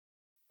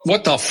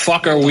What the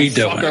fuck are we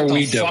doing?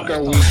 We're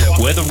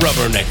the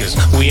rubberneckers.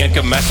 We ain't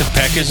got massive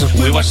packers.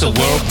 We watch the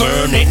world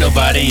burn. Ain't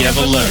nobody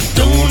ever learned.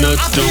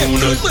 Donuts. Fun.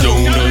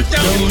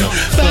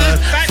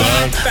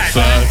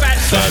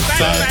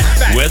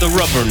 We're the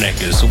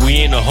rubberneckers.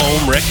 We ain't no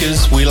home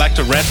wreckers. We like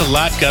to rant a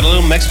lot. Got a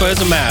little Mexico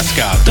as a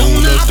mascot.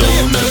 Donut.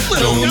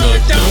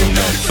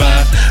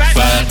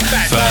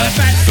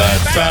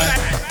 Fun.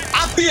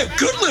 I'll be a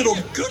good little.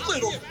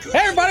 Hey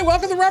everybody,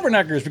 welcome to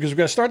Rubberneckers, because we're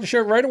going to start the show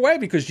right away,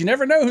 because you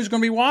never know who's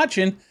going to be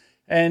watching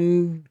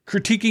and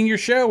critiquing your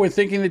show and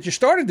thinking that you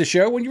started the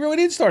show when you really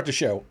didn't start the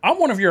show. I'm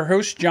one of your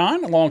hosts,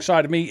 John.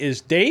 Alongside of me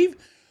is Dave.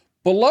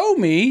 Below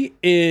me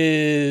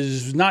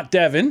is not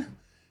Devin.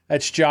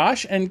 That's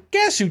Josh. And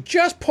guess who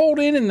just pulled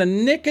in the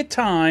nick of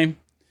time?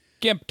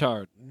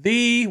 Gimptard.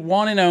 The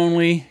one and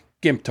only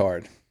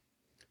Gimptard.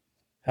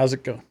 How's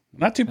it going?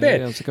 Not too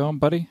bad. Hey, how's it going,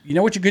 buddy? You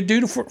know what you could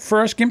do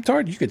for us,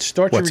 Gimptard? You could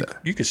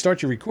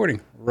start your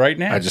recording right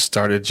now. I just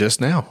started just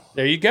now.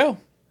 There you go.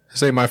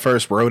 This ain't my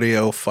first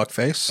rodeo,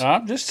 fuckface.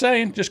 I'm just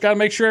saying. Just got to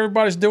make sure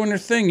everybody's doing their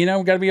thing. You know,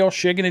 we got to be all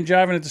shaking and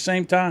jiving at the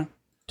same time.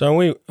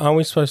 Aren't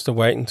we supposed to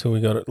wait until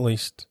we got at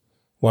least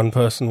one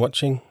person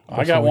watching?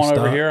 I got one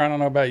over here. I don't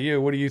know about you.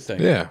 What do you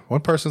think? Yeah,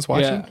 one person's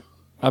watching. Yeah,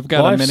 I've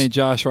got a mini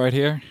Josh right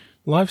here.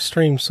 Live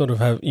streams sort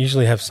of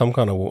usually have some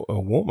kind of a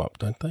warm up,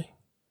 don't they?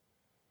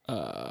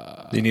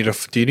 Do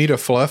you need a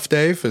fluff,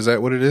 Dave? Is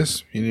that what it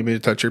is? You need me to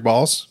touch your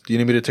balls? Do you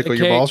need me to tickle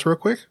your balls real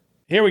quick?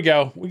 Here we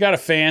go. We got a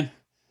fan.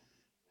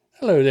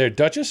 Hello there,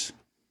 Duchess.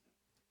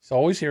 It's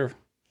always here.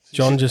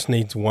 John just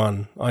needs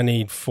one. I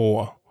need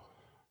 4.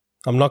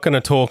 I'm not going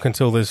to talk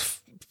until there's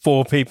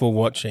 4 people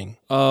watching.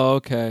 Oh,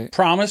 okay.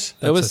 Promise?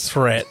 That's a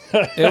threat.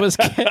 It was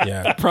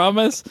Yeah.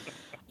 Promise.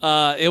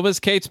 It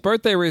was Kate's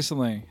birthday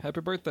recently.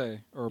 Happy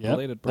birthday, or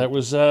belated birthday. That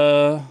was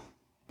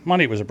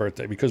Monday was a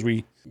birthday, because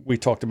we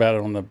talked about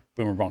it on the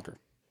Boomer Bunker.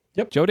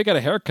 Yep. Jody got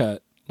a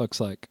haircut, looks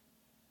like.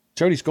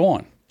 Jody's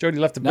gone. Jody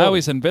left the building. Now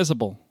he's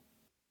invisible.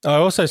 I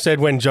also said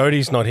when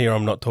Jody's not here,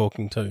 I'm not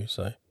talking too.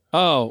 So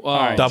all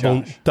right,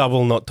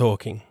 double not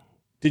talking.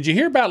 Did you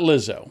hear about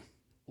Lizzo?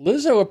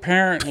 Lizzo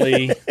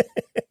apparently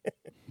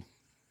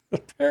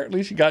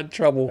she got in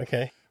trouble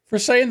for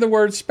saying the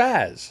word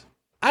spaz.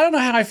 I don't know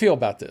how I feel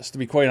about this, to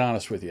be quite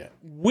honest with you.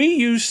 We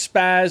use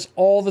spaz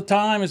all the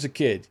time as a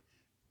kid.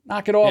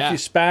 Knock it off, you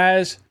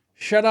spaz.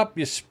 Shut up,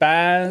 you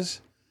spaz.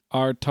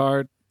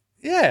 Artard.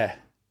 Yeah.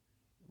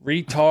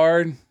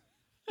 Retard.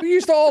 We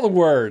used all the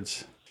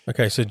words.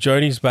 Okay, so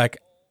Jody's back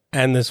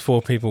and there's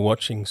 4 people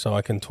watching, so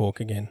I can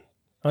talk again.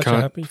 Aren't you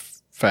happy?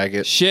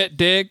 Faggot. Shit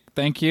dig.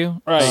 Thank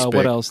you. Right.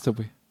 What else did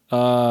we?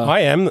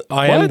 I am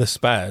the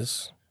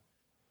spaz.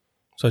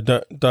 So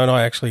don't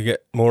I actually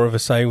get more of a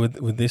say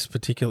with this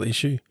particular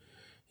issue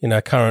in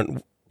our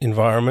current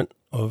environment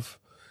of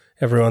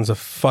everyone's a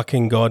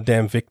fucking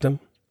goddamn victim?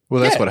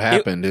 Well, that's what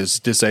happened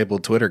is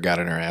disabled Twitter got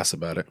in her ass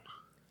about it.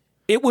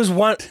 It was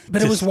one person.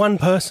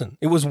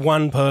 It was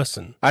one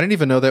person. I didn't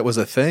even know that was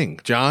a thing.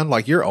 John,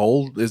 like, you're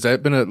old. Has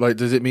that been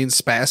does it mean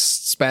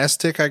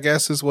spastic, I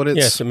guess, is what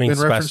it's it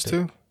means in reference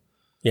spastic. to?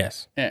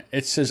 Yes. Yeah,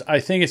 I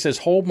think it says,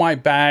 hold my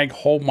bag.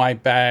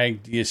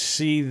 Do you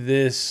see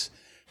this?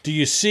 Do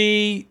you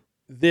see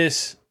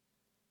this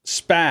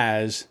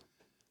spaz?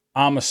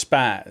 I'm a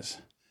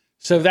spaz.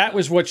 So that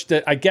was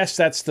I guess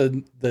that's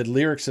the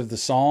lyrics of the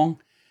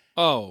song.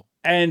 Oh.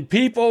 And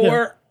people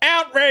were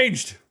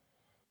outraged.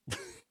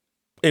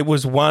 It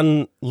was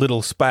one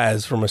little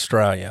spaz from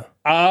Australia.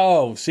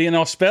 Oh, see, an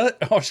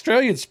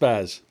Australian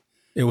spaz.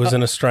 It was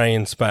an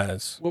Australian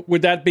spaz.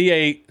 Would that be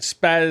a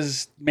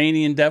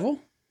Spazmanian devil?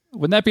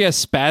 Wouldn't that be a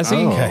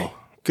spazzy? Oh, Okay.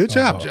 good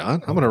job,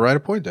 John. I'm going to write a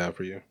point down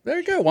for you. There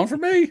you go. One for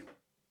me.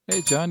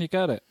 Hey, John, you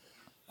got it.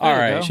 All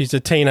right. She's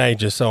a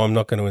teenager, so I'm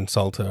not going to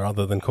insult her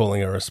other than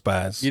calling her a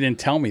spaz. You didn't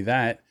tell me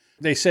that.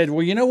 They said,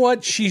 well, you know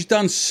what? She's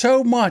done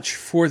so much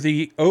for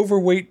the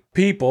overweight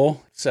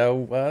people,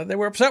 so they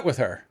were upset with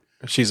her.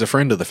 She's a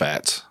friend of the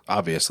fats,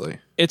 obviously.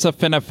 It's a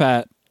finna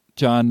fat,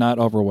 John, not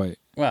overweight.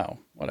 Well,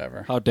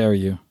 whatever. How dare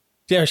you?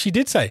 Yeah, she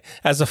did say,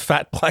 as a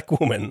fat black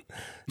woman.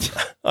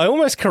 I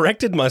almost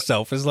corrected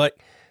myself. It's like,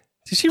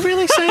 did she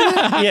really say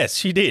that? Yes,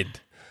 she did.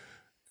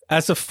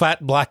 As a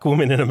fat black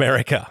woman in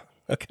America.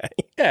 Okay.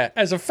 Yeah,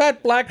 as a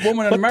fat black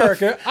woman in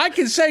America, I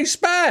can say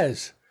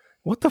spaz.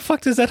 What the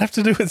fuck does that have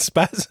to do with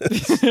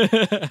spasms?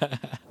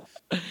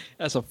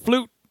 As a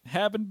flute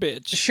having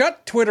bitch.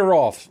 Shut Twitter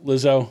off,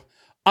 Lizzo.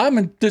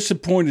 I'm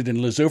disappointed in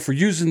Lizzo for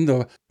using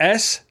the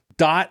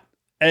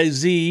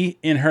S.Z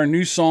in her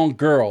new song,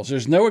 Girls.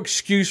 There's no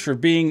excuse for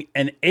being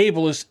an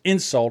ableist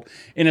insult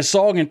in a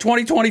song in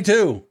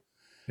 2022.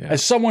 Yeah.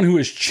 As someone who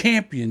has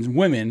championed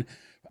women,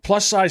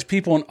 plus-size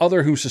people, and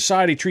other whom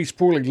society treats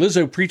poorly,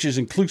 Lizzo preaches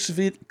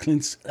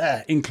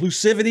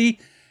inclusivity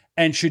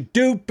and should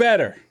do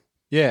better.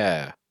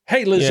 Yeah.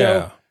 Hey,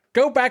 Lizzo,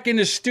 go back in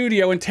the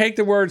studio and take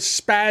the word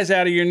spaz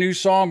out of your new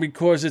song,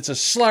 because it's a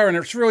slur and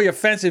it's really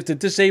offensive to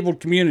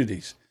disabled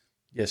communities.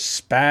 You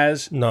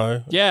spaz.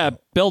 No. Yeah,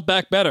 build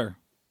back better.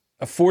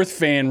 A 4th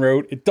fan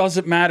wrote, it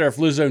doesn't matter if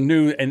Lizzo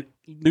knew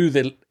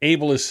the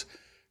ableist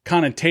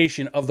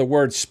connotation of the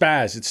word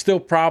spaz. It's still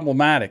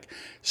problematic.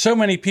 So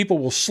many people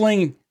will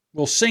sing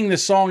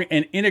this song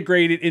and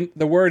integrate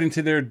the word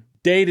into their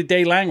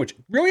day-to-day language. It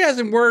really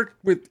hasn't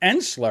worked with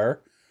Ensler.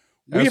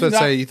 I was going to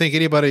say, you think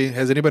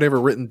has anybody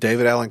ever written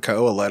David Allen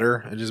Coe a letter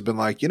and just been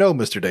like,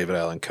 Mr. David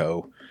Allen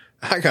Coe,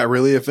 I got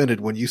really offended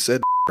when you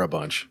said a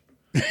bunch.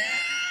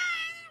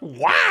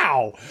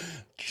 Wow.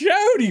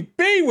 Jody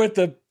B with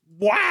the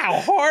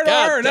hard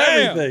R and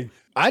everything.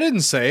 I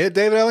didn't say it.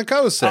 David Allen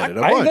Coe said it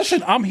a bunch.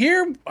 Listen, I'm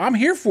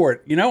here for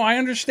it. I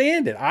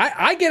understand it.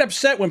 I get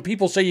upset when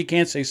people say you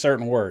can't say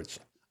certain words.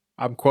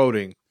 I'm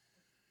quoting.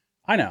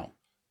 I know.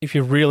 If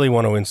you really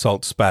want to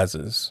insult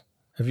spazzes,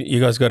 have you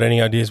guys got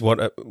any ideas what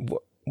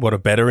are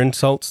better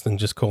insults than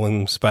just calling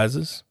them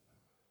spazzes?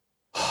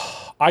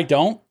 I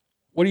don't.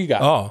 What do you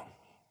got? Oh,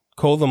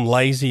 call them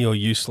lazy or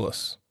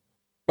useless.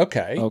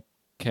 Okay.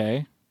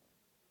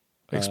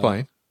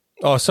 Explain.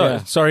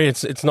 Sorry,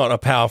 it's not a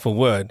powerful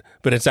word,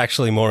 but it's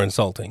actually more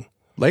insulting.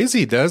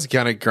 Lazy does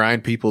kind of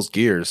grind people's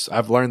gears.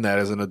 I've learned that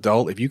as an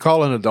adult. If you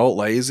call an adult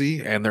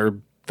lazy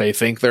and they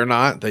think they're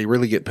not, they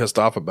really get pissed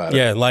off about it.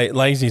 Yeah,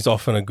 lazy is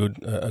often a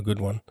good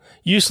one.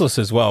 Useless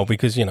as well,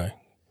 because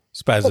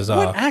spazzes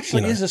are. What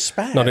actually is a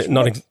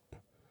spaz?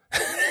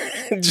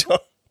 John.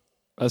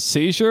 A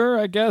seizure,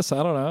 I guess.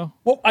 I don't know.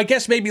 Well, I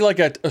guess maybe like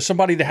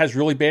somebody that has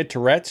really bad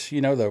Tourette's.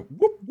 The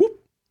whoop whoop.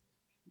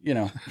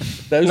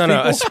 Those No,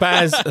 people. a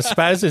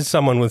spaz is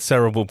someone with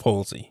cerebral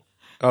palsy.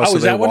 Oh, so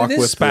is they that what walk it is?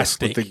 with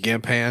Spastic. the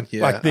gimp hand?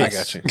 Yeah, Like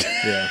this. I got you.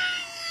 Yeah.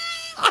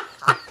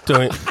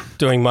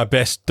 Doing my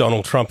best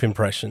Donald Trump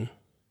impression.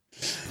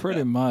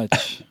 Pretty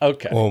much.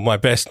 Okay. Or my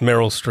best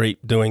Meryl Streep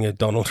doing a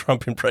Donald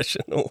Trump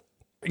impression, or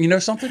You know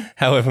something?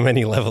 however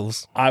many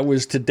levels. I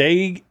was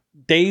today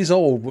days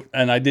old,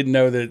 and I didn't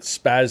know that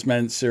spaz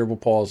meant cerebral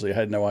palsy. I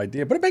had no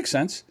idea, but it makes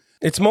sense.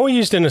 It's more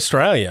used in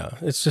Australia.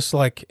 It's just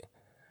like,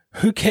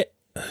 who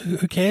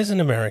cares in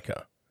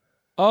America?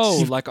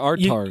 Oh, like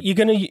Artard. You're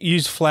going to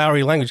use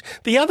flowery language.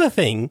 The other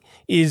thing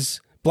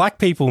is black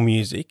people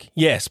music.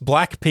 Yes,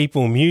 black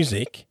people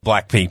music.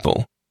 Black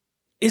people.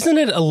 Isn't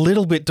it a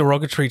little bit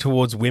derogatory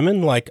towards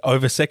women, like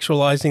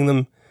over-sexualizing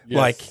them?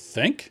 You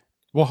think?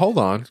 Well, hold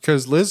on,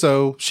 because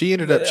Lizzo, she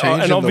ended up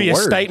changing an obvious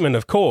the word. statement,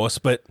 of course,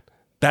 but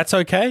that's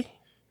okay.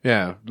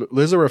 Yeah,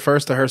 Lizzo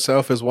refers to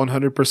herself as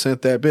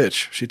 100% that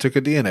bitch. She took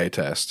a DNA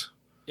test.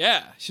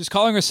 Yeah, she's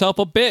calling herself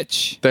a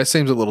bitch. That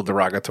seems a little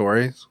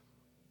derogatory.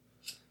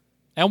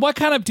 And what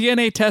kind of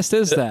DNA test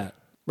is that?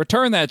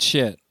 Return that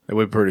shit. It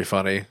would be pretty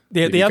funny.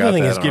 The other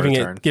thing is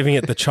giving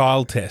it the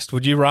child test.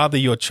 Would you rather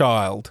your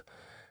child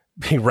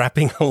be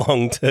rapping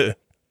along to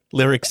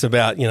lyrics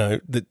about,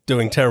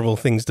 doing terrible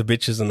things to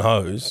bitches and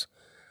hoes,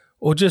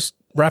 or just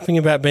rapping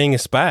about being a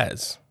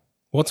spaz?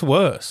 What's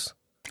worse?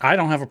 I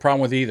don't have a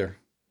problem with either.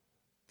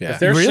 Yeah. If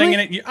they're Really? singing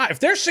it, if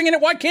they're singing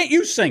it, why can't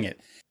you sing it?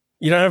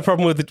 You don't have a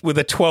problem with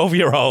a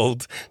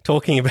 12-year-old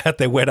talking about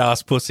their wet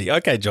ass pussy.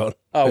 Okay, John.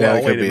 Oh, Yeah, well,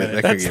 that could wait a be- minute.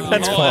 that could get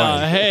That's weird.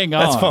 fine. Hang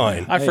on. That's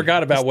fine. I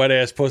forgot about wet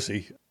ass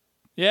pussy.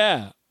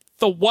 Yeah.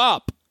 The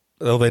wop.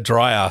 Or their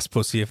dry ass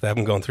pussy if they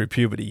haven't gone through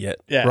puberty yet.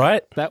 Yeah.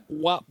 Right? That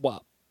wop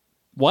wop.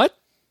 What?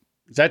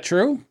 Is that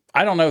true?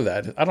 I don't know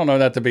that. I don't know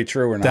that to be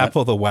true or not. Dap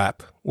or the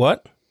wap.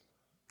 What?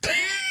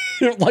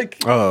 Like,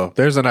 Oh,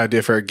 there's an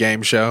idea for a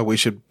game show. We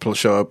should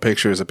show up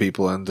pictures of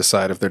people and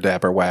decide if they're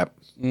dap or wap.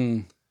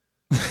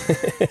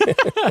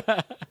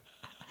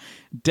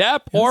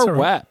 Dap or all right.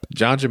 wap?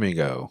 John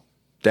Jamingo,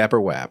 dap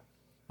or wap.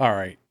 all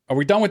right. Are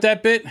we done with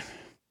that bit?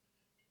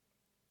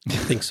 I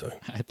think so.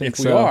 I think If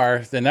so. we are,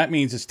 then that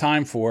means it's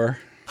time for.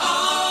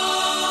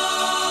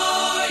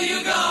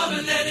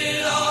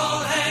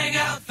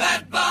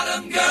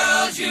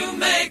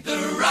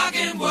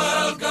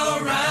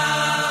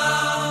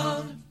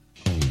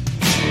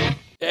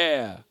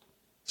 Yeah.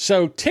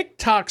 So,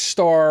 TikTok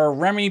star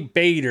Remy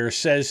Bader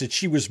says that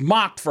she was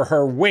mocked for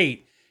her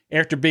weight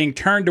after being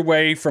turned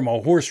away from a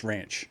horse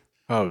ranch.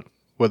 Oh,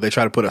 would they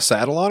try to put a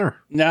saddle on her?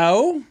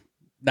 No,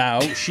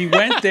 she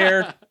went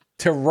there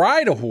to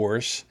ride a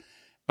horse,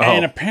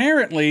 and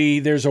apparently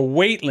there's a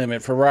weight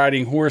limit for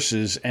riding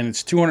horses, and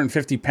it's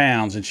 250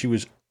 pounds, and she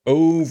was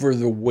over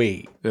the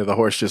weight. Yeah, the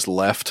horse just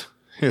left.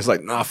 He was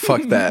like, nah,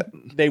 fuck that.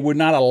 They would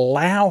not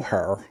allow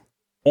her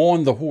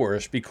on the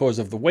horse because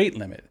of the weight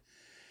limit.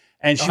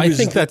 And she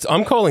was,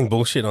 I'm calling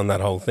bullshit on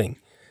that whole thing.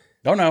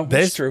 Oh, no, that's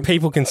There's true.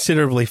 people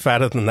considerably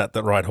fatter than that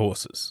ride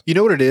horses. You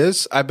know what it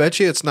is? I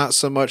bet you it's not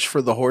so much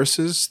for the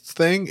horses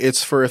thing.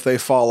 It's for if they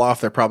fall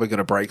off, they're probably going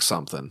to break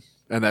something.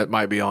 And that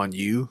might be on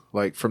you,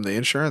 like from the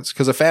insurance.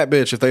 Because a fat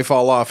bitch, if they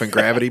fall off and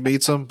gravity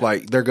beats them,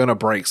 like they're going to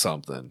break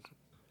something.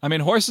 I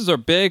mean, horses are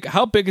big.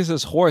 How big is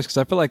this horse? Because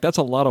I feel like that's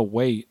a lot of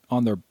weight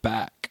on their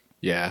back.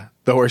 Yeah.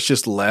 The horse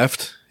just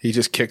left. He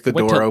just kicked the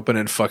door open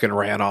and fucking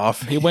ran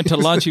off. He went to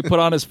lunch, he put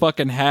on his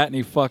fucking hat, and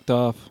he fucked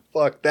off.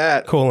 Fuck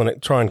that.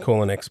 Try and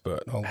call an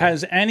expert. Hold on.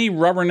 Has any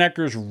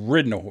rubberneckers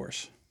ridden a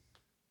horse?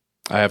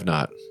 I have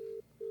not.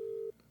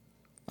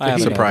 I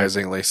haven't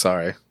Surprisingly,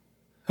 sorry.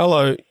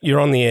 Hello, you're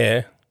on the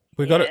air.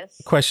 We've got Yes.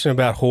 a question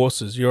about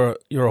horses. You're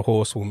a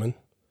horsewoman.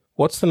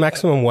 What's the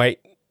maximum weight?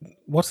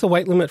 What's the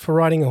weight limit for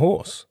riding a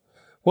horse?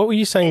 What were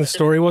you saying the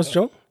story was,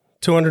 John?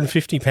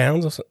 250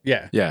 pounds or something?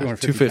 Yeah. Yeah,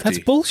 250. That's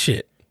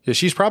bullshit. Yeah,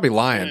 she's probably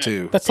lying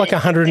too. That's like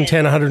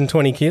 110,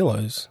 120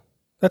 kilos.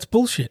 That's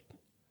bullshit.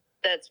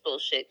 That's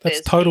bullshit. That's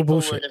There's total people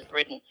bullshit. that have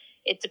written.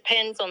 It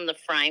depends on the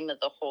frame of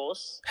the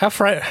horse. How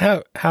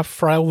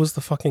frail was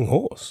the fucking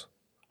horse?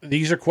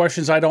 These are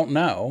questions I don't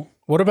know.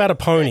 What about a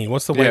pony?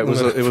 What's the weight Yeah, it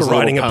was limit a for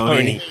riding a little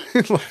pony?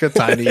 like a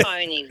tiny.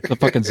 Pony, The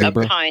fucking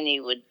zebra. A pony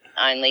would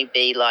only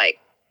be like,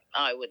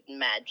 I would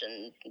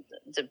imagine,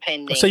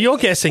 depending. So you're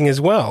guessing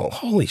as well.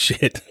 Holy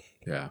shit.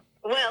 Yeah.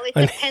 Well, it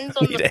I depends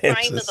on need the frame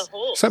answers. of the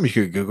horse. Something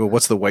you could Google.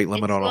 What's the weight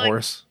limit It's on a like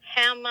horse?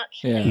 How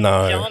much Yeah. does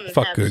No, John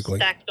fuck have Googling.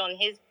 stacked on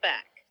his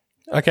back?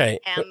 Okay.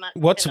 How much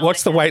What's can I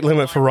the have weight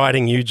limit for on-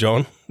 riding you,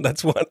 John?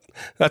 That's what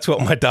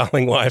my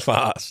darling wife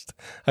asked.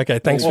 Okay,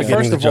 thanks Well, for getting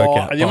first the of joke all,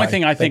 out. the only Bye.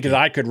 thing I think Thank that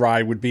you. I could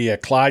ride would be a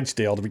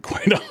Clydesdale, to be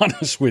quite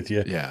honest with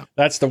you. Yeah.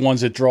 That's the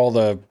ones that draw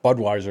the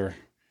Budweiser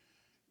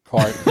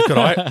card.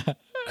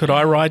 Could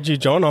I ride you,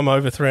 John? I'm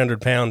over 300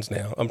 pounds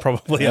now. I'm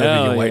probably over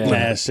Hell your weight yeah.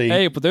 limit. Nah, see.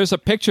 Hey, but there's a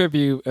picture of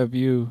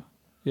you.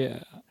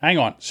 Yeah. Hang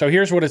on. So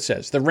here's what it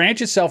says. The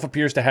ranch itself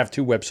appears to have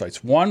two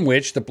websites. One,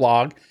 which the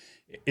blog,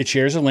 it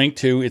shares a link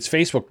to its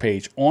Facebook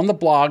page. On the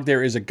blog,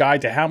 there is a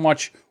guide to how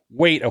much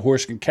weight a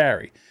horse can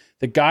carry.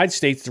 The guide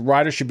states the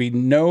rider should be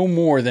no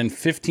more than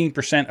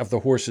 15% of the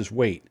horse's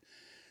weight.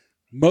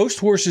 Most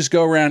horses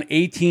go around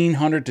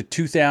 1,800 to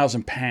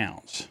 2,000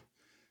 pounds.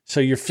 So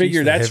you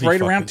figure they're that's heavy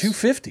right around fuckers.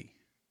 250.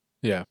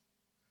 Yeah.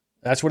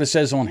 That's what it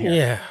says on here.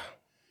 Yeah.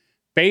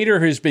 Bader,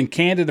 who's been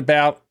candid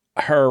about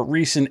her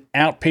recent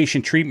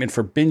outpatient treatment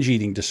for binge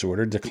eating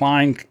disorder,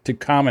 declined to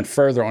comment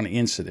further on the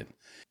incident.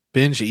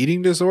 Binge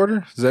eating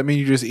disorder? Does that mean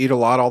you just eat a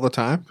lot all the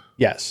time?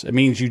 Yes, it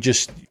means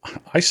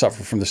I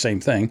suffer from the same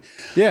thing.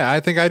 Yeah, I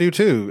think I do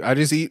too. I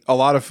just eat a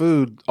lot of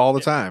food all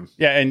the time.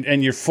 Yeah,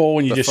 and you're full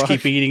and you The just fuck?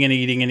 keep eating and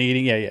eating and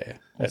eating. Yeah.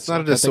 It's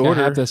not a I think I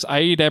disorder. have this. I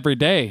eat every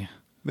day.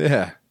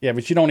 Yeah. Yeah,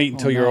 but you don't eat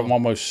until you're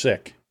almost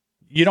sick.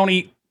 You don't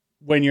eat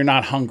when you're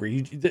not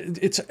hungry.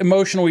 It's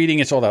emotional eating.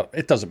 It's all that.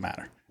 It doesn't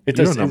matter. It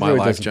You does, don't know it my really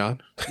life, doesn't.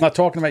 John. I'm not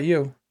talking about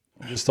you.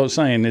 I'm just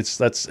saying it's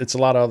a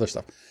lot of other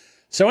stuff.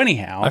 So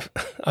anyhow,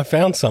 I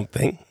found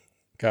something.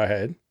 go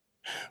ahead.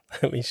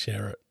 Let me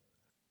share it.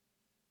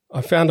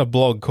 I found a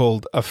blog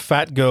called A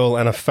Fat Girl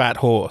and a Fat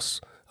Horse,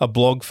 a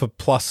blog for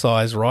plus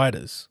size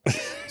riders.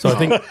 So I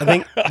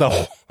think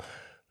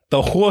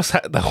the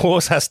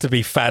horse has to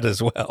be fat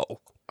as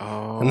well.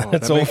 Oh, And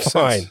that's that all makes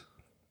fine. sense.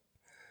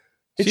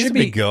 It She's should a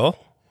big be- girl.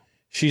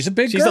 She's a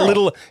big She's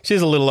girl.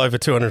 she's a little over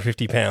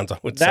 250 pounds, I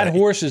would say. That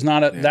horse is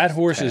not that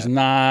horse is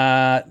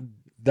not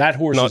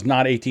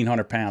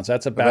 1,800 pounds.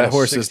 That's about That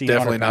horse is 1,600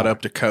 definitely not pounder.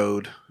 up to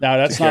code. No,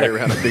 that's to not carry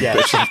around a big yeah,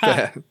 bitch like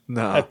that.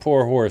 No. that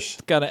poor horse.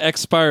 Got an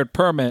expired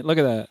permit. Look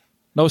at that.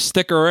 No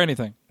sticker or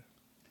anything.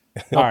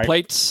 No All right.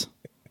 plates.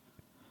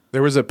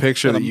 There was a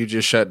picture that you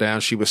just shut down.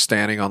 She was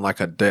standing on like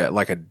a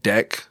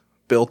deck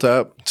built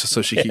up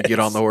so she could get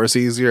on the horse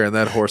easier, and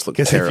that horse looked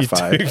Because if you're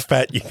terrified. too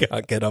fat, you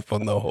can't get up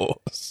on the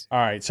horse. All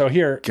right, so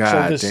here,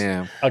 God so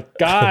damn. a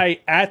guy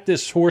at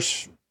this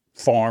horse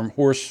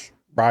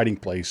riding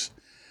place,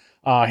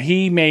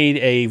 he made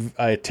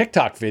a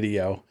TikTok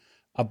video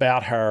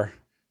about her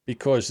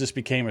because this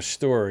became a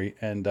story,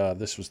 and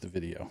this was the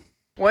video.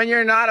 When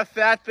you're not a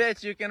fat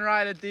bitch, you can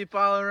ride a Deep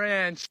Hollow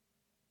Ranch.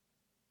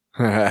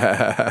 He's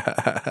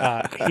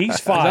Is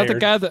that fired. the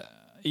guy that?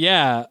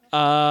 Yeah.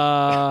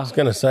 I was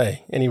going to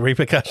say, any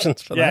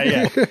repercussions for that?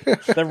 Yeah.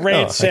 The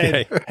ranch Oh,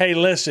 said, okay. hey,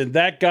 listen,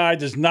 that guy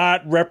does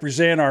not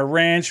represent our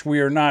ranch. We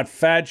are not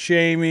fat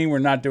shaming. We're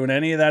not doing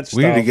any of that stuff.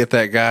 We need to get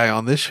that guy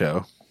on this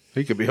show.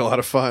 He could be a lot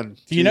of fun.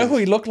 Do you know who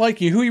he looked like?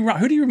 Who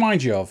do you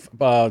remind you of?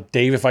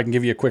 Dave, if I can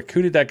give you a quick,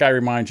 who did that guy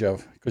remind you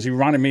of? Because he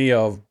reminded me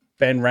of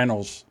Ben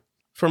Reynolds.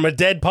 From a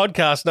dead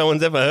podcast no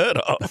one's ever heard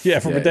of. Yeah,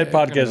 from a dead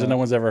podcast that no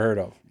one's ever heard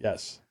of.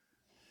 Yes.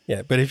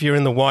 Yeah, but if you're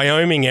in the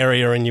Wyoming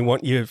area and you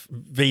want your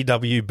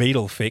VW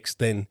Beetle fixed,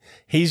 then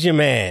he's your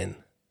man.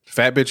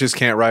 Fat bitches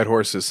can't ride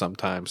horses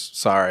sometimes.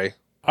 Sorry.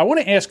 I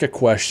want to ask a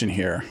question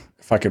here,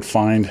 if I could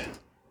find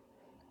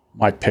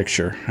my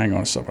picture. Hang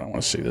on a second. I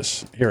want to see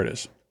this. Here it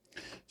is.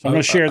 So I'm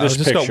going to share this I've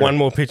just picture. got one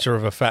more picture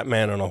of a fat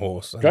man on a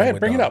horse. Go ahead,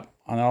 bring it up,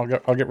 and I'll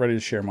get ready to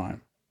share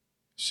mine.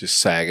 It's just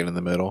sagging in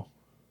the middle.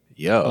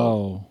 Yo.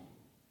 Oh.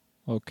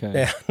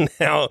 Okay.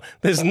 Now,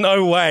 there's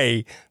no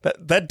way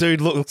that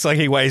dude looks like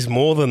he weighs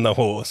more than the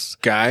horse.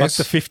 Guys, Like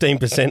the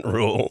 15%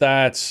 rule.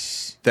 that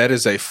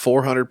is a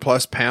 400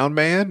 plus pound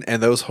man,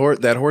 and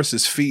that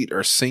horse's feet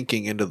are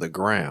sinking into the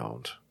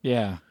ground.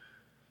 Yeah.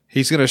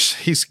 He's going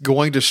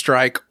to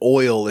strike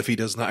oil if he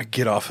does not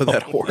get off of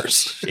that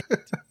horse.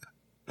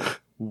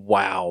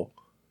 Wow.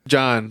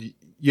 John,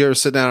 you ever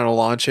sit down in a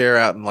lawn chair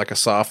out in like a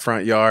soft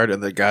front yard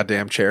and the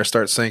goddamn chair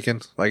starts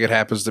sinking? Like it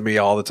happens to me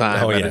all the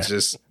time. Oh, and yeah. it's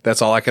just,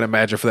 that's all I can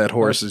imagine for that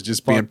horse is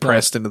just being Fucked up.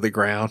 pressed into the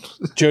ground.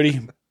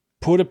 Jody,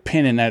 put a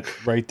pin in that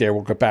right there.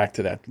 We'll get back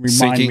to that. Remind me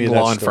Sinking of that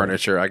lawn story.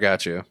 furniture. I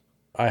got you.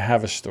 I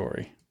have a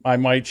story. I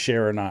might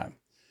share or not.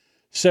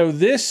 So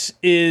this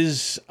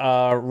is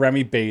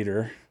Remy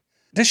Bader.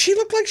 Does she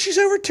look like she's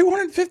over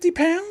 250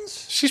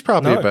 pounds? She's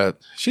probably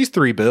she's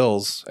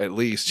 $3 at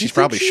least. She's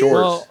probably short.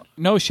 Well,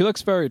 no, she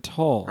looks very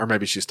tall. Or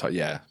maybe she's tall.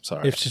 Yeah,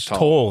 sorry. If she's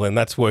tall, then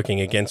that's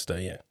working against her,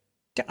 yeah.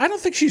 I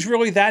don't think she's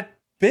really that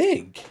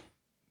big.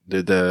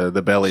 Dude,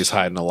 the belly's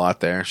hiding a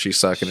lot there. She's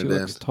sucking She it in.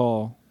 looks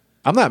tall.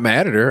 I'm not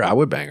mad at her. I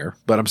would bang her.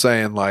 But I'm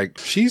saying, like,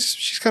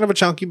 she's kind of a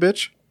chunky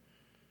bitch.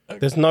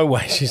 There's no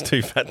way she's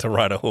too fat to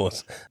ride a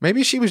horse.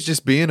 Maybe she was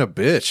just being a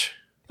bitch.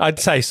 I'd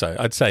say so.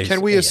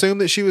 Can we assume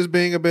that she was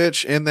being a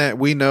bitch in that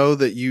we know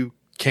that you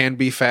can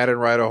be fat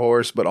and ride a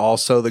horse, but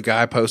also the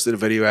guy posted a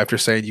video after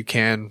saying you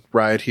can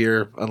ride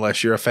here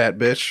unless you're a fat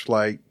bitch?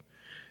 Like,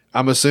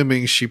 I'm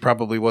assuming she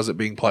probably wasn't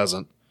being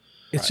pleasant.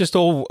 It's just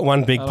all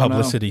one big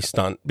publicity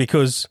stunt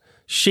because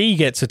she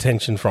gets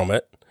attention from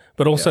it,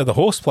 but also the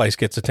horse place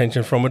gets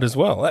attention from it as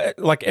well.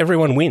 Like,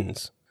 everyone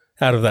wins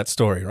out of that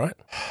story, right?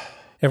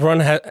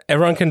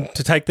 Everyone can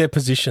to take their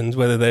positions,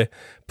 whether they're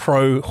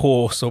pro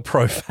horse or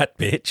pro fat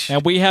bitch.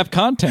 And we have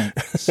content.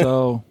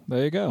 So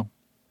there you go.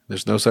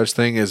 There's no such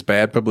thing as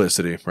bad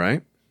publicity,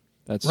 right?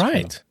 That's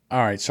right. true.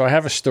 All right, so I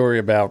have a story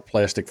about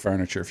plastic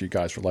furniture if you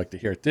guys would like to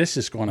hear it. This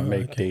is going to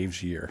make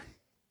Dave's year.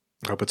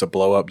 I hope it's a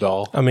blow-up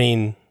doll. I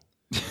mean,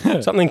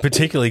 something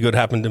particularly good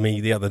happened to me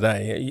the other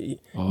day.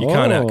 You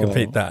can't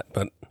outcompete that,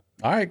 but...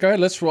 All right, go ahead.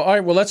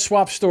 Let's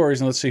swap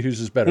stories and let's see whose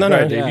is better. Go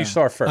ahead, Dave. You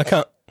start first.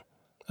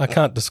 I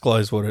can't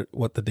disclose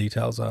what the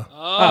details are.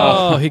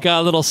 Oh, he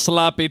got a little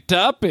sloppy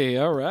toppy.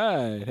 All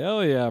right.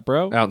 Hell yeah,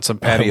 bro. Out in some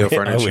patio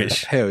furniture. I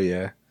wish. Hell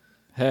yeah.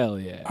 Hell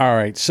yeah. All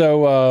right.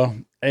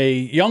 So a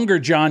younger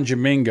John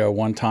Domingo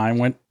one time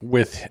went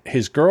with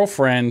his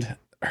girlfriend,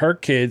 her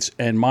kids,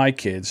 and my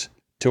kids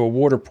to a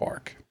water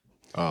park.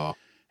 Oh.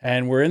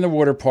 And we're in the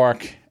water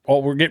park.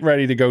 We're getting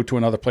ready to go to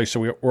another place.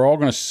 So we're all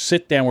going to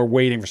sit down. We're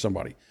waiting for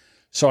somebody.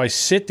 So I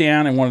sit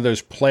down in one of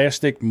those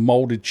plastic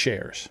molded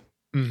chairs.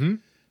 Mm-hmm.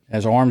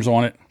 Has arms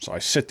on it, so I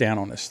sit down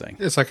on this thing.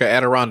 It's like an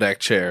Adirondack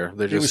chair.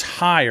 It was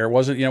higher,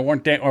 wasn't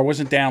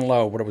wasn't down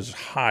low, but it was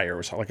higher. It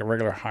was like a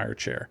regular higher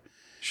chair.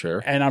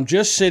 Sure. And I'm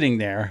just sitting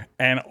there,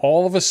 and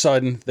all of a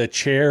sudden, the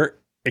chair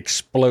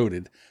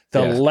exploded.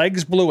 The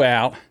legs blew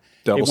out.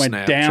 It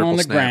went down on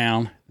the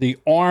ground. The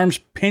arms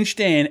pinched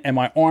in, and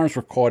my arms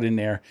were caught in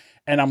there.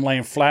 And I'm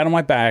laying flat on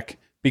my back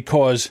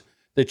because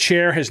the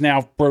chair has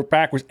now broke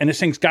backwards, and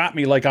this thing's got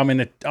me like I'm in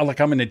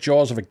the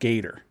jaws of a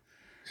gator.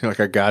 You're like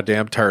a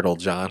goddamn turtle,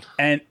 John.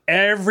 And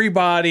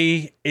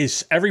everybody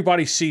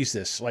sees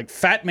this. Like,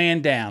 fat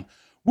man down.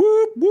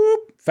 Whoop, whoop,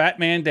 fat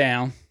man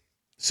down.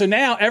 So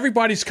now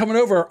everybody's coming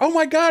over. Oh,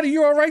 my God, are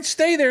you all right?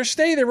 Stay there.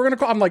 We're going to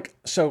call. I'm like,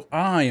 so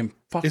I am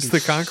fucking... Is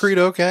the concrete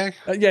okay?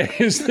 Yeah,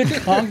 is the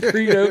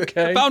concrete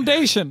okay?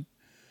 Foundation.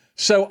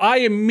 So I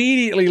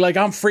immediately,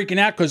 I'm freaking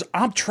out because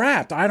I'm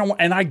trapped. I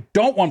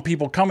don't want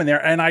people coming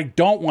there, and I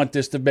don't want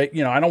this to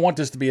be, I don't want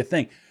this to be a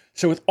thing.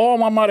 So with all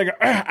my might,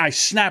 I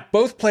snap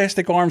both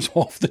plastic arms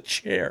off the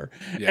chair,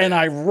 and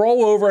I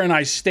roll over and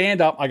I stand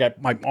up.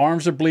 My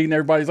arms are bleeding.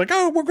 Everybody's like,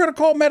 "Oh, we're gonna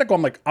call medical."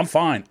 I'm like, "I'm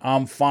fine.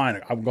 I'm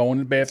going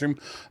to the bathroom.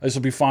 This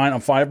will be fine.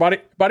 I'm fine,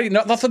 buddy.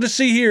 Nothing to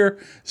see here.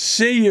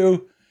 See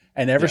you."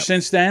 And ever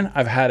since then,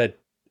 I've had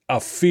a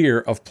fear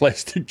of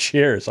plastic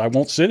chairs. I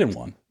won't sit in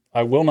one.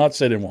 I will not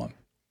sit in one.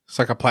 It's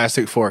like a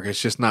plastic fork.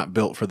 It's just not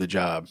built for the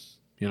job.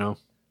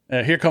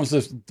 Here comes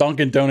this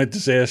Dunkin' Donut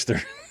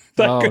disaster.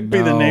 That could be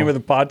the name of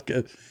the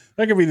podcast.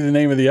 That could be the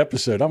name of the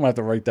episode. I'm going to have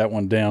to write that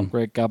one down.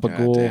 Great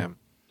Gabagool.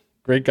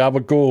 Great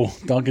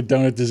Gabagool. Dunkin'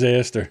 Donut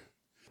disaster.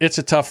 It's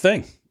a tough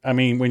thing. I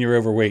mean, when you're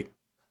overweight.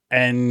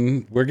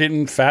 And we're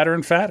getting fatter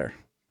and fatter.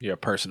 You're a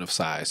person of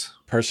size.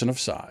 Person of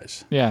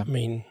size. Yeah. I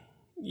mean,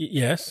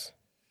 yes.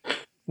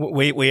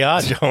 We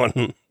are,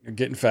 John. You're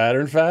getting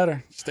fatter and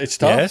fatter. It's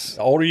tough. Yes.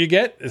 The older you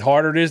get, the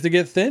harder it is to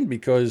get thin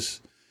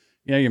because,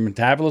 your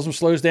metabolism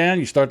slows down.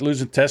 You start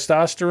losing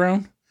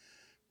testosterone.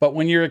 But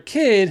when you're a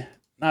kid,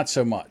 not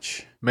so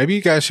much. Maybe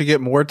you guys should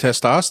get more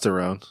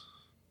testosterone.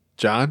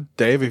 John,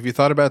 Dave, have you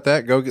thought about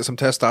that? Go get some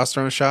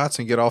testosterone shots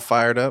and get all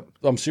fired up.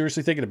 I'm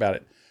seriously thinking about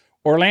it.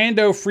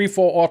 Orlando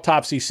freefall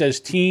autopsy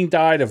says teen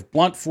died of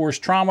blunt force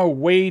trauma,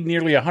 weighed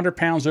nearly 100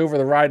 pounds over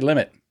the ride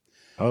limit.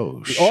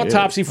 Oh, shit. The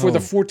autopsy for the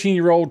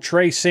 14-year-old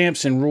Trey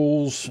Sampson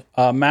rules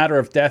a matter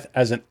of death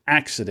as an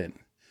accident.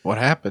 What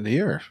happened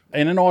here?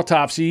 In an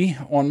autopsy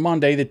on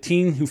Monday, the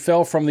teen who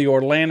fell from the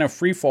Orlando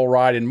freefall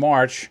ride in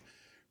March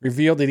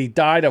revealed that he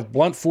died of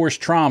blunt force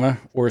trauma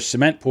or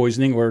cement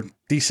poisoning or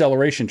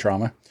deceleration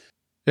trauma.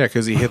 Yeah,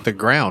 because he hit the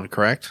ground,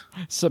 correct?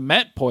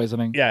 Cement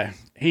poisoning. Yeah.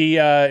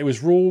 It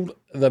was ruled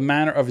the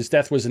manner of his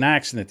death was an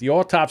accident. The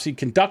autopsy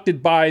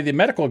conducted by the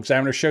medical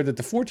examiner showed that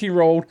the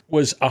 14-year-old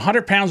was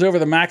 100 pounds over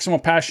the maximum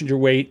passenger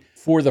weight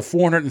for the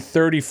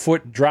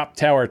 430-foot drop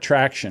tower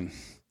attraction.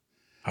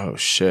 Oh,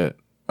 shit.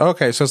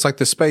 Okay, so it's like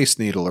the Space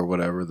Needle or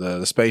whatever,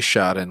 the space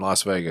shot in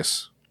Las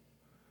Vegas.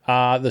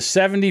 The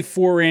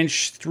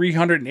 74-inch,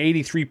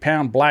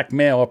 383-pound black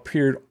male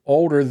appeared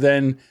older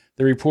than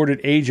the reported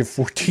age of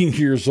 14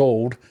 years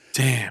old.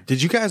 Damn.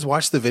 Did you guys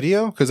watch the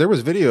video? Because there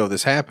was video of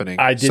this happening.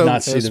 I did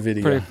not see the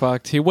video. Pretty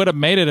fucked. He would have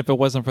made it if it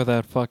wasn't for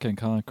that fucking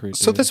concrete.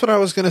 So dude. that's what I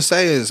was going to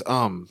say is,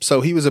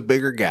 so he was a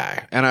bigger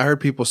guy. And I heard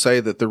people say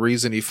that the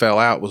reason he fell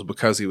out was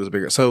because he was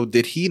bigger. So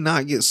did he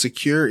not get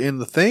secure in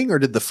the thing, or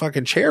did the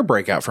fucking chair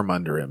break out from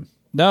under him?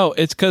 No,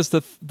 it's because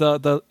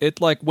the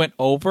it like went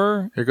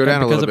over. Here, go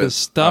down a because little of bit. his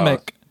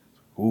stomach.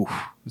 Ooh,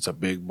 it's a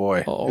big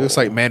boy. Oh, he looks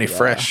like Manny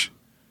Fresh.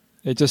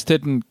 It just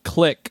didn't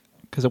click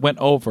because it went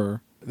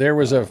over. There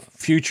was a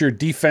future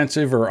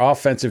defensive or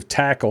offensive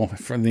tackle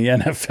from the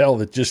NFL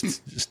that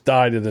just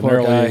died at an Poor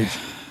early guy. age.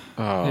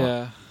 Oh,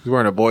 Yeah. he's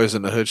wearing a Boys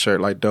in the Hood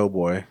shirt like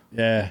Doughboy.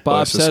 Yeah. Bob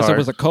Bless his says it heart.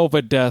 was a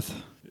COVID death.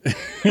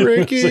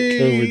 Ricky. It's a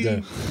COVID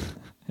death.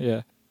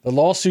 Yeah. The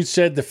lawsuit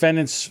said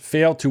defendants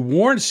failed to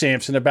warn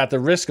Sampson about the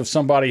risk of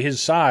somebody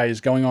his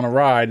size going on a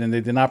ride, and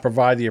they did not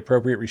provide the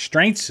appropriate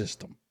restraint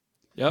system.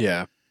 Yep.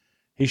 Yeah.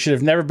 He should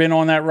have never been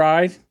on that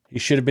ride. He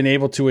should have been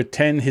able to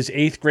attend his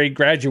 8th grade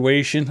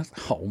graduation.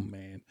 Oh,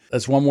 man.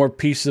 That's one more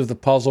piece of the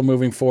puzzle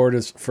moving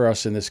forward for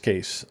us in this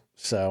case.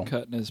 So,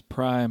 Cutting his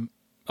prime.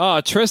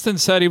 Oh, Tristan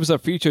said he was a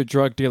future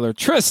drug dealer.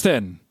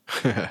 Tristan!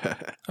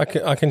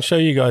 I can show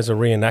you guys a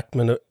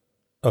reenactment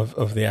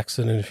of the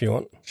accident if you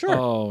want. sure.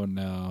 Oh,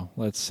 no.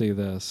 Let's see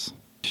this.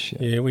 Shit.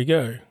 Here we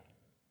go.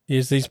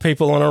 Here's these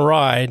people on a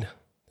ride.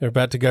 They're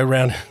about to go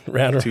round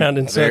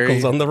in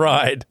circles on the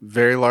ride.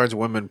 Very large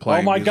women Oh,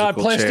 playing my God.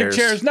 musical Plastic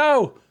chairs.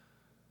 No.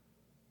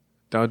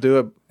 Don't do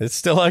it. It's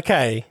still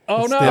okay.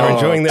 Oh, no. They're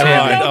enjoying their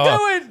Damn, ride.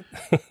 don't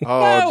do it.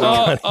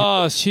 Oh,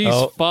 Oh, she's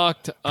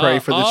fucked. pray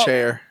for the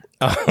chair.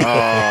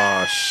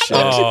 Oh, shit.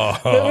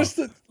 That was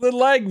the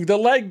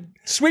leg.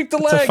 Sweep the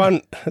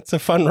leg. It's a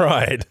fun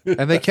ride.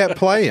 And they kept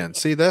playing.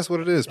 See, that's what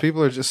it is.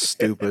 People are just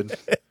stupid.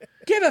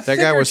 Get a That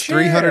guy was chair.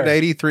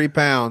 383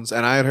 pounds,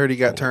 and I had heard he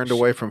got turned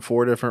away from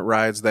 4 different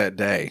rides that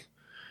day.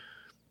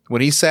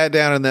 When he sat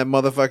down and that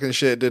motherfucking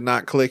shit did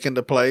not click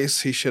into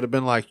place, he should have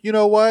been like, you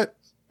know what?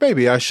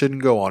 Maybe I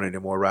shouldn't go on any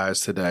more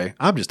rides today.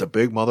 I'm just a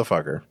big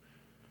motherfucker.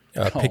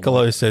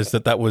 Piccolo says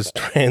that was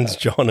Trans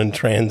John and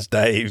Trans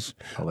Dave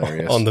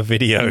Hilarious. on the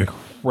video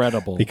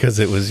Incredible. because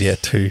it was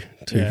two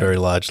very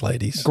large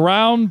ladies.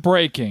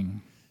 Groundbreaking.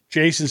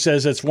 Jason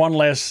says it's one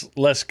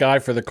less guy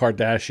for the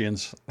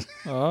Kardashians.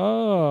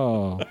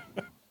 Oh.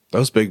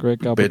 Those big Great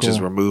gabagool. bitches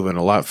were moving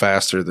a lot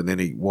faster than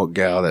any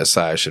gal that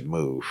size should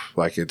move.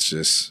 Like,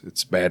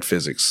 it's bad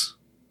physics.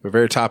 They're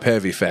very top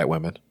heavy, fat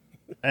women.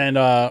 And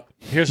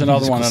here's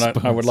another one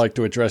that I would like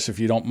to address if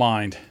you don't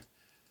mind.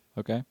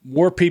 Okay.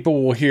 More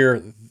people will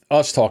hear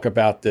us talk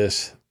about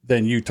this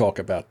than you talk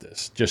about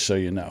this, just so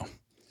you know.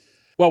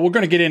 Well, we're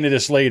going to get into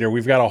this later.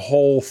 We've got a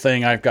whole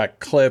thing. I've got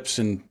clips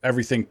and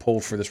everything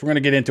pulled for this. We're going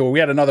to get into it. We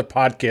had another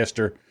podcast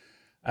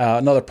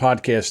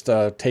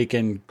take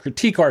and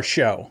critique our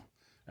show,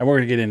 and we're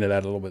going to get into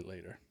that a little bit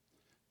later.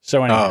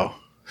 So anyhow. Oh,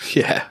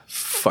 yeah.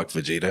 Fuck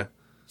Vegeta.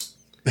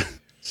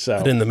 So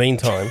But in the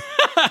meantime,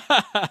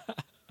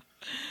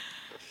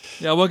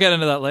 Yeah, we'll get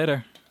into that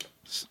later.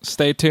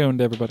 Stay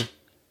tuned, everybody.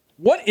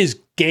 what is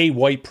gay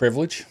white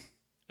privilege?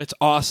 It's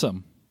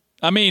awesome.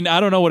 I mean, I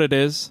don't know what it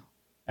is.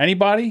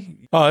 Anybody?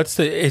 it's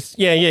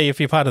if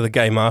you're part of the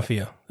gay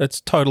mafia, that's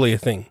totally a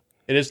thing.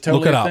 It is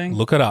totally Look it a up. thing.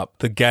 Look it up.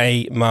 The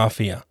gay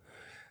mafia.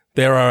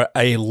 There are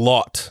a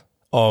lot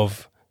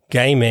of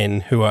gay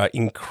men who are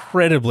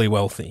incredibly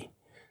wealthy.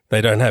 They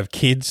don't have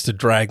kids to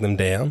drag them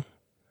down.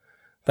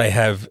 They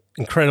have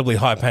incredibly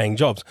high-paying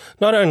jobs.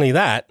 Not only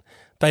that,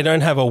 they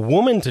don't have a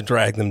woman to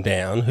drag them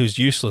down who's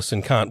useless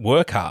and can't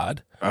work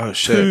hard. Oh,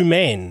 shit. 2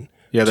 men.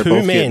 Yeah, they're 2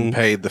 both men getting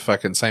paid the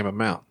fucking same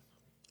amount.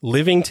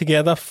 living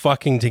together,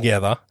 fucking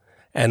together,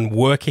 and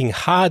working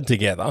hard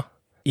together.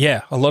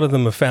 Yeah, a lot of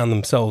them have found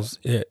themselves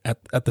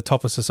at the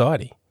top of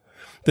society.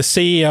 The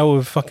CEO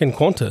of fucking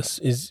Qantas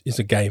is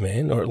a gay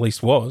man, or at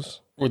least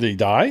was. Or did he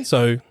die?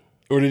 So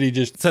Or did he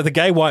just... the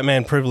gay white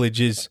man privilege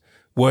is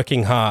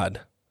working hard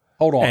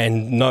Hold on.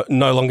 and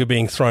no longer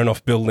being thrown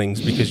off buildings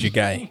because you're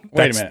gay. Wait a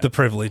That's minute. the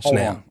privilege Hold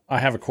now. on. I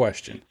have a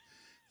question.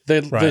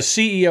 The Right.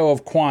 CEO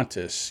of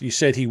Qantas, you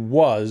said he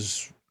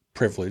was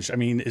privileged. I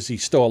mean, is he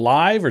still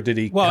alive, or did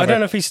he? Well, I don't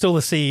know if he's still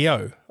the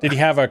CEO. Did he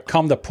have a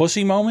come to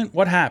pussy moment?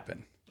 What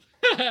happened?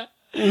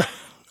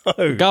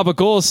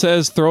 Gabagool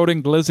says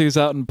throating glizzies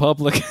out in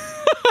public.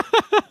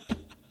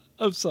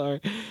 I'm sorry.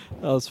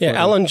 That was funny. Yeah,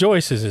 Alan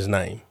Joyce is his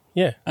name.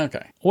 Yeah.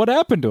 Okay. What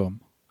happened to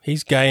him?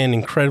 He's gay and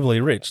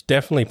incredibly rich.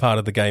 Definitely part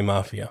of the gay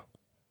mafia.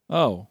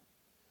 Oh.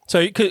 So,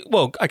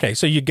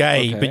 so you're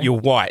gay, Okay. but you're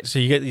white. So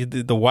you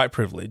get the white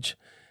privilege,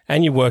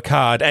 and you work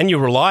hard, and you're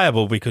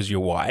reliable because you're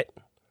white.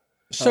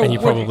 So And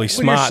you're probably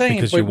smart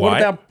because you're What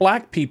white. about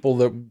black people,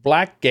 the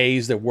black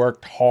gays that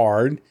worked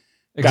hard,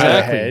 got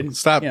Exactly. ahead?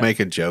 Stop Yeah.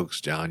 making jokes,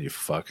 John, you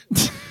fuck.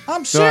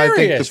 I'm No, serious. I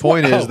think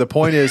Whoa. the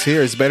point is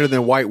here is better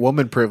than white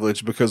woman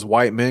privilege because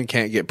white men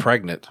can't get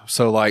pregnant.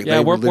 So like Yeah,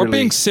 they we're literally,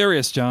 being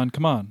serious, John.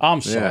 Come on. I'm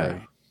sorry. Yeah.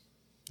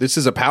 This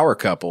is a power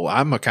couple.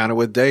 I'm kind of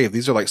with Dave.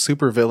 These are like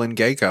super villain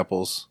gay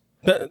couples.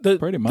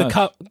 Pretty much.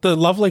 The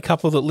lovely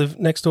couple that live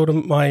next door to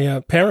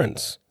my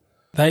parents,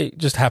 they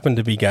just happen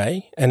to be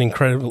gay and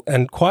incredible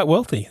and quite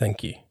wealthy.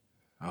 Thank you.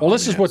 Well,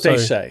 this is what they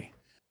So- say.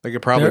 They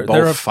could probably They're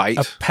both fight.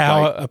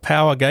 a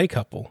power gay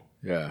couple.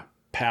 Yeah.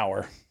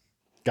 Power.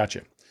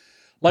 Gotcha.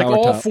 Like Power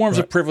all top, forms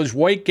of privilege,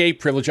 white gay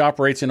privilege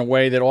operates in a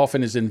way that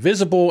often is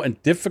invisible and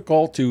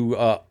difficult to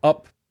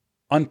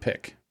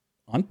unpick.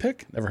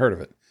 Unpick? Never heard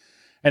of it.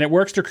 And it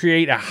works to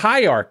create a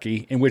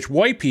hierarchy in which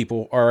white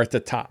people are at the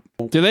top.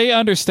 Do they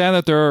understand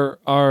that there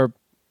are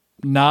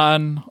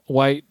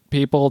non-white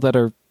people that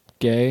are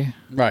gay?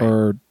 Right.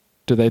 Or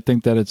do they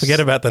think that it's... Forget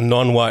about the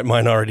non-white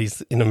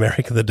minorities in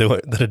America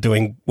that are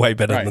doing way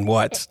better Right. than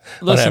whites.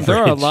 on Listen, there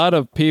are a average. lot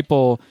of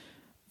people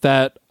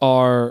that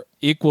are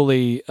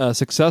equally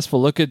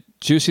successful. Look at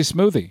Juicy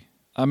Smoothie.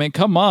 I mean,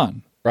 come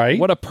on. Right?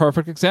 What a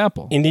perfect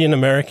example. Indian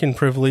American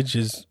privilege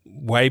is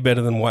way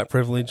better than white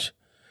privilege.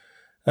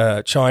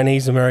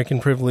 Chinese American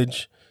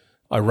privilege,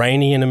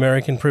 Iranian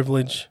American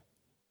privilege.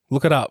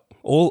 Look it up.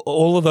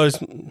 All of those.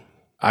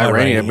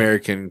 Iranian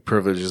American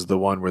privilege is the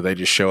one where they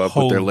just show up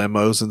with their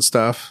limos and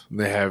stuff.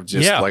 They have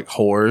just Yeah. like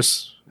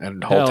whores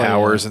and whole Hell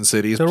towers yeah. and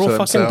cities. They're to all fucking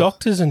themselves.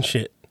 doctors and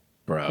shit.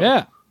 Bro.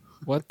 Yeah.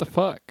 What the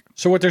fuck?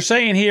 So what they're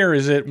saying here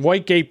is that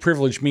white gay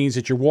privilege means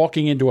that you're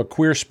walking into a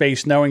queer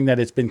space knowing that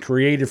it's been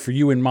created for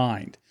you in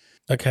mind.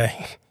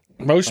 Okay.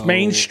 Most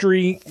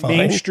mainstream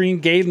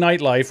gay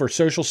nightlife or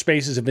social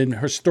spaces have been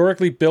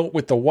historically built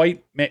with the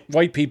white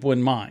people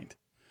in mind.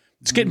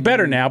 It's getting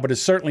better now, but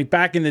it's certainly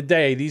back in the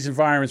day, these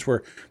environments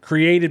were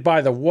created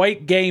by the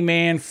white gay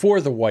man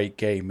for the white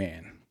gay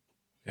man.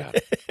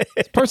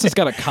 This person's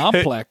got a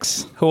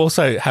complex. Who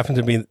also happen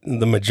to be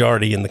the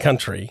majority in the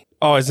country.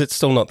 Oh, is it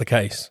still not the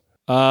case?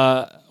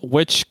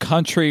 Which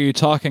country are you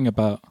talking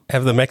about?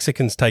 Have the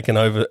Mexicans taken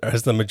over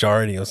as the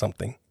majority or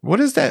something? What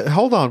is that?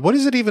 Hold on. What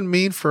does it even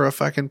mean for a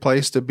fucking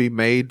place to be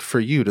made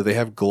for you? Do they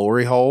have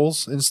glory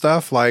holes and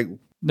stuff? Like,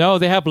 No,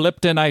 they have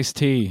Lipton iced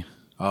tea.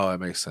 oh, that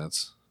makes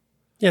sense.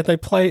 Yeah, they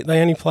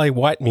only play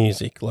white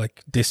music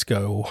like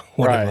disco or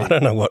whatever. Right. I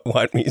don't know what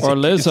white music Or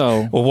is,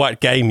 Lizzo. or white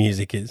gay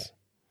music is.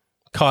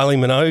 Kylie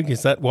Minogue,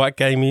 is that white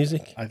gay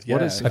music?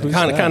 What is I Who's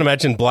can't that?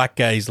 imagine black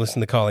gays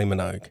listen to Kylie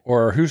Minogue.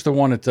 Or who's the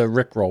one at the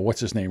Rick roll? What's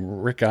his name?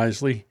 Rick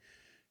Isley?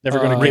 Never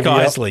going to Rick give you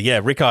up? Isley, yeah,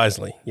 Rick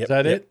Isley. Yep, Is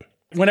that yep.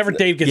 it? Whenever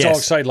Dave gets all Yes.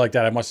 excited like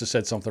that, I must have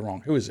said something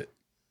wrong. Who is it?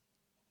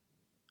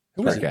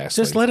 Who is Rick it?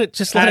 Astley. Just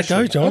let it go,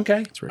 Ashley. John.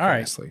 Okay. It's Rick All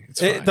right. Astley. It's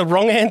fine. The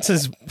wrong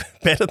answer's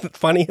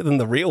funnier than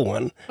the real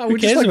one. Oh, Who we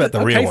just cares like about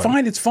the real okay, one?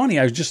 fine. It's funny.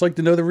 I would just like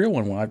to know the real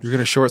one. You're going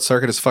to short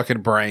circuit his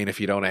fucking brain if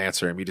you don't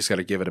answer him. You just got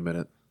to give it a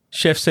minute.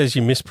 Chef says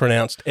you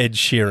mispronounced Ed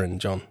Sheeran,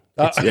 John.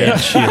 It's yeah. Ed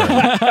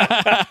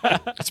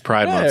Sheeran. It's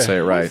Pride Month. Say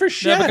it right. For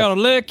sure. Never gonna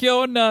lick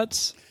your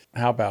nuts.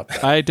 How about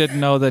that? I didn't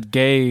know that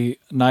gay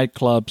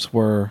nightclubs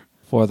were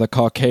for the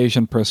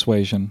Caucasian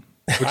persuasion.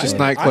 Which is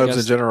nightclubs in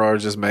guess- general are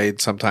just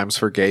made sometimes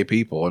for gay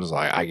people. And it's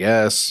like, I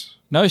guess.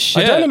 No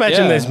shit. I don't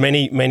imagine yeah. there's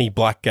many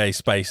black gay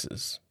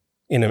spaces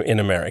in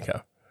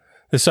America.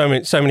 There's so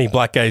many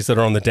black gays that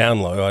are on the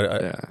down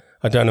low.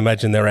 I don't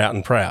imagine they're out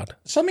and proud.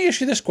 So let me ask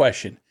you this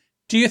question.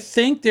 Do you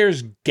think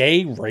there's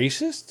gay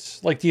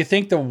racists? Like, do you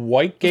think the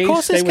white gays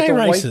course stay there's with gay the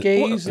white racists.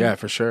 gays? Yeah,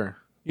 for sure.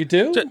 You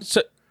do?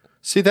 So,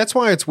 See, that's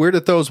why it's weird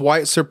that those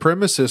white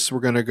supremacists were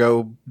going to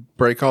go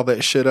break all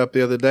that shit up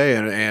the other day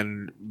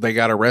and they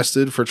got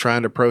arrested for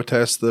trying to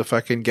protest the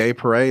fucking gay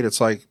parade.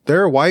 It's like,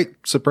 there are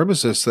white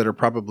supremacists that are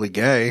probably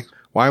gay.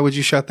 Why would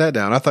you shut that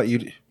down? I thought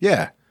you'd,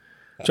 yeah.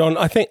 John,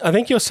 I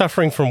think you're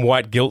suffering from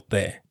white guilt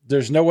there.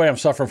 There's no way I'm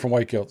suffering from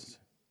white guilt.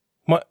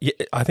 Yeah,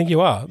 I think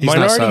you are. He's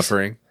not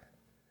suffering.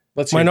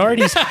 Let's hear it.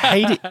 Minorities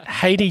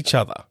hate each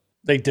other.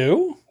 They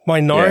do?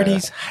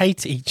 Minorities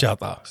hate each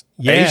other.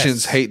 Yes.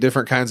 Asians hate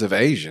different kinds of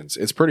Asians.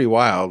 It's pretty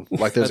wild.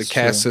 Like there's a That's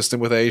caste true. system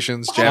with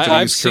Asians, I've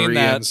Japanese, seen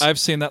Koreans. that. I've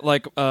seen that.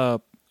 Like when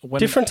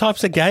Different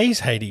types of gays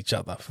hate each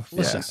other.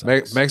 Yeah.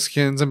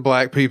 Mexicans and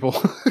black people.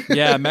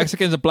 yeah,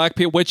 Mexicans and black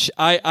people. Which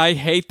I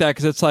hate that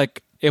because it's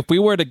like if we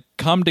were to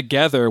come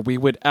together, we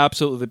would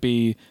absolutely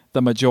be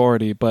the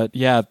majority. But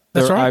yeah,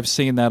 That's right. I've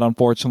seen that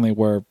unfortunately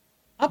where.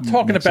 I'm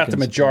talking about the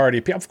majority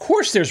of people. Of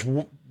course there's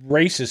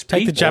racist people.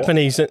 Take the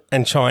Japanese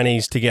and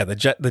Chinese together.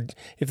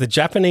 If the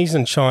Japanese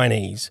and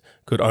Chinese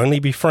could only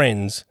be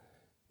friends,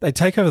 they'd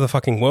take over the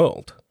fucking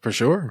world. For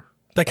sure.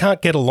 They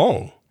can't get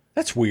along.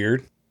 That's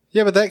weird.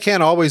 Yeah, but that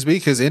can't always be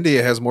because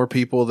India has more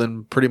people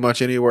than pretty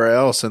much anywhere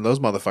else, and those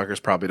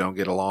motherfuckers probably don't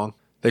get along.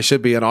 They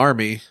should be an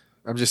army.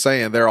 I'm just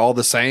saying, they're all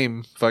the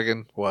same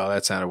fucking... Well,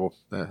 that sounded...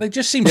 They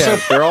just seem yeah,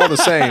 so... they're all the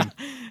same.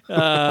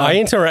 I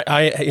interact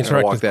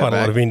walk with that quite a back.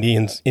 lot of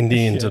Indians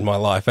in my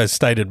life, as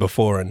stated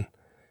before, and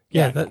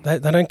they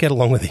don't get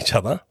along with each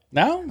other.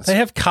 No? They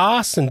have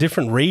castes and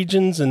different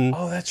regions, and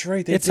Oh, that's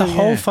right. They it's do, a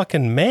whole yeah.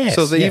 fucking mess.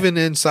 So Yeah. even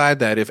inside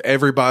that, if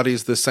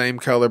everybody's the same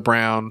color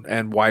brown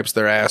and wipes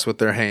their ass with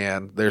their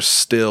hand, there's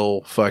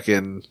still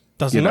fucking...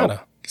 Doesn't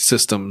matter.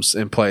 Systems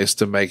in place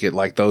to make it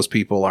like those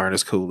people aren't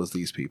as cool as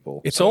these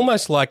people. It's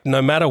almost like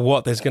no matter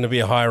what, there's going to be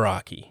a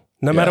hierarchy.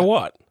 No matter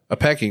what. A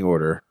pecking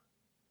order.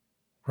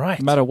 Right.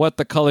 No matter what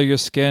the color of your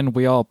skin,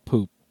 we all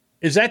poop.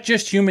 Is that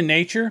just human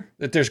nature,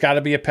 that there's got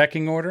to be a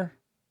pecking order?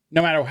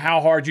 No matter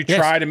how hard you Yes.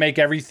 try to make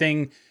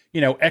everything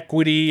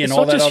equity and It's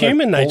all not that just other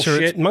human nature;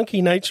 bullshit. it's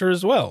monkey nature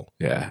as well,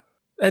 Yeah.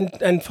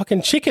 and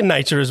fucking chicken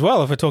nature as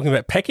well. If we're talking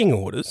about pecking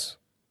orders,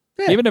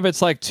 Even if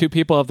it's like two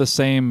people of the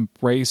same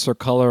race or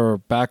color or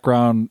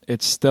background,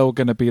 it's still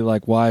going to be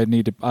like,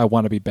 I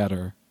want to be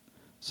better.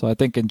 So I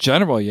think in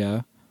general,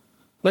 yeah.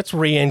 let's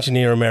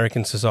re-engineer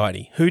American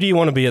society. Who do you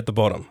want to be at the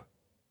bottom?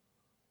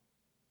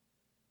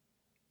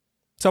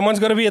 Someone's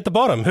got to be at the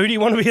bottom. Who do you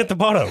want to be at the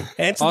bottom?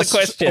 Answer the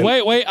question.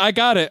 Wait, I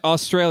got it.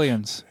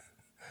 Australians.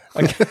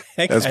 Okay.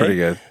 That's pretty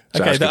good.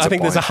 Josh Okay, gets I a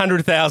think there's point.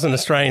 100,000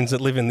 Australians that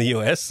live in the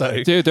US.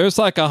 So Dude, there's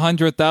like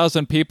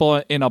 100,000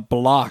 people in a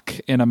block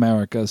in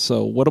America.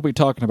 So what are we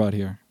talking about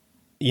here?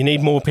 you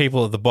need more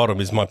people at the bottom,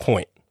 is my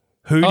point.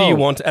 Who do you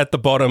want at the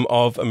bottom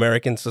of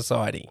American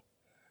society?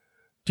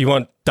 Do you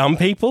want dumb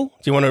people?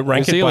 Do you want to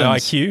rank it by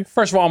IQ?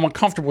 First of all, I'm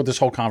uncomfortable with this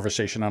whole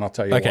conversation, and I'll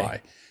tell you Okay.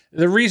 why.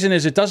 The reason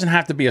is it doesn't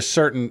have to be a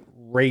certain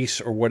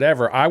race or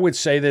whatever. I would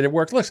say that it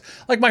works. Look,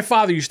 like my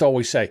father used to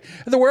always say,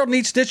 the world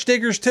needs ditch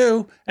diggers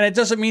too, and it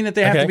doesn't mean that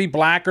they have to be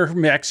black or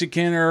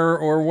Mexican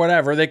or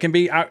whatever. They can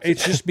be.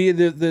 It's just be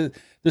the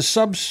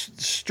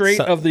substrate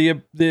of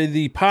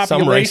the population.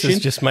 Some races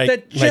just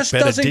make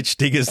better ditch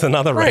diggers than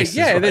other races.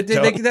 Yeah, right,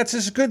 that's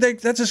as good.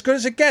 That's as good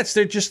as it gets.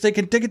 They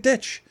can dig a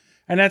ditch,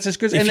 and that's as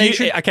good.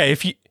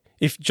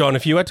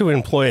 If you had to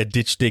employ a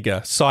ditch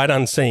digger, sight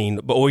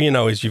unseen, but all you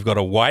know is you've got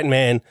a white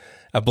man,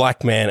 a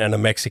black man, and a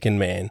Mexican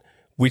man,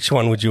 which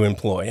one would you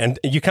employ? And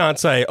you can't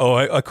say,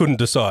 I couldn't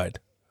decide.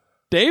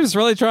 Dave's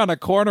really trying to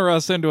corner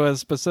us into a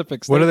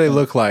specific What do statement. they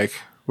look like?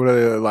 What are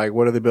they like?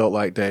 What are they built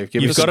like, Dave?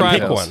 You've got to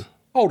pick one.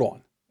 Hold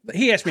on.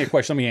 He asked me a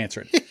question. Let me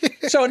answer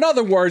it. So, in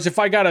other words, if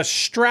I got a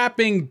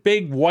strapping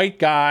big white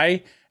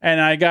guy and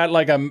I got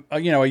like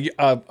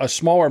a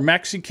smaller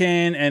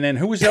Mexican, and then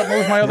what was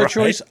my other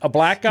choice? A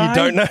black guy. You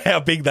don't know how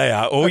big they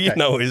are. All you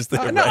know is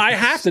that. No, I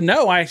have to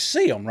know. I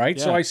see them, right?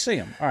 Yeah. So I see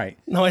them. All right.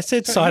 No, I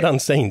said sight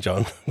unseen,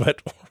 John.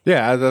 But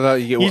Yeah, I thought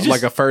you get You just-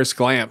 like a first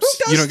glance.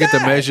 Who does You don't get to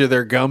that? measure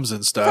their gums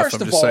and stuff. First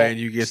I'm of just all, saying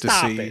you get to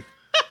stop see. it.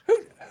 Who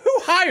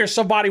hires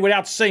somebody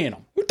without seeing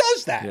them? Who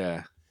does that?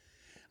 Yeah.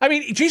 I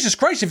mean, Jesus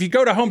Christ! If you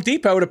go to Home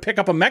Depot to pick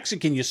up a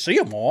Mexican, you see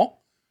them all,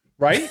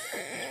 right?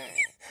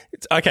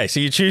 okay, so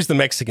you choose the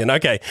Mexican.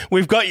 Okay,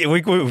 we've got you.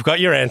 We've got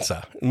your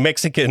answer.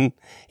 Mexican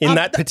in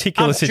that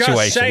particular I'm situation.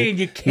 just saying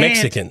you can't.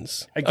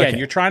 Mexicans. Again, Okay.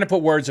 you're trying to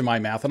put words in my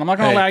mouth, and I'm not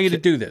going to allow you to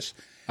do this.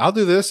 I'll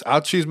do this.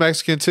 I'll choose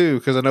Mexican too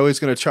because I know he's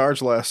going to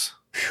charge less.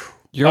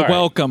 You're All right.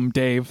 welcome,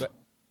 Dave.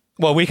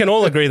 Well, we can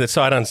all agree that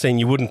sight unseen,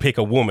 you wouldn't pick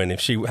a woman if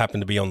she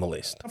happened to be on the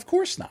list. Of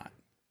course not.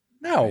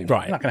 No,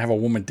 Right. I'm not going to have a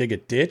woman dig a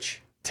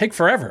ditch. Take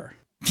forever.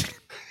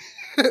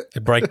 They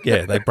break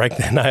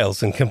their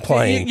nails and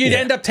complain. You'd Yeah.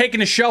 end up taking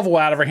a shovel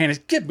out of her hand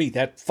and give me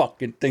that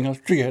fucking thing. I'll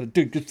show you how to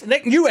do this.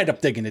 You end up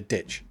digging a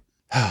ditch.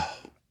 All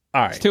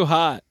right. It's too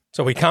hot.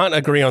 So we can't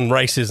agree on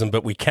racism,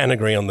 but we can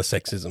agree on the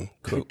sexism.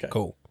 Cool. Okay.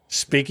 Cool.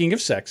 Speaking of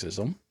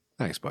sexism,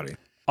 Thanks, buddy.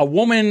 a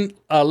woman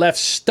left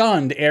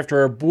stunned after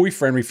her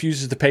boyfriend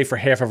refuses to pay for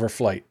half of her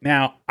flight.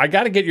 Now, I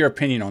got to get your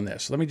opinion on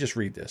this. Let me just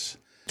read this.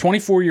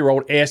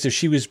 24-year-old asked if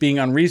she was being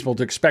unreasonable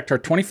to expect her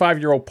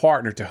 25-year-old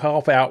partner to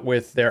help out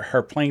with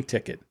her plane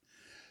ticket.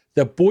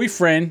 The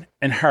boyfriend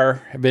and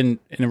her have been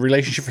in a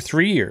relationship for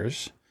 3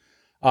 years.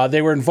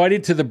 They were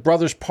invited to the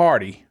brother's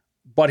party,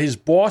 but his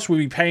boss would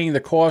be paying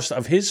the cost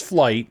of his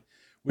flight,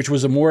 which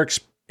was a more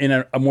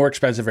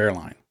expensive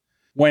airline.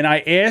 When I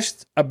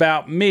asked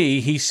about me,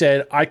 he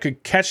said I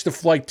could catch the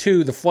flight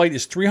too. The flight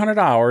is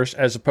 $300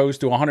 as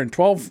opposed to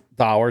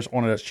 $112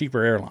 on a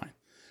cheaper airline.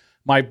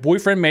 My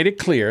boyfriend made it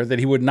clear that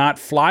he would not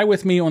fly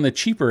with me on the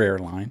cheaper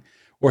airline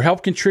or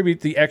help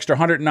contribute the extra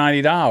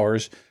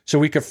 $190 so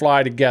we could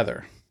fly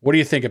together. What do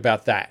you think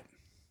about that?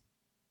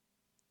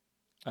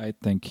 I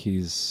think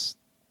he's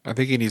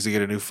he needs to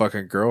get a new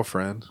fucking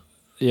girlfriend.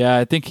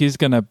 I think he's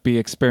going to be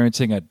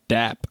experiencing a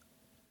DAP.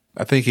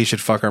 I think he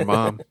should fuck her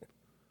mom.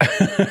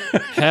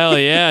 Hell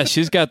yeah,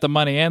 she's got the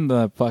money and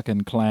the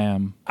fucking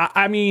clam.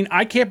 I mean,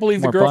 I can't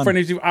believe the More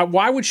girlfriend fun. is.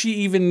 Why would she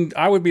even?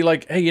 I would be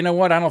like, hey, you know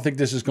what? I don't think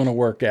this is going to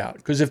work out.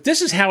 Because if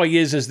this is how he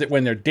is that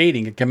when they're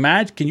dating,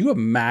 can you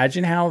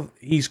imagine how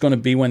he's going to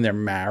be when they're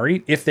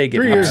married? If they get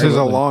 3 married, years is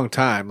a long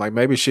time. Like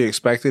maybe she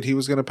expected he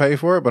was going to pay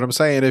for it, but I'm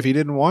saying if he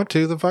didn't want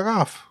to, then fuck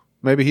off.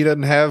 Maybe he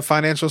doesn't have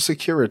financial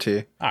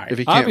security. All right. If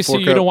he can't Obviously,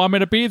 fork you up- don't want me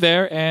to be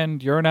there,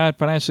 and you're not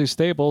financially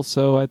stable,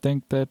 so I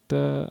think that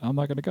I'm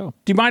not going to go.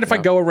 Do you mind if I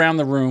go around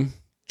the room?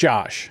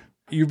 Josh,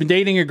 you've been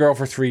dating a girl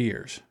for 3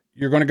 years.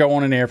 You're going to go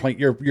on an airplane.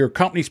 Your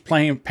company's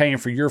paying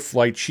for your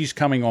flight. She's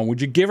coming on. Would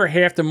you give her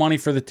half the money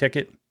for the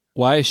ticket?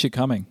 Why is she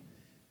coming?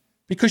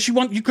 Because you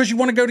want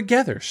to go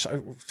together.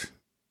 So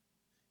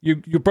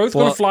you're both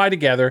going to fly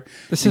together.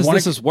 This You is wanna-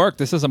 this is work.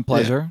 This isn't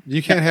pleasure.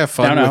 You can't have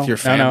fun No, with your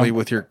no, family, no.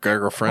 with your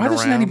girlfriend Why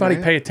doesn't around, anybody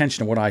man. pay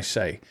attention to what I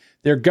say?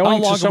 They're How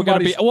going long to are we going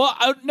to somebody's. be?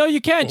 Well, no, you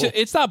can't.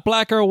 It's not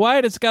black or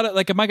white. It's got to,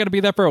 like, am I going to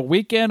be there for a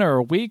weekend or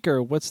a week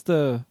or what's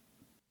the?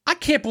 I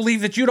can't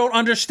believe that you don't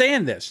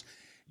understand this.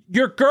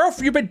 Your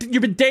girlfriend,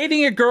 you've been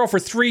dating a girl for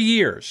 3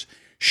 years.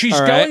 She's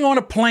All right. going on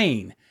a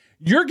plane.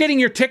 You're getting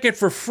your ticket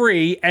for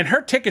free, and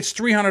her ticket's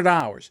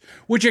 $300.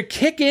 Would you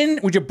kick in?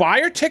 Would you buy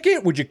her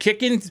ticket? Would you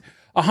kick in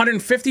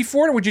 $150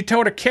 for it, or would you tell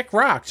her to kick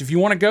rocks? If you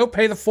want to go,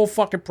 pay the full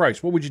fucking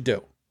price. What would you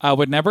do? I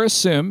would never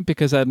assume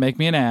because that'd make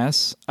me an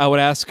ass. I would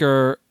ask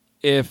her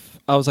if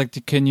I was like,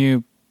 do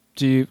you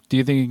think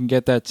you can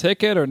get that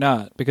ticket or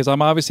not? Because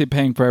I'm obviously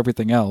paying for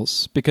everything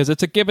else because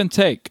it's a give and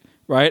take,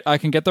 right? I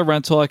can get the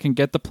rental, I can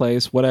get the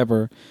place,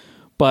 whatever.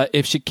 But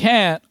if she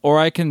can't, or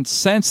I can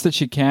sense that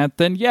she can't,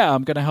 then yeah,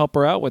 I'm going to help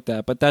her out with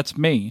that. But that's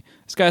me.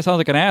 This guy sounds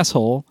like an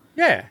asshole.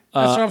 Yeah,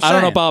 that's what I'm saying. I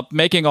don't know about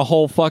making a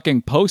whole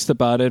fucking post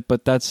about it,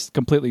 but that's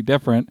completely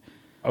different.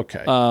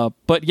 Okay.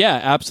 But yeah,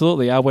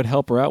 absolutely, I would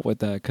help her out with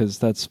that because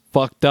that's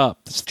fucked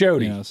up.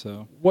 Jody,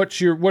 so what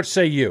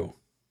say you?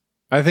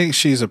 I think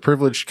she's a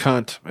privileged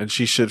cunt, and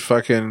she should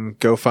fucking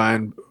go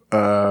find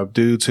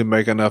dudes who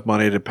make enough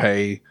money to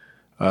pay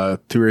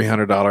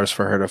 $300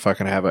 for her to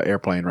fucking have an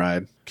airplane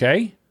ride.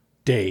 Okay.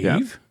 Dave?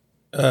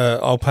 Yeah.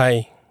 I'll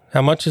pay.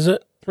 How much is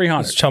it?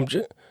 $300. It's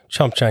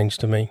chump change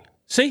to me.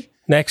 See?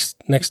 Next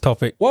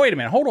topic. Well, wait a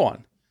minute. Hold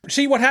on.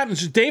 See, what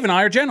happens is Dave and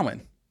I are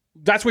gentlemen.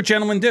 That's what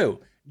gentlemen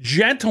do.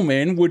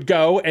 Gentlemen would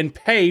go and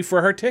pay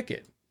for her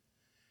ticket.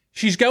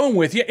 She's going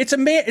with you. It's a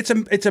man.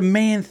 It's a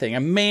man thing. A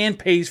man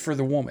pays for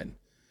the woman.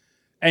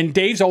 And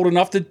Dave's old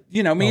enough to,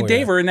 me and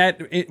Dave are in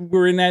that.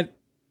 We're in that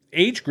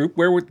age group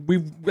where we.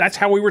 That's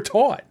how we were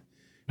taught.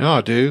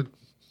 No, dude.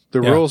 The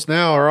rules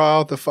now are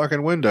all out the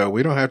fucking window.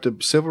 We don't have to.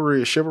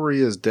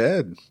 Chivalry is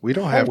dead. We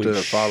don't have to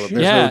follow.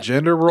 There's no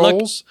gender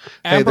roles.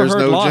 Hey, there's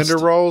no gender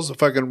roles.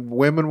 Fucking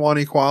women want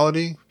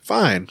equality.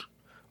 Fine.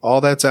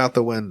 All that's out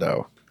the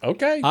window.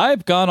 Okay.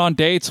 I've gone on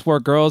dates where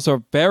girls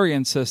are very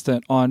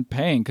insistent on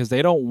paying because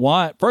they don't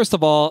want. First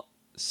of all,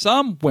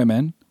 some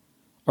women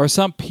or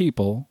some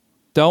people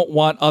don't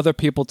want other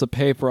people to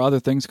pay for other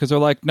things because they're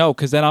like, no,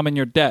 because then I'm in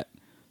your debt.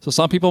 So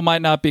some people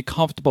might not be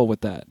comfortable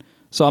with that.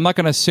 So I'm not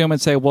going to assume and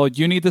say, well,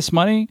 you need this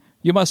money.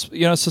 You must,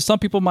 so some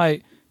people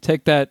might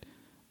take that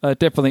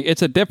differently.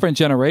 It's a different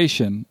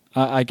generation.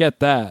 I get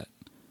that.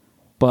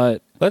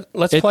 But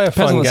let's play a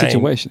fun on the game.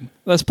 Situation.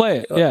 Let's play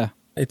it. Yeah.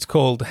 It's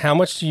called How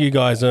Much Do You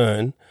Guys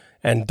Earn?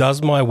 And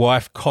does my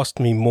wife cost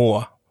me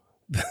more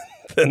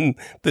than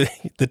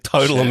the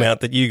total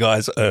amount that you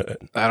guys earn?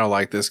 I don't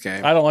like this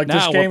game. I don't like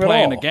this game at all. Now we're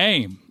playing a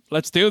game.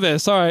 Let's do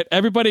this. All right,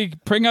 everybody,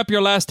 bring up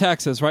your last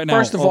taxes right now.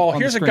 First of all,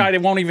 here's a guy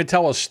that won't even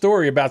tell a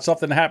story about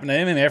something that happened to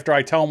him, and after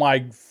I tell my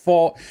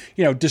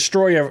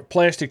destroy a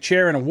plastic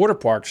chair in a water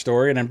park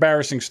story, an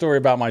embarrassing story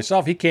about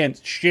myself, he can't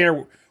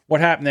share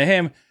what happened to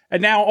him.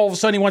 And now all of a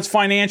sudden he wants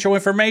financial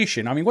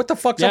information. I mean, what the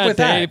fuck's up with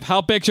Dave, that?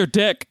 How big's your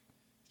dick?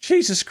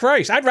 Jesus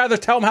Christ! I'd rather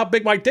tell him how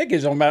big my dick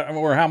is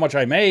or how much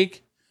I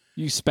make.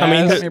 You spaz. I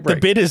mean, the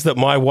bit is that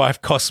my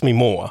wife costs me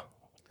more,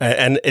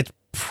 and it's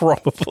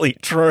probably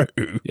true.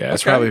 Yeah,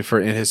 it's probably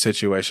in his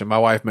situation. My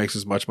wife makes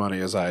as much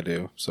money as I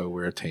do, so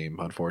we're a team.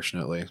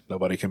 Unfortunately,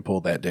 nobody can pull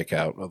that dick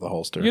out of the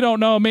holster. You don't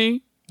know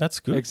me. That's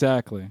good.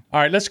 Exactly. All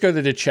right, let's go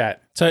to the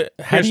chat. So,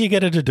 how do you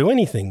get her to do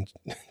anything,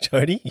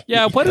 Jody?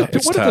 Yeah, what do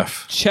the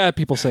chat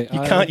people say?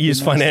 You can't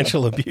use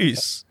financial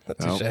abuse.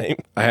 That's a shame.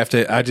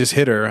 I just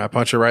hit her. I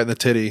punch her right in the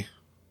titty.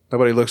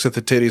 Nobody looks at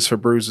the titties for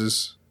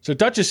bruises. So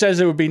Duchess says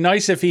it would be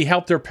nice if he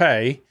helped her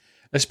pay,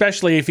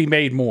 especially if he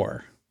made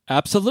more.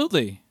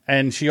 Absolutely.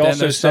 And she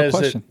also says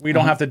that we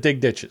don't have to dig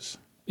ditches.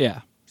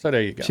 Yeah. So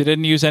there you go. She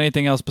didn't use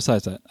anything else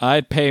besides that.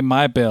 I'd pay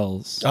my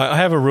bills. I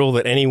have a rule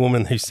that any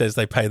woman who says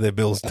they pay their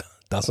bills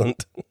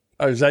doesn't.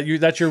 Oh, is that you?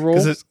 That's your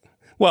rule?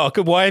 Well,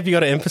 why have you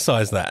got to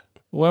emphasize that?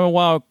 Women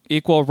want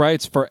equal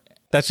rights for...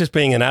 That's just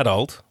being an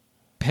adult.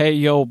 Pay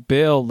your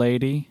bill,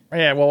 lady.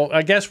 Yeah, well,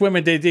 I guess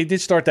women, they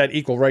did start that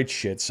equal rights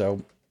shit,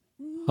 so...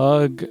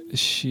 Hug,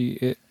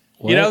 she...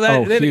 You know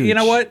that? You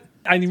know what?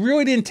 I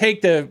really didn't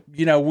take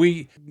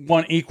we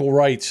want equal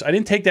rights. I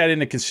didn't take that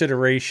into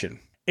consideration.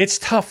 It's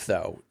tough,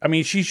 though. I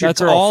mean, she's your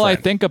girlfriend. That's all I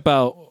think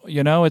about.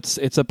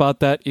 It's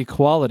about that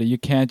equality. You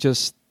can't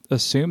just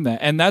assume that.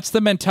 And that's the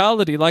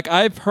mentality. Like,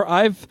 I've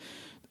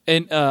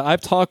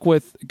talked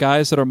with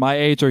guys that are my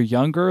age or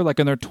younger, like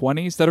in their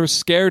 20s, that are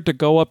scared to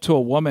go up to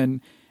a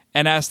woman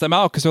and ask them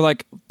out because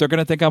they're going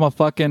to think I'm a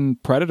fucking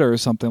predator or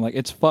something. Like,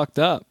 it's fucked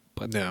up.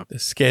 But they're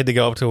scared to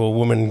go up to a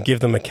woman and give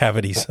them a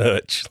cavity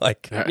search.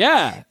 Like,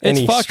 yeah, it's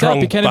fucked up.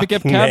 You can't even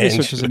give cavity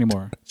searches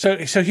anymore. So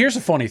here's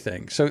a funny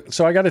thing. So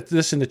I got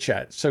this in the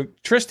chat. So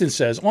Tristan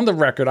says, on the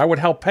record, I would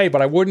help pay,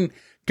 but I wouldn't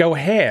go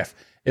half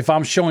if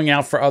I'm showing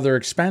out for other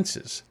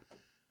expenses.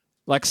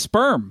 Like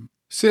sperm.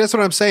 See, that's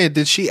what I'm saying.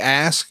 Did she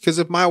ask? Because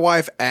if my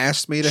wife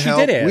asked me to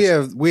help, did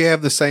ask. we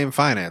have the same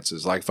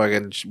finances. Like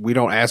fucking, we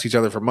don't ask each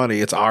other for money.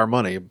 It's our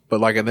money. But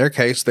like in their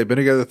case, they've been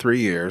together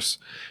 3 years.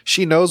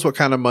 She knows what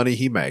kind of money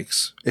he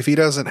makes. If he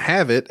doesn't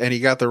have it and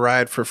he got the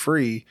ride for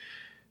free,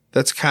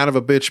 that's kind of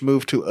a bitch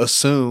move to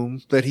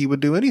assume that he would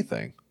do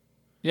anything.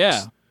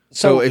 Yeah.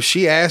 So if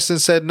she asked and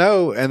said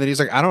no, and then he's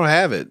like, I don't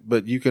have it,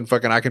 but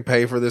I can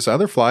pay for this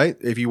other flight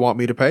if you want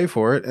me to pay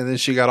for it. And then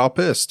she got all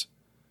pissed.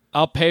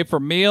 I'll pay for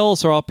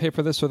meals or I'll pay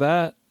for this or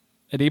that.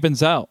 It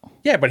evens out.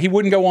 Yeah, but he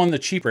wouldn't go on the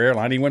cheaper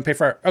airline. He wouldn't pay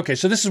for it. Okay,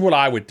 so this is what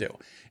I would do.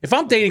 If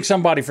I'm dating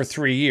somebody for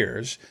 3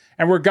 years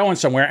and we're going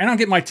somewhere and I don't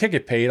get my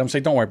ticket paid, I'm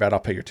saying, don't worry about it. I'll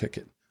pay your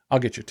ticket. I'll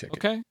get your ticket.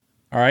 Okay.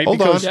 All right?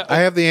 Hold on. I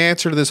have the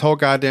answer to this whole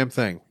goddamn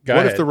thing. Go what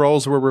ahead. if the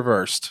roles were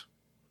reversed?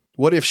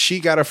 What if she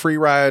got a free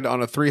ride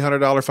on a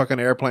 $300 fucking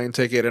airplane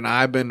ticket and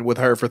I've been with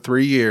her for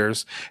 3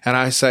 years and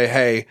I say,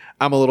 hey,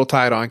 I'm a little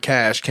tight on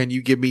cash. Can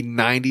you give me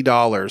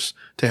 $90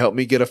 to help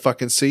me get a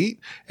fucking seat?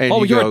 And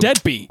Oh, you you're go, a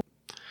deadbeat.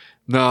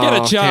 No, Get a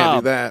can't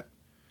job. do that.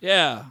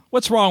 Yeah.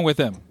 What's wrong with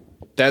him?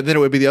 Then it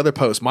would be the other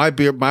post. My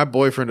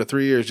boyfriend of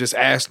 3 years just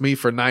asked me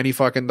for $90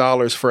 fucking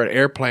for an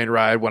airplane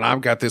ride when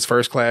I've got this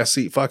first class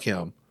seat. Fuck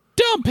him.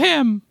 Dump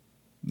him.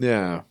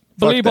 Yeah.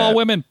 Believe Fuck all that.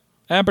 women.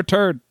 Amber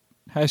Turd.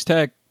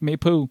 Hashtag me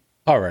poo.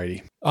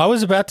 Alrighty. I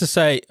was about to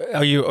say,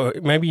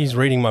 maybe he's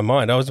reading my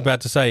mind. I was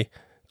about to say,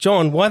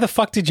 John, why the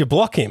fuck did you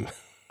block him?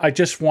 I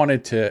just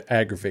wanted to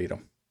aggravate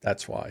him.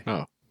 That's why.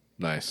 Oh,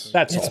 nice.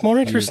 That's It's all. more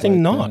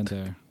interesting Like not.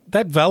 there.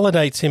 That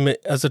validates him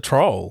as a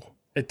troll.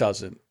 It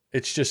doesn't.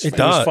 It's just It was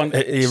does. fun.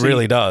 It See,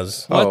 really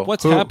does.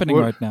 What's happening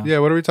right now? Yeah,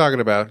 what are we talking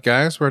about?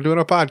 Guys, we're doing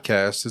a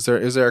podcast.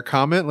 Is there a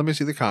comment? Let me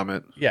see the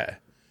comment. Yeah.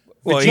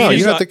 Well, No, he's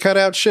you not- have to cut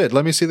out shit.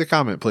 Let me see the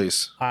comment,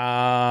 please.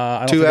 I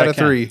don't 2 think out I of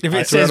can. 3. If it 2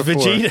 out says of 4.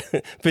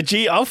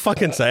 Vegeta, I'll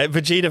fucking say it.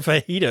 Vegeta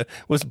Fajita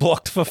was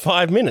blocked for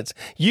 5 minutes.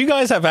 You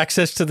guys have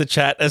access to the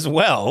chat as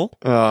well.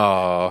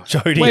 Oh,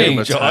 Jody Wait. and give him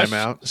a Josh.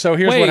 timeout. So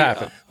here's Wait, what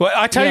happened. Well,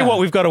 I tell you Yeah. what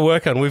we've got to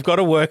work on. We've got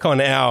to work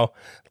on our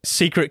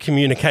secret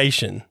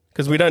communication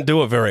because we don't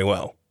do it very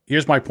well.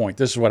 Here's my point.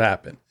 This is what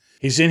happened.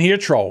 He's in here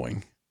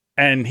trolling,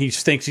 and he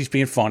thinks he's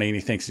being funny, and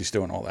he thinks he's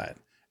doing all that.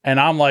 And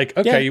I'm like,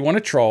 okay, Yeah. you want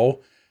to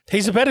troll?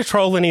 He's a better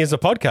troll than he is a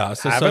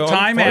podcaster. Have so a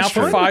I'm timeout fine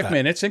for with 5 that.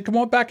 minutes, and come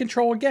on back and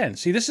troll again.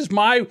 See, this is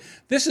my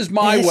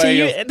Yeah, way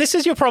see, of. this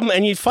is your problem,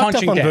 and you fucked up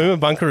punching on down. Boomer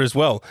Bunker as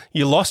well.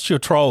 You lost your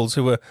trolls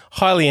who were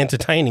highly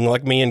entertaining,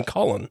 like me and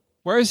Colin.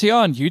 Where is he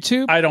on?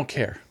 YouTube? I don't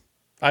care.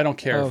 I don't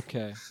care.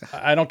 Okay.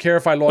 I don't care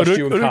if I lost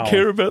you and I don't Colin.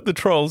 care about the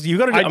trolls. You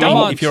got to. I mean,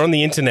 don't. if you're on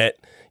the internet,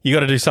 you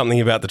got to do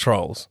something about the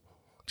trolls.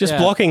 Just Yeah.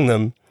 blocking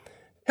them.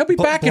 He'll be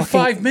back in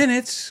blocking- 5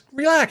 minutes.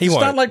 Relax. He It's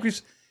won't. not like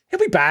he'll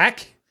be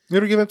back.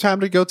 It'll give him time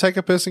to go take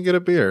a piss and get a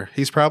beer.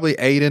 He's probably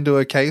 8 into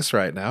a case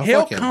right now.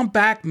 He'll Fuck him. come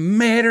back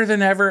madder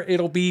than ever.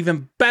 It'll be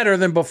even better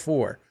than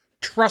before.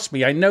 Trust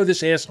me. I know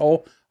this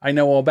asshole. I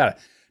know all about it.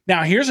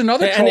 Now, here's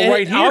another troll And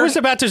right here. I was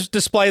about to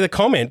display the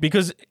comment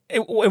because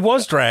it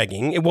was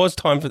dragging. It was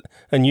time for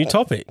a new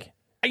topic.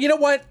 You know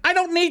what? I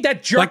don't need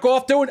that jerk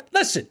off doing.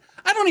 Listen,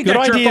 I don't need Good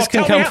that jerk ideas off. can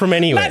telling come me how- from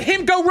anywhere. Let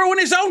him go ruin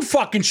his own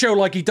fucking show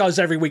like he does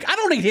every week. I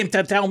don't need him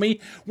to tell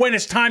me when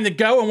it's time to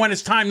go and when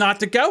it's time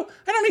not to go.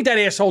 I don't need that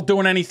asshole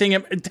doing anything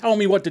and telling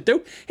me what to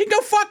do. He can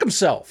go fuck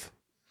himself.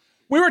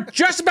 We were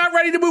just about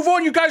ready to move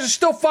on. You guys are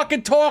still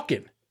fucking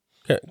talking.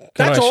 Can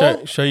That's I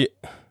all. show you?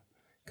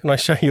 Can I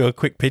show you a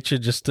quick picture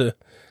just to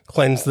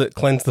cleanse the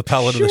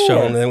palate of the show,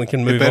 Sure. and then we can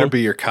It move better on?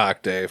 be your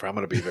cock, Dave, or I'm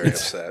going to be very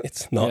upset.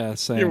 It's not. Yeah,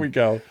 same. Here we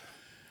go.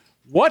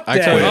 What I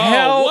the tell you-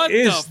 hell what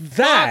is the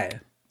that?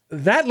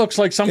 That looks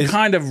like some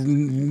kind of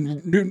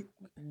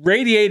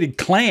radiated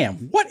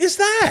clam. What is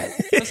that?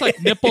 That's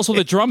like nipples with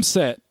a drum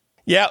set.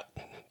 Yep,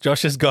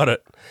 Josh has got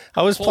it.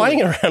 I was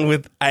playing around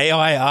with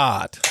AI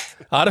art.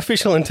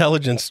 Artificial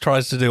intelligence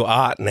tries to do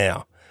art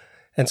now.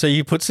 And so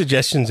you put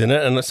suggestions in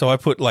it. And so I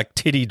put like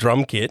titty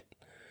drum kit.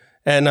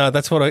 And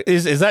that's what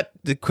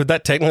could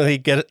that technically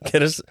get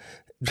us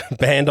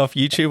banned off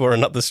YouTube or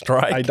another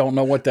strike? I don't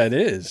know what that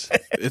is.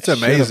 It's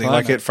amazing.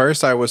 Like at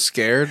first I was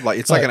scared. Like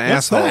it's like an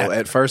What's asshole. that?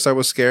 At first I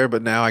was scared,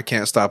 but now I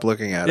can't stop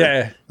looking at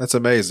Yeah. it. That's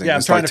amazing. Yeah, I'm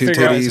it's trying like to 2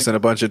 figure out- titties and a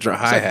bunch of It's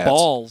hi like hats.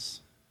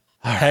 balls.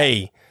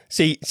 Hey,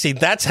 see,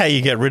 that's how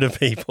you get rid of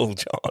people,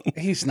 John.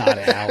 He's not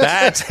out.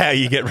 That's how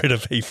you get rid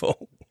of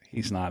people.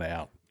 He's not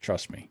out.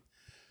 Trust me.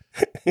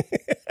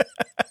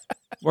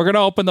 We're going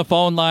to open the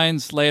phone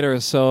lines later,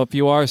 so if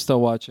you are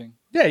still watching.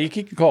 Yeah, you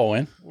can call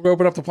in. We'll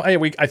open up the. Hey,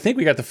 I think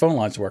we got the phone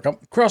lines to work. I'm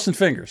crossing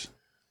fingers.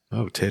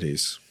 Oh,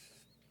 titties.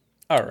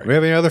 All Do we right.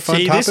 have any other fun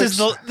See, topics?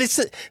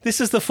 this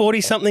is the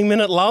 40-something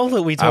minute lull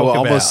that we talk I about.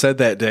 almost said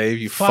that, Dave.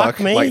 You Fuck fuck.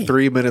 me. Like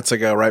 3 minutes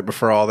ago, right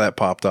before all that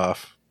popped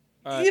off.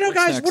 All You know, what's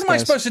guys, next, what am I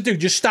supposed to do?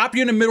 Just stop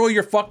you in the middle of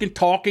your fucking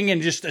talking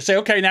and just say,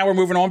 okay, now we're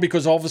moving on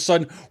because all of a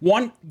sudden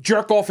one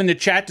jerk off in the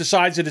chat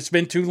decides that it's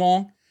been too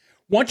long?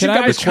 Once Can you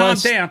I guys calm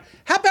request- down,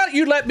 how about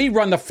you let me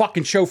run the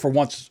fucking show for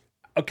once,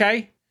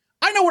 okay?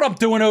 I know what I'm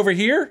doing over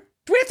here.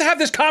 Do we have to have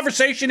this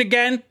conversation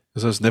again?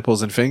 Is those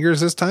nipples and fingers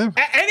this time?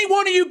 Any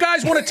one of you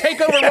guys want to take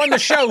over and run the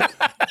show,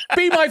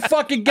 be my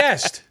fucking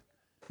guest.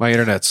 My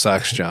internet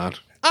sucks, John.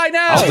 I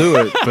know. I'll do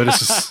it, but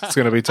it's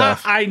going to be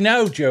tough. I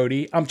know,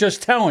 Jody. I'm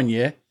just telling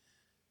you.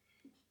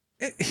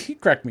 He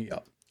cracked me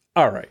up.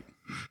 All right,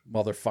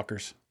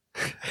 motherfuckers.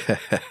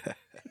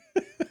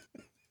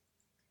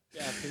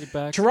 Yeah,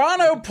 feedback.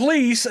 Toronto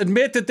police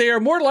admit that they are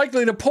more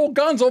likely to pull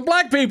guns on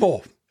black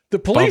people. The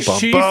police Bum, bum,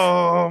 chief,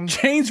 bum.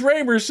 James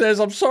Raymer, says,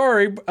 I'm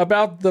sorry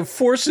about the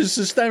force's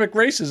systemic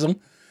racism.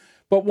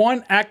 But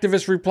one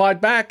activist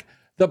replied back,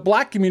 the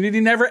black community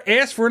never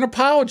asked for an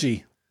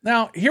apology.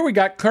 Now, here we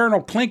got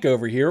Colonel Klink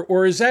over here,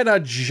 or is that a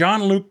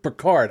Jean-Luc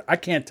Picard? I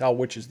can't tell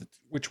which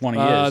one he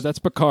is. That's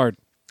Picard.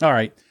 All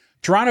right.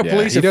 Toronto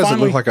police he have doesn't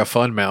finally... look like a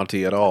fun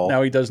Mountie at all.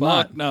 No, he does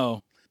not. Fuck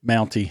no.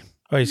 Mountie.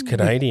 Oh, he's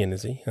Canadian,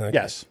 is he? Okay.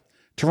 Yes.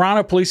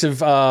 Toronto police have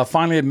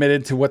finally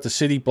admitted to what the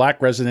city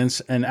black residents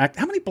and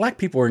how many black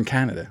people are in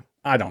Canada?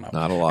 I don't know.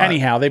 Not a lot.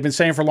 Anyhow, they've been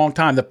saying for a long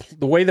time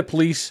the way the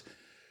police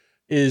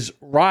is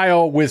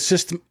rile with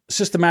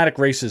systematic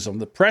racism.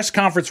 The press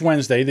conference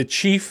Wednesday, the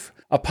chief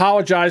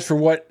apologized for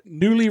what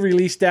newly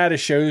released data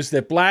shows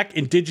that black,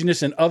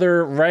 indigenous, and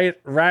other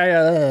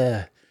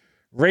racialized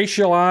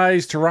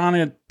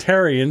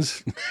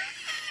Torontarians.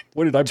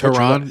 What did I put?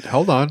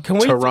 Hold on.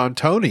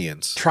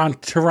 Torontonians.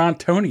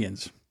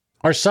 Torontonians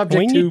are subject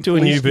We to need to do a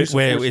police new bit use of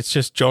where force. it's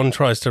just John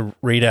tries to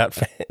read out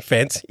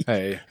fancy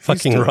Hey,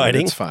 fucking he's doing it.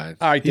 writing. It's fine.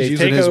 All right, He's Dave,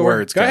 using take his over.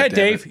 words. Go ahead, goddammit.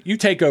 Dave. You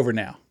take over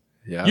now.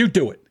 Yeah. You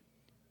do it.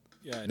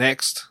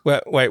 Next.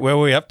 Wait, where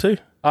were we up to?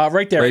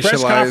 Right there.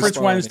 Press Racialized- conference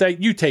Wednesday.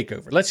 You take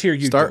over. Let's hear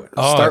you do it.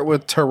 Start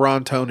with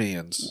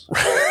Torontonians.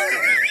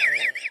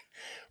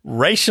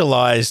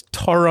 Racialized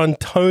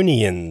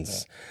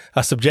Torontonians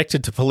are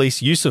subjected to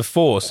police use of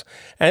force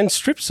and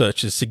strip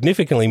searches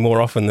significantly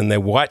more often than their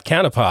white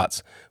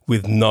counterparts,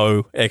 with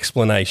no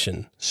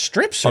explanation.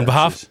 Strip searches? On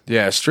behalf-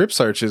 Yeah, strip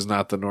search is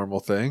not the normal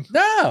thing.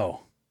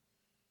 No.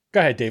 Go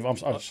ahead, Dave. I'm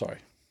sorry.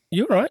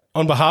 You're right.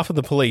 On behalf of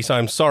the police,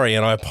 I'm sorry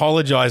and I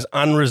apologize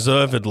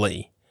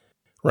unreservedly,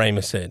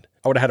 Raymer said.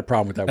 I would have had a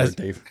problem with that word,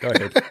 Dave. Go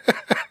ahead.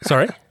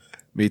 Sorry?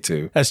 Me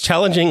too. As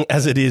challenging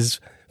as it is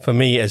for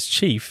me as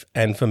chief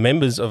and for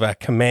members of our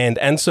command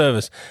and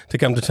service to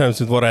come to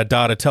terms with what our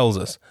data tells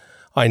us,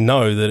 I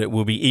know that it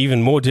will be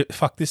even more...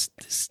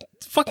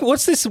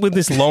 what's this with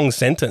this long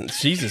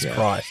sentence? Jesus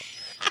Christ.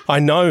 I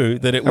know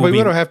that it will be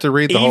we don't have to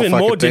read the whole even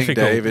fucking more thing,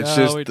 difficult. Dave. It's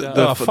No, just we don't.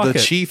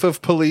 the chief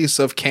of police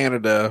of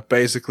Canada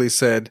basically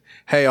said,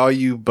 hey, all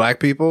you black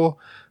people,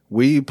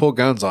 we pull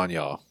guns on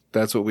y'all.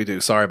 That's what we do.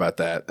 Sorry about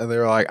that. And they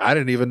were like, I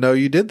didn't even know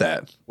you did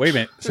that. Wait a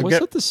minute. So What's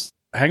with this?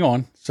 hang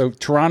on. So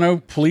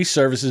Toronto Police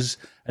Services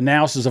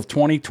analysis of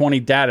 2020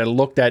 data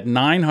looked at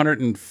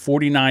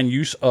 949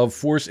 use of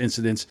force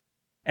incidents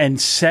and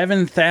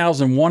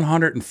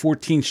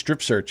 7,114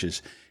 strip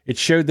searches. It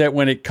showed that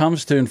when it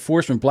comes to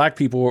enforcement, black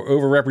people were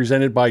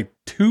overrepresented by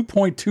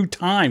 2.2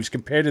 times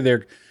compared to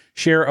their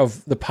share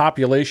of the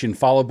population,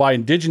 followed by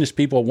indigenous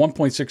people at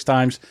 1.6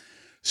 times.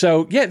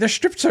 So, yeah, they're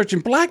strip searching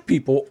black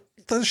people.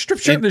 They're strip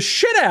searching the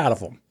shit out of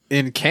them.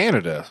 In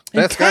Canada.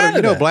 That's gotta,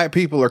 you know, black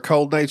people are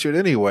cold natured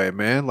anyway,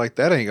 man. Like,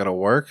 that ain't gonna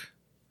work.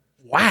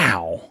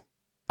 Wow.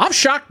 I'm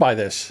shocked by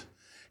this.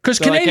 Because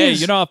They're like, Canadians.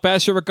 hey, you know how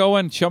fast you were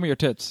going? Show me your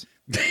tits.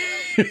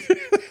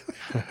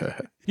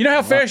 You know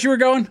how fast you were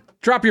going?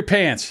 Drop your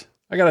pants.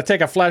 I got to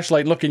take a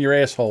flashlight and look in your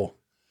asshole.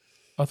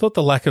 I thought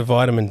the lack of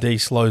vitamin D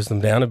slows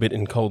them down a bit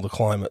in colder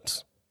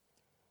climates.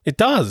 It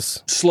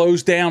does.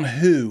 Slows down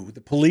who?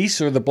 The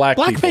police or the black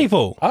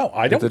people? Oh,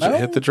 I don't know.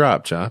 Hit the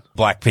drop, John.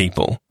 Black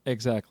people.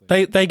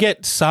 Exactly. They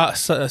get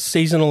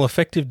seasonal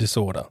affective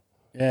disorder.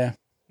 Yeah,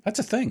 that's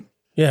a thing.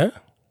 Yeah.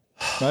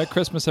 Merry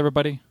Christmas,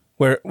 everybody.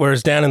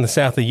 Whereas down in the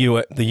south of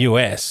the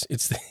US,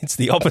 it's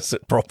the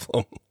opposite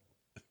problem.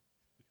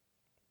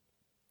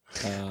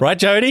 Right,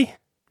 Jody?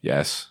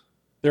 Yes.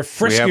 They're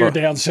friskier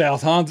down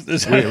south, huh?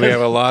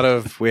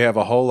 We have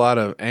a whole lot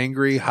of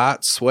angry,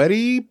 hot,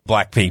 sweaty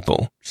black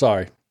people.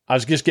 Sorry, I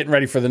was just getting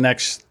ready for the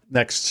next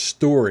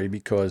story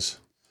because,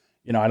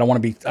 you know, I don't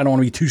want to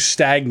be too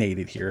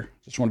stagnated here.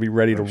 Just want to be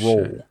ready to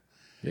roll. Shit.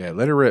 Yeah,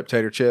 let it rip,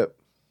 Tater Chip.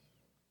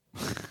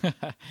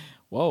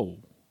 Whoa.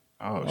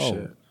 Oh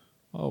shit.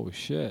 Oh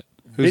shit.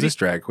 Who's this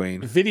drag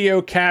queen?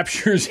 Video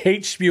captures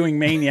hate spewing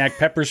maniac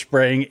pepper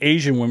spraying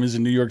Asian women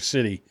in New York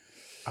City.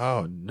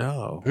 Oh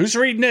no! Who's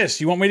reading this?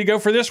 You want me to go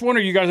for this one, or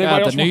you guys?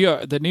 Anybody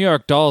else? The New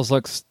York Dolls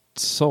looks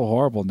so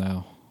horrible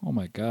now. Oh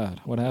my god,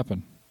 what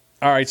happened?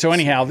 All right, so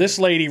anyhow, this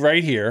lady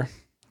right here.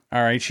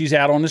 All right, she's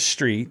out on the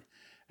street,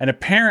 and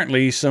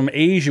apparently some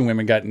Asian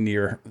women got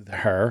near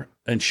her,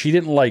 and she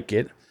didn't like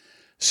it.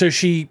 So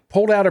she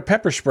pulled out her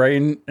pepper spray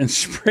and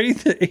sprayed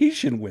the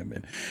Asian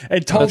women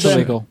and told That's them,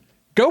 illegal.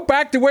 "Go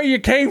back to where you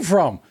came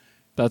from."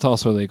 That's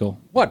also illegal.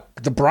 What,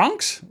 the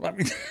Bronx? I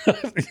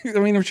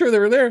mean, I'm sure they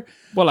were there.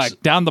 Well,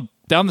 like down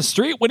the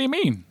street. What do you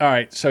mean? All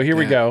right, so here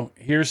we go.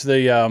 Here's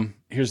the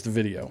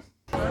video.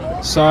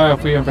 Sorry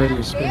if we invaded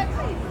your speech.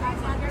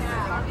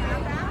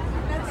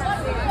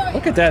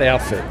 Look at that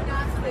outfit.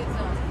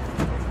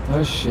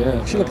 Oh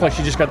shit! She looked like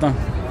she just got done.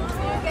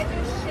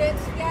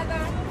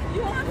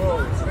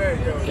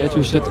 Get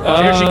your shit.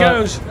 Here she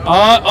goes.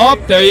 Oh,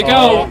 there you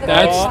go.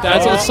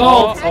 That's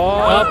assault.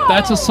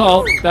 That's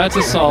assault. That's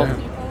assault.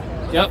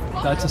 Yep,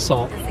 that's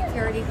assault.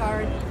 Security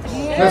guard.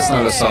 That's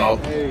not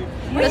assault.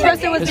 This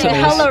person was being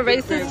hella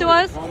racist to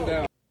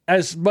us.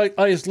 As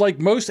like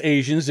most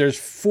Asians, there's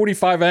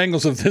 45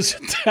 angles of this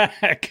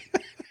attack.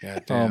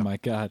 Oh my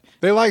god.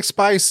 They like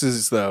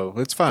spices though.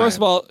 It's fine. First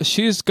of all,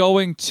 she's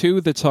going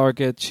to the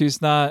target.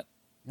 She's not.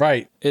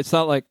 Right. It's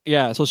not like,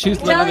 yeah, so she's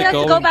Telling literally us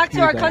going to go back to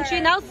our that. country,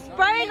 now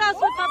spraying us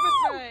with pepper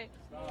spray.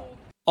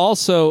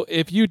 Also,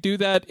 if you do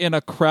that in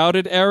a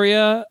crowded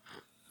area,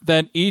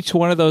 then each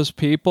one of those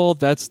people,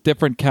 that's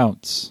different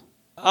counts.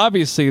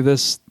 Obviously,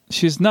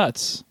 she's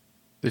nuts.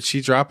 Did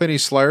she drop any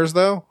slurs,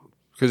 though?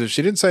 Because if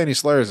she didn't say any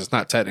slurs, it's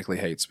not technically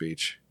hate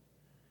speech.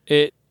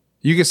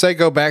 You can say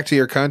go back to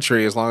your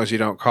country as long as you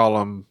don't call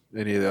them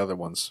any of the other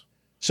ones.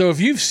 So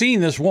if you've seen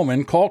this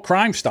woman, call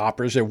Crime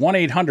Stoppers at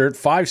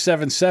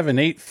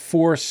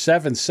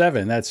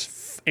 1-800-577-8477.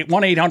 That's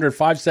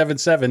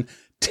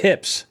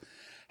 1-800-577-TIPS.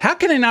 How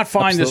can they not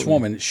find this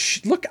woman?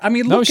 Look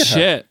at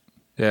shit. her.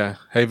 Yeah.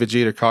 Hey,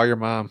 Vegeta, call your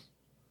mom.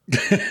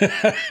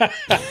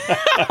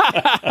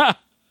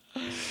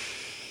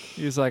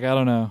 He's like, I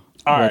don't know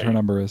All what right. her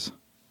number is.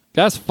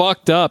 That's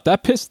fucked up.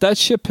 That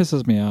shit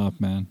pisses me off,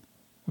 man.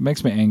 It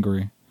makes me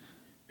angry.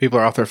 People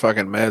are off their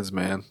fucking meds,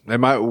 man. They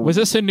might. Was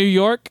this in New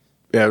York?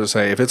 Yeah, I was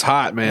say if it's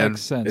hot, man,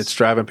 Makes sense. it's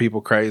driving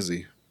people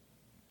crazy.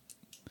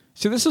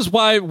 See, this is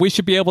why we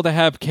should be able to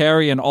have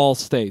carry in all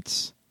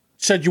states.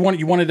 Said you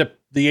wanted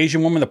the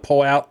Asian woman to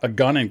pull out a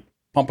gun and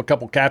pump a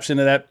couple caps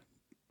into that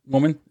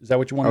woman? Is that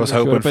what you wanted? I was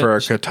hoping for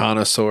a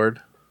katana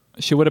sword.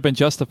 She would have been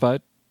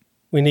justified.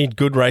 We need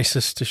good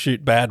racists to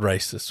shoot bad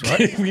racists,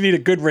 right? We need a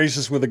good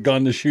racist with a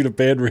gun to shoot a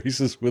bad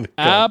racist with a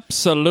gun.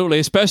 Absolutely.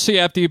 Especially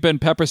after you've been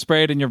pepper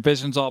sprayed and your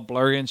vision's all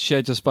blurry and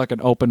shit. Just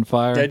fucking open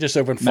fire. Yeah, just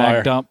open fire.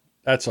 Mag dump.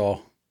 That's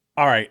all.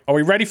 All right. Are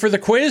we ready for the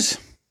quiz?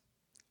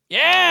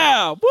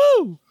 Yeah.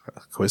 Woo.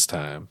 Quiz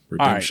time. All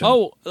right. Redemption.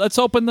 Oh, let's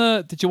open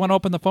did you want to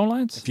open the phone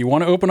lines? If you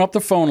want to open up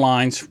the phone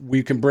lines,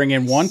 we can bring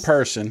in one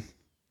person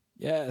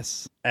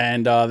Yes.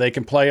 and they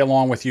can play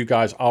along with you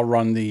guys. I'll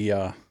run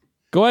the...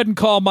 Go ahead and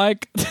call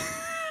Mike.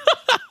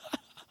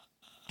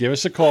 Give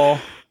us a call.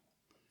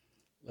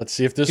 Let's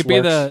see if this Could works.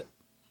 be the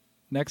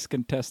next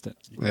contestant.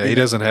 Yeah, he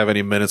doesn't have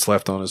any minutes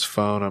left on his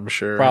phone, I'm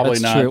sure. Probably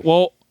That's not. true.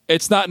 Well,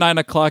 it's not 9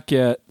 o'clock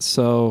yet,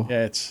 so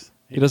Yeah,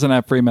 he doesn't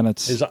have 3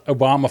 minutes. his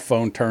Obama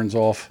phone turns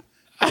off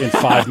in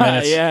 5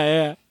 minutes.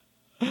 Yeah.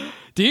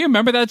 Do you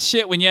remember that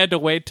shit when you had to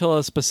wait till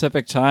a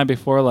specific time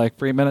before like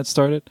 3 minutes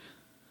started?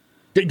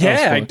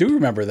 Yeah, I do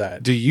remember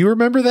that. Do you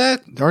remember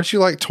that? Aren't you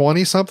like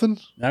 20 something?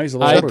 Now he's a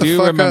little I older. the do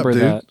fuck remember up,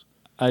 dude. that.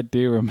 I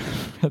do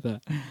remember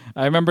that.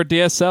 I remember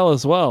DSL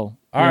as well.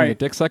 All right. The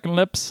dick sucking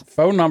lips.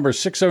 Phone number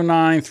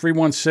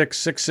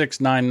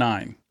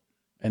 609-316-6699.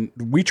 And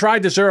we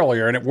tried this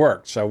earlier and it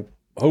worked. So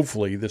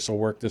hopefully this will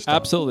work this time.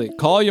 Absolutely.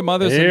 Call your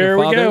mothers Here and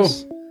we your go.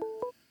 fathers.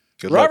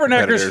 Good luck, Rubberneckers.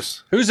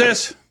 competitors. Who's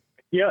this?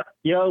 Yo,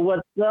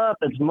 what's up?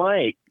 It's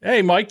Mike.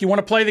 Hey, Mike, you want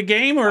to play the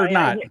game or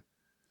not?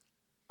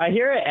 I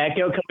hear an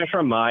echo coming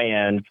from my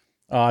end.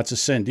 Oh, it's a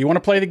sin. Do you want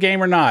to play the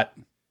game or not?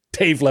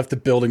 Dave left the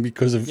building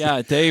because of...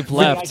 Yeah, Dave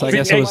left. So I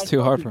guess it was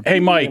too hard for him. Hey,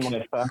 Mike,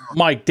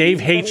 Dave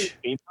hates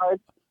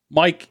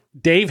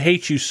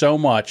you so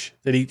much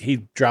that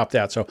he dropped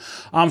out. So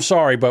I'm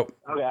sorry, but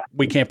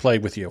we can't play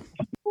with you.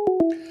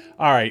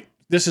 All right.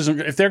 This isn't...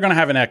 If they're going to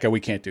have an echo, we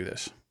can't do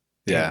this.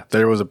 Yeah,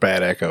 there was a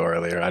bad echo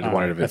earlier. I just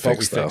wanted to be I thought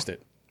fixed, we though. fixed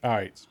it. All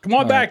right. Come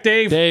on back,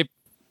 Dave. Dave.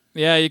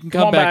 Yeah, you can Come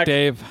come on back, back.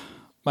 Dave.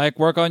 Mike,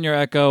 work on your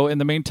echo. In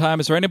the meantime,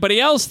 is there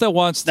anybody else that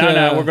wants to...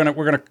 No, we're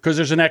gonna because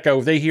there's an echo.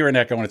 If they hear an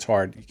echo and it's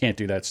hard, you can't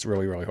do that. It's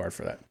really, really hard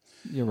for that.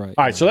 You're right.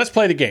 All right, so let's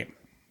play the game.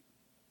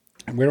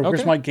 Where's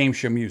Okay. my game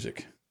show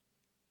music? Do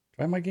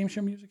I have my game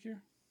show music here?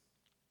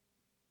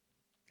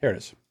 Here it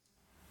is.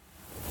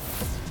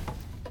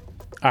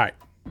 All right.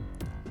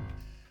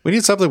 We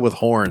need something with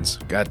horns.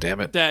 God damn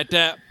it.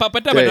 Okay, I'll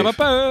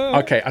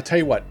tell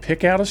you what.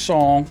 Pick out a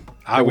song.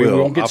 I that we will.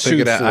 won't get I'll pick sued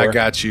it out. for. I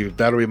got you.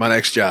 That'll be my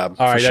next job.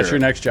 All right, for that's sure.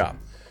 your next job.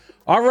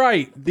 All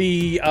right,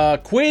 the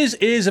quiz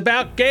is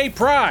about gay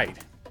pride.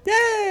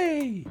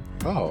 Yay!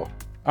 Oh.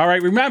 All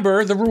right,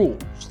 remember the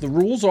rules. The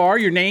rules are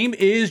your name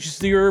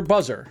is your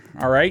buzzer.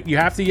 All right, you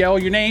have to yell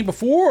your name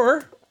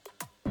before.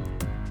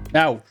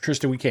 No,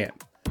 Tristan, we can't.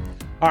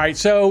 All right,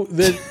 so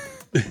the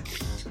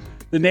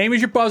name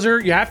is your buzzer.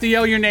 You have to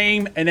yell your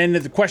name, and then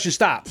the question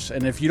stops.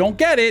 And if you don't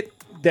get it,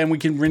 then we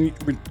can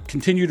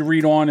continue to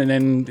read on, and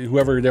then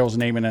whoever yells the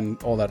name, and then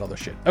all that other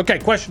shit. Okay,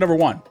 question number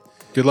 1.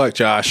 Good luck,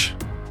 Josh.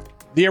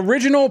 The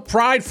original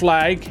pride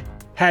flag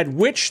had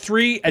which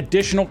 3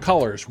 additional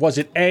colors? Was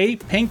it A,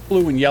 pink,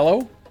 blue, and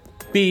yellow,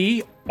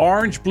 B,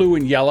 orange, blue,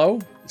 and yellow,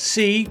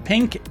 C,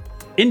 pink,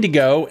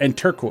 indigo, and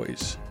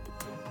turquoise?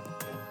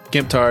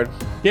 Gimptard.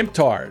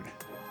 Gimptard.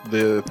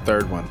 The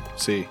third one.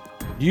 C.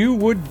 You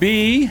would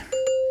be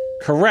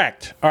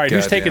correct. All right,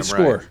 who's taking Goddamn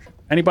score? right.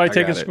 Anybody I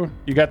taking got it. score?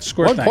 You got the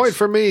score? 1 Thanks. point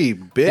for me,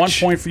 bitch. 1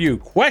 point for you.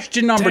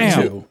 Question number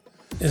Damn. 2.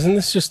 Isn't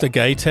this just a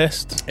gay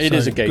test? It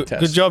is a gay good,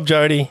 test. Good job,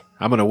 Jody.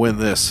 I'm going to win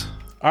this.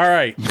 All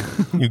right.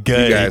 You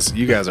gay.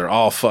 You guys are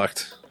all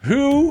fucked.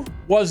 Who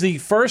was the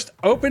first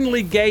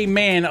openly gay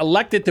man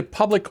elected to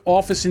public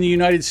office in the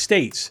United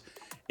States?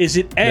 Is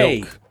it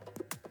A?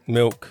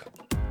 Milk.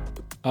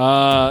 Wait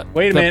a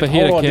minute. Fajita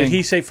Hold on. King. Did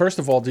he say, first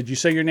of all, did you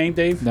say your name,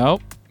 Dave?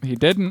 Nope, he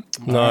didn't.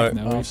 No.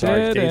 No, I'm he sorry.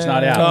 didn't. Dave's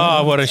not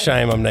out. Oh, what a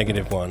shame. I'm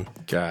 -1.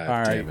 God All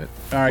right. damn it.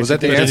 All right. Was so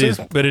that the Dave-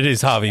 answer? But it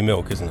is Harvey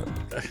Milk, isn't it?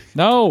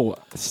 No,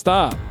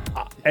 stop.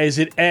 Is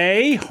it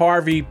A,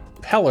 Harvey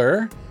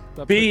Peller,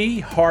 B,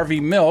 Harvey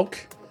Milk,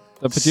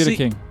 The Vegeta C-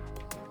 King.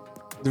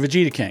 the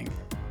Vegeta King?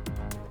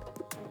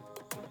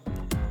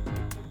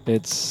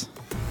 It's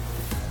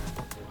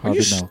Are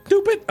you Harvey Milk.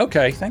 stupid?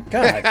 Okay, thank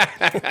God.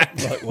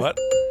 Like what?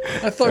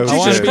 I thought I want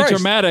Jesus to be Christ.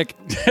 dramatic.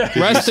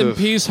 Rest in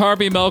peace,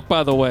 Harvey Milk,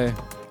 by the way.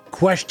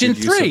 Question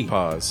Good use of 3.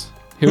 pause.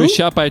 He was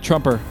shot by a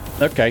Trumper.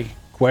 Okay.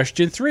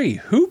 Question 3.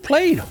 Who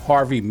played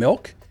Harvey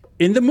Milk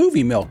in the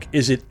movie Milk?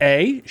 Is it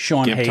A,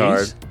 Sean Hayes?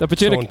 Gimpard. The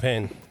Vegeta. Sean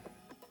Penn.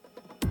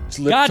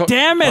 God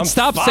damn it! I'm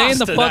Stop fast saying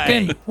the today.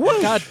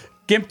 fucking. God.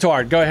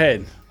 Gimpard, go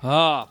ahead.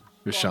 Ah,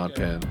 It was Sean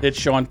Penn. It's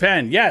Sean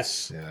Penn.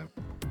 Yes. Yeah.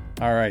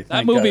 All right. that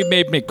thank movie God.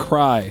 made me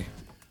cry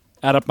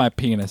out of my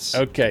penis.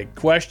 Okay.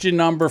 Question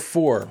number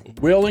 4.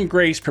 Will and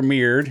Grace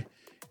premiered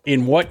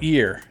in what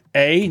year?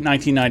 A,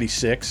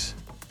 1996.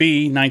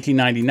 B,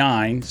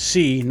 1999.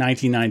 C,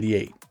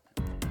 1998.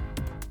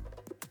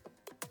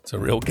 It's a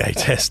real gay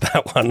test,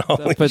 that one.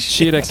 Holy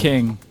Vegeta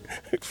King.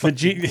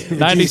 Vegeta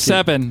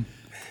 97.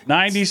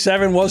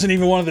 97 wasn't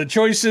even one of the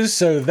choices,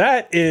 so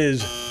that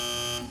is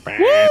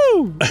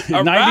Woo!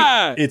 All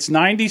right. it's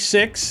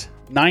 96,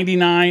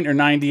 99, or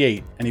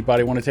 98.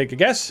 Anybody want to take a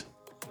guess?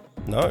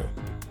 No.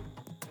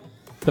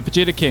 The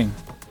Vegeta King.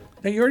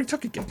 No, you already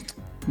took a guess.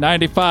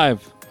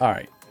 95. All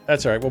right.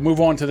 That's all right. We'll move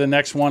on to the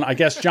next one. I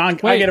guess, John,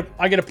 Wait.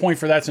 I get a point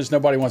for that since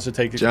nobody wants to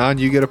take it. John,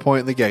 you get a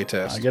point in the gay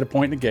test. I get a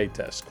point in the gay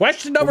test.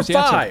 Question number was the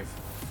answer? 5.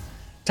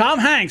 Tom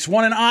Hanks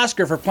won an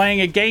Oscar for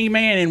playing a gay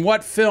man in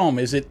what film?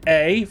 Is it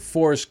A,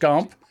 Forrest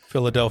Gump?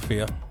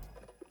 Philadelphia.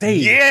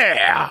 Dave.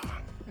 Yeah.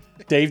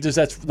 Dave, does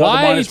that's the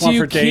Why minus do one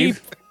you for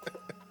Dave?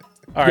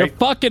 All You're right.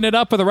 fucking it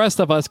up for the rest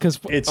of us because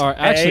It's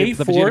actually A,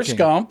 the Vegeta Forrest King.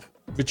 Gump.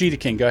 Vegeta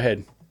King, go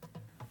ahead.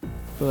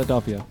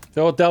 Philadelphia.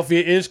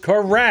 Philadelphia is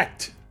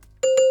correct.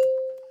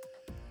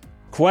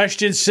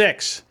 Question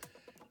 6.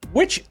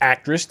 Which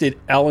actress did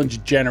Ellen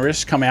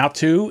DeGeneres come out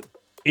to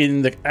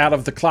out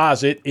of the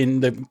closet in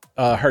the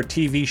her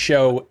TV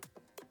show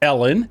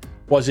Ellen?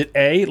 Was it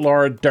A,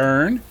 Laura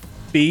Dern,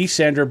 B,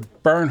 Sandra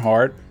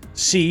Bernhardt,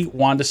 C,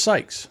 Wanda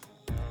Sykes?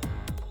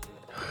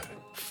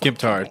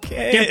 Gimpard.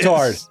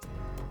 Gimpard.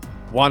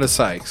 Wanda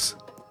Sykes.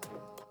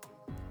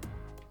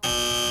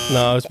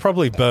 No, it's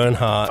probably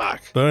Bernhardt.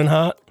 Fuck.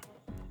 Bernhardt?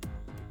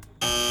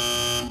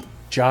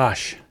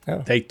 Josh, Oh.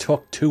 they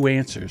took 2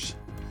 answers.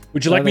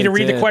 Would you Oh, like me to they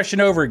read the did.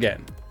 question over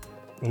again?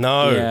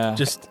 No. Yeah.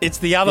 Just, it's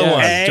the other Yeah.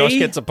 one. A, Josh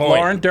gets a point.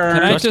 Lauren Dern.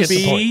 Can I Josh gets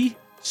a point. B,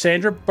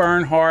 Sandra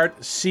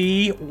Bernhardt.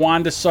 C,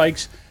 Wanda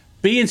Sykes.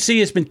 B and C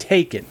has been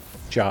taken,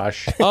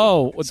 Josh.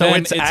 Oh, So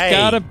then it's it's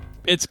A.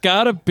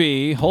 gotta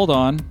be. Hold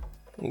on.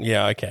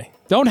 Yeah, okay.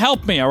 Don't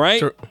help me, all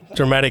right?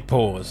 Dramatic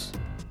pause.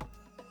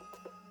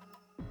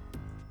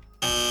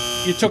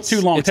 You took too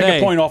long. It's Take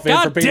a point off him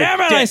for God being damn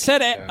a it! dick. I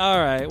said it. All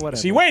right, whatever.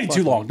 So you waited Fuck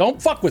too it. long.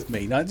 Don't fuck with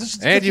me. Now,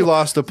 And you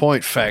lost a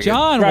point, faggot.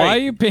 John, Right. why are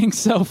you being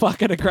so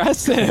fucking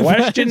aggressive?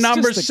 Question It's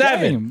number just a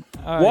 7. game.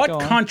 All right, go What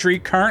on. country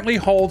currently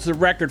holds the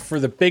record for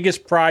the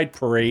biggest pride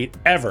parade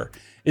ever?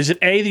 Is it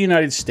A, the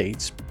United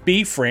States,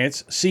 B,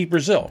 France, C,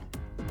 Brazil?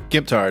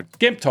 Gimpard.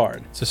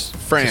 Gimpard. It's just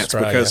France,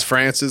 Australia. because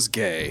France is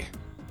gay.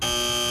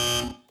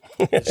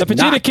 The Vegeta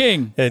not.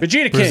 King, Vegeta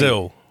King.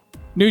 Brazil.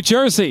 New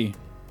Jersey.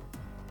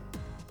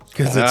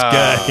 Because it's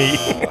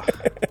gay.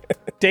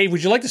 Dave,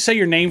 would you like to say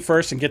your name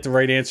first and get the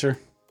right answer?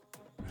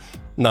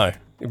 No,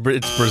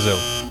 it's Brazil.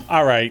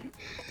 All right.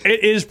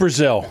 It is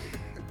Brazil.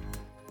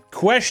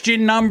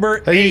 Question number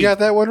 8. Hey, you got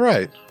that one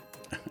right.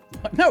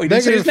 No, he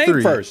didn't say his name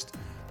 -3. first.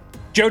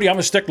 Jody, I'm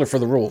a stickler for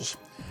the rules.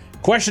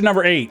 Question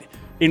number 8.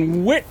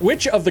 In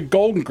which of the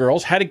Golden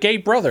Girls had a gay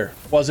brother?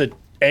 Was it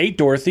A,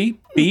 Dorothy,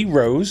 B,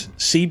 Rose,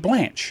 C,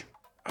 Blanche?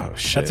 Oh,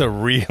 shit. That's a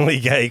really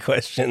gay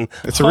question.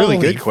 It's a really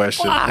Holy good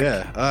question. fuck.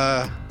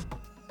 Yeah.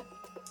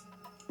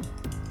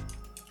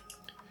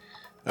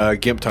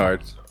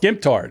 Gimpard.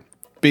 Gimpard.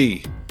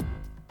 B.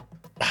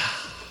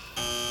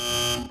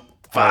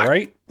 All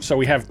right. So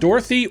we have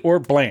Dorothy or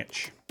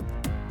Blanche.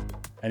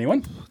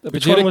 Anyone? The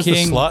Which Vegeta one was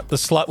King. the slut? The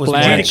slut was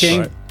Blanche. Vegeta Blanche. King.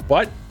 right?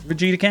 What?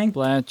 Vegeta King?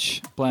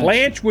 Blanche.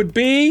 Blanche would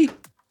be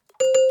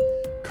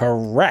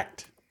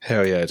correct.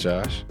 Hell yeah,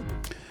 Josh.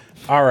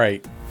 All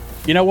right.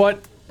 You know what?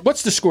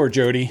 What's the score,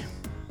 Jody?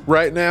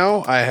 Right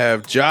now, I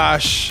have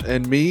Josh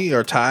and me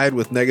are tied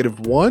with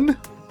 -1.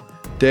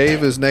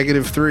 Dave is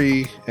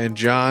 -3, and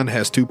John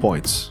has 2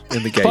 points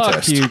in the gay Fuck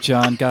test. you,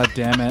 John. God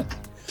damn it.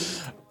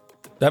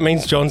 That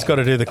means John's got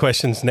to do the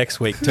questions next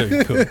week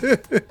too. Cool.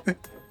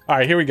 All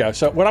right, here we go.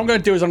 So what I'm going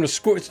to do is I'm going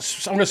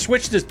to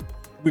switch this.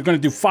 We're going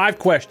to do 5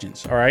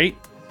 questions, all right?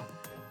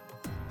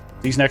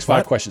 These next 5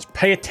 What? questions.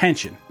 Pay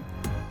attention.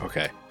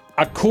 Okay.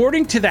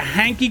 According to the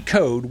Hanky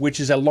Code, which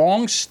is a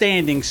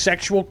long-standing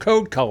sexual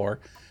code color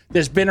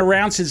that's been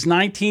around since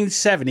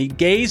 1970,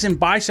 gays and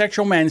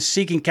bisexual men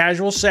seeking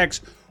casual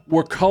sex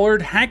wore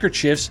colored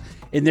handkerchiefs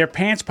in their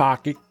pants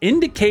pocket,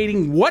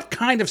 indicating what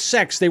kind of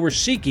sex they were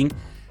seeking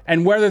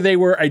and whether they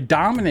were a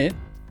dominant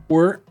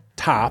or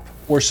top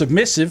or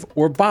submissive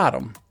or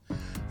bottom.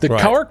 The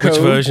Right. color code...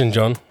 Which version,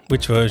 John?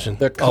 Which version?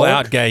 The I'll color-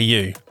 out-gay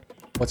you.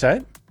 What's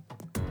that?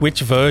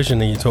 Which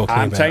version are you talking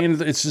I'm about? telling you,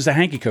 this is a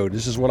hanky code.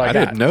 This is what I got.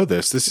 didn't know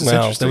this. This is Well,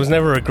 interesting. there was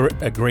never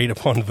agreed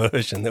upon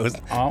version. There was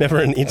never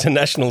an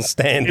international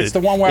standard. It's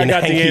the one where I in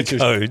got the hanky answers.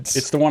 codes.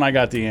 It's the one I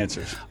got the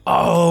answers.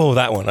 Oh,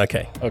 that one.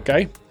 Okay.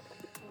 Okay.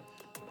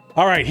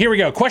 All right, here we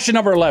go. Question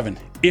number 11.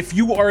 If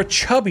you are a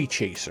chubby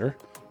chaser,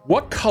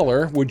 what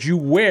color would you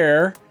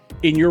wear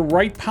in your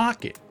right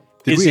pocket?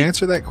 Did we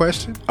answer that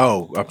question?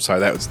 Oh, I'm sorry.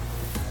 That was.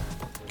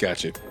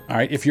 Gotcha. All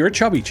right, if you're a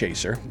chubby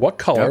chaser, what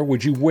color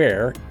would you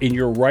wear in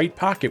your right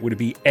pocket? Would it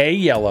be A,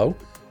 yellow,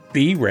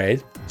 B,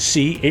 red,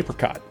 C,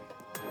 apricot?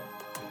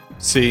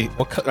 C.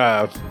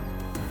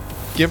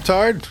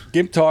 Gimptard?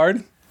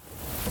 Gimptard.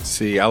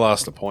 See, I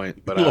lost a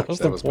point, but You that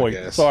lost the was my point.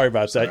 guess. Sorry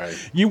about that.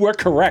 Sorry. You were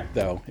correct,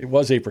 though. It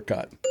was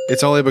apricot.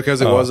 It's only because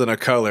it wasn't a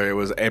color; it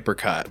was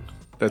apricot.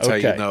 That's how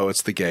Okay. you know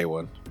it's the gay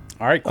one.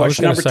 All right, I was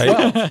question gonna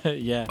number say- 12.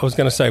 Yeah. I was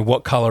going to say,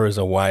 what color is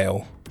a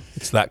whale?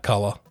 It's that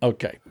color.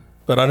 Okay.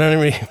 But I don't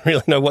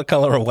really know what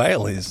color a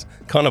whale is.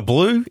 Kind of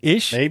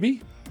blue-ish?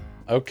 Maybe?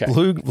 Okay.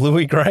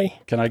 Bluey gray?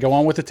 Can I go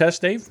on with the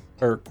test, Dave?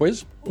 Or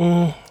quiz?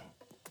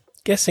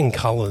 Guessing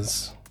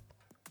colors.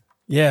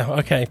 Yeah,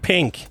 okay.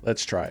 Pink.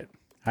 Let's try it.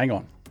 Hang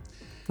on.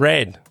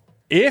 Red.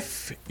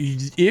 If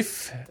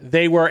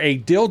they were a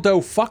dildo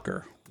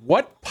fucker,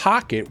 what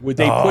pocket would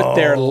they put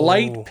their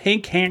light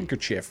pink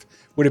handkerchief?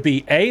 Would it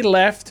be A,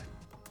 left,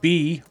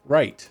 B,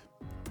 right?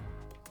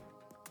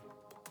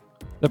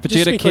 The Just to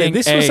Vegeta be clear, King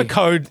this A. was a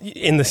code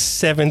in the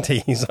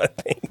 70s, I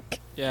think,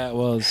 Yeah, it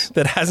was.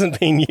 that hasn't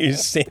been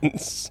used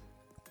since.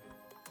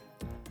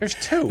 There's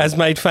two. As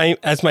made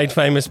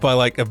famous by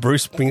like a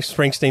Bruce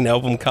Springsteen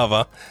album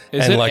cover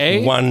Is and it like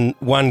A?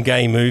 one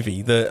gay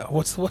movie. The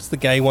what's the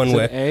gay one Is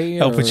where it A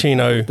Al or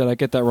Pacino? Did I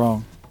get that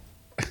wrong?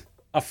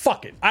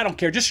 Fuck it. I don't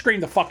care. Just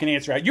scream the fucking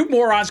answer out. You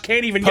morons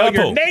can't even yell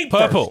your name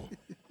Purple.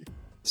 first.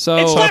 So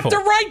It's left Purple.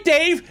 or right,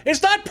 Dave.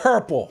 It's not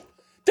purple.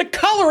 The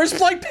color is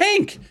like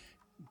pink.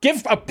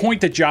 Give a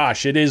point to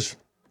Josh. It is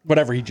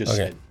whatever he just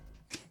Okay.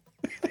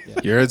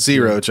 said. You're at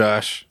 0,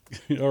 Josh.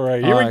 All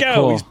right, here All we right, go.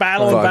 cool. He's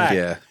battling Fuck back.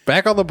 yeah.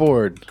 Back on the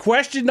board.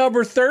 Question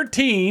number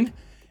 13.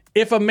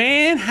 If a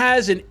man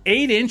has an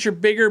 8-inch or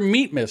bigger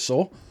meat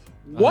missile,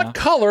 what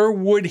color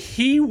would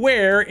he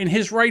wear in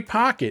his right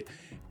pocket?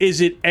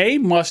 Is it A,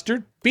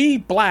 mustard, B,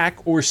 black,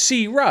 or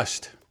C,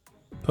 rust?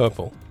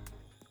 Purple.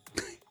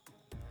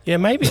 Yeah,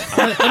 maybe.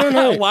 I don't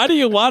know. why do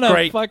you want to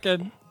Great.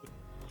 fucking?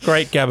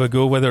 Great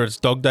Gabagool, whether it's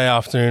Dog Day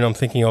Afternoon I'm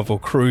thinking of or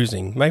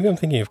Cruising. Maybe I'm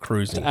thinking of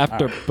Cruising.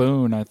 After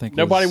Boone, I think.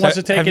 Nobody is. wants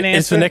to take an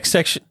Is answer?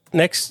 the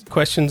next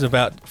questions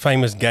about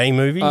famous gay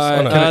movies? The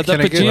I Vegeta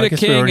guess we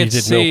King already at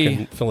did C. Milk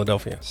in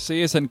Philadelphia.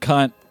 C is in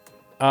cunt.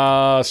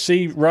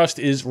 C, rust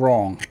is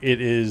wrong.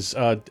 It is.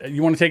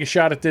 You want to take a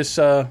shot at this?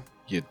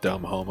 You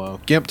dumb homo.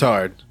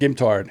 Gimptard.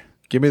 Gimptard.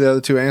 Give me the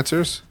other two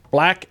answers.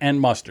 Black and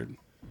mustard.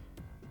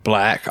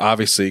 Black,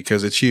 obviously,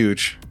 because it's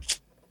huge.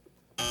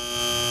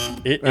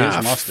 It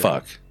is mustard.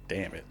 Fuck.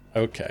 Damn it.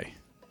 Okay.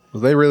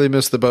 Well, they really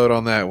missed the boat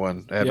on that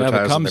one.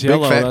 Advertising becomes their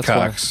big yellow, fat that's why.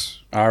 cocks.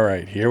 All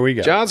right. Here we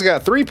go. John's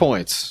got 3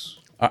 points.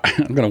 I'm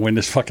going to win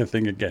this fucking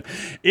thing again.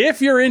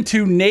 If you're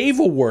into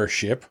naval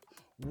worship,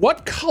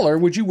 what color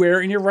would you wear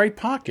in your right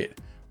pocket?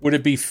 Would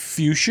it be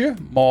fuchsia,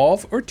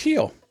 mauve, or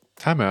teal?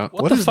 Time out.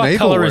 What the is fuck naval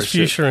color worship? is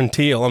fuchsia and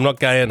teal? I'm not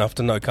gay enough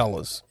to know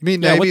colors. You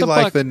mean Yeah, what Navy the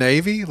like fuck? the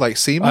Navy? Like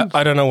seamen?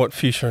 I don't know what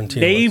fuchsia and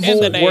teal is. Naval In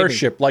the Navy.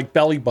 worship, like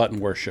belly button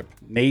worship.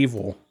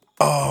 Naval.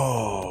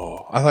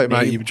 Oh, I thought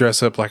might you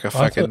dress up like a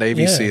fucking thought-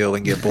 Navy yeah. SEAL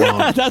and get blown.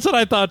 That's what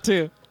I thought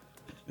too.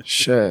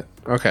 Shit.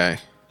 Okay.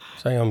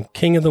 Say I'm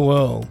king of the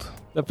world.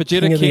 The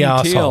Vegeta King of the King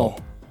arsehole.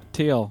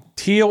 teal.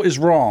 Teal is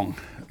wrong.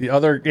 The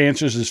other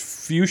answers is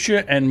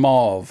fuchsia and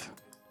mauve.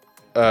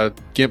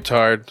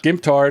 Gimptard.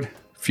 Gimptard.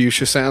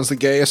 Fuchsia sounds the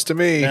gayest to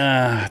me.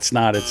 It's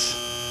not.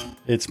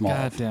 It's mauve.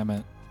 God damn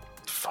it.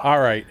 All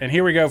right, and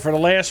here we go for the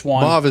last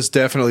one. Mauve is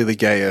definitely the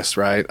gayest,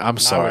 right? I'm I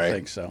sorry. would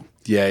think so.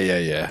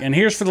 Yeah. And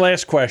here's for the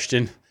last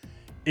question.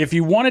 If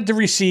you wanted to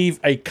receive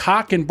a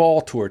cock and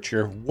ball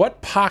torture,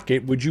 what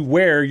pocket would you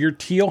wear your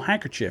teal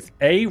handkerchief?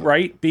 A,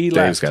 right, B, Dave's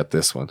left. got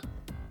this one.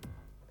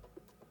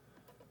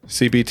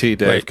 CBT,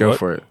 Dave, Wait, go what?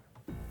 for it.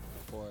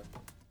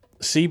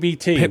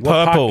 CBT.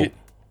 Purple. Pocket?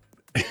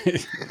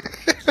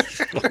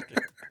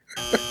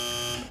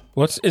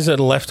 Is it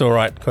a left or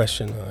right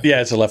question?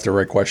 Yeah, it's a left or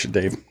right question,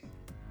 Dave.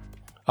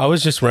 I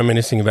was just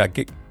reminiscing about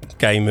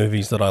gay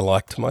movies that I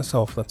liked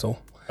myself. That's all.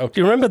 Okay.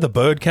 Do you remember The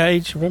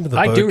Birdcage? Remember the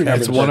I do Birdcage? remember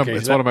It's The one of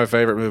Birdcage. it's one of my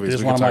favorite movies. It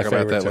is We one can of my talk about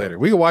favorites, that too. later.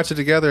 We can watch it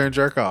together and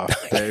jerk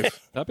off, Dave.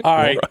 All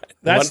right.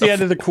 That's the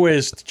end Wonderful. of the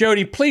quiz.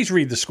 Jody, please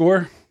read the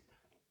score.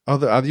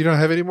 Oh, you don't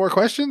have any more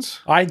questions?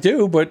 I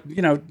do, but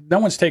no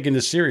one's taking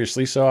this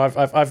seriously, so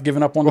I've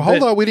given up on Well, the hold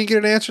bid. on. We didn't get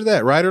an answer to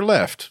that. Right or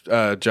left?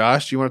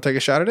 Josh, do you want to take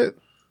a shot at it?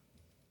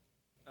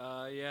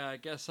 Yeah, I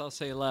guess I'll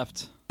say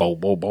left. Boom,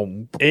 boom,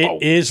 boom.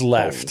 It is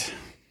left.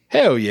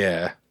 Hell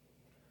yeah.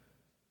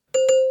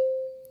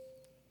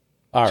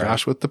 All right.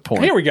 Josh with the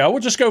point. Here we go. We'll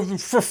just go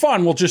for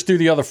fun. We'll just do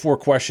the other 4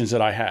 questions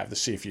that I have to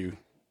see if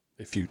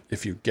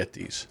you get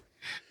these.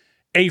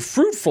 A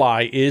fruit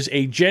fly is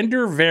a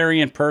gender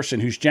variant person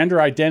whose gender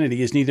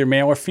identity is neither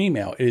male or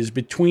female. It is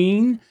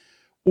between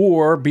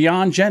or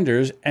beyond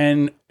genders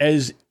and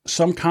as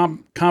some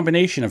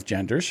combination of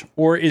genders?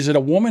 Or is it a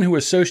woman who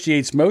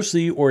associates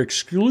mostly or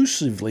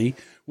exclusively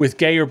with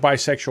gay or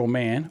bisexual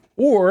man?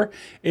 Or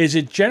is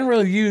it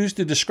generally used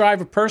to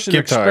describe a person who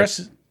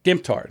expresses...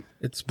 Gimptard.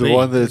 It's The big,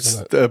 one that's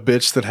isn't a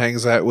bitch that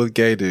hangs out with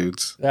gay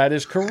dudes. That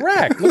is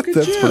correct. Look at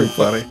That's you. pretty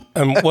funny.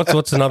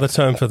 What's another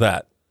term for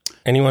that?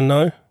 Anyone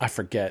know? I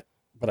forget,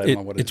 but I don't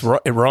know what it is.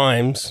 It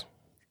rhymes.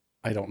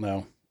 I don't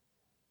know.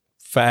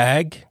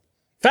 Fag.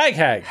 Fag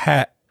hag.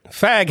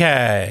 Fag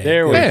hag.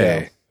 There we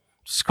go.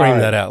 Scream All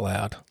right. that out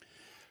loud.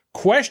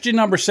 Question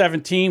number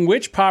 17.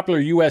 Which popular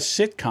U.S.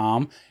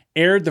 sitcom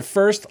aired the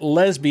first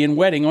lesbian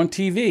wedding on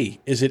TV?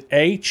 Is it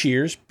A,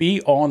 Cheers, B,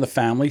 All in the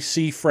Family,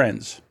 C,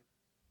 Friends?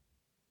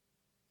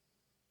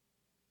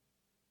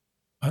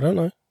 I don't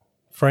know.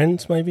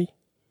 Friends, maybe?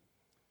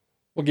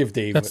 We'll give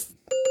Dave That's the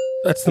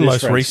It is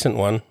most Friends. recent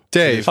one.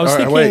 Dave, I was all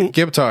right, wait,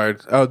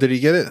 Gimptard. Oh, did he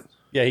get it?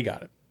 Yeah, he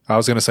got it. I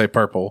was going to say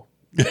purple.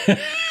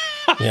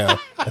 Yeah,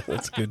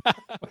 that's good.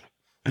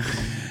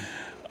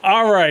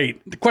 All right.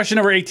 Question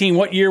number 18.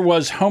 What year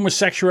was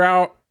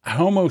homosexuality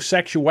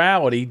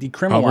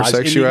decriminalized?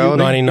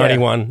 Homosexuality?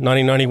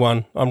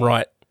 1991. I'm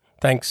right.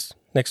 Thanks.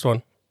 Next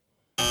one.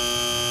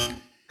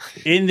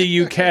 In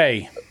the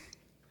UK.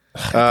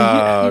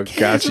 Oh,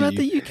 gotcha. About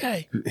the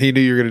UK. He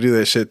knew you were going to do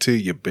that shit too,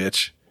 you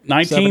bitch.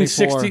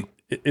 1960.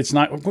 It's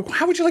not.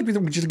 How would you like me to?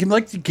 Would you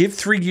like to give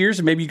 3 years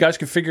and maybe you guys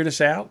could figure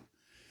this out?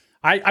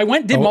 I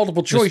went and did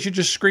multiple choice. You're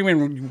just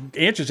screaming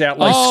answers out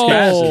like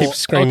spazzes. Keep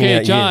screaming okay,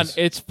 out John, years.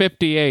 it's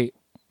 58.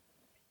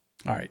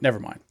 All right, never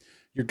mind.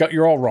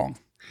 You're all wrong.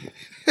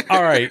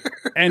 All right,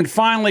 and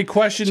finally,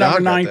 question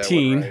John number got that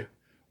one 19. right.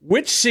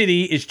 Which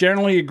city is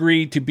generally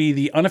agreed to be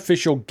the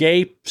unofficial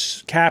gay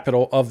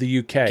capital of the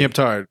UK?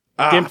 Gimptard.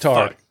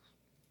 Gimptard.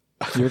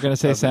 You were going to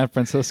say San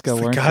Francisco,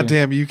 weren't you?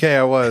 Goddamn UK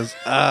I was.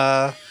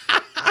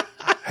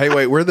 Hey,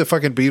 wait, where are the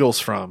fucking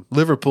Beatles from?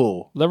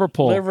 Liverpool.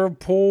 Liverpool.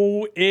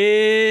 Liverpool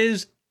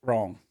is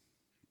wrong.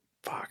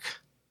 Fuck.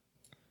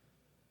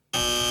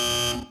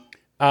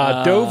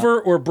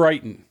 Dover or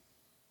Brighton?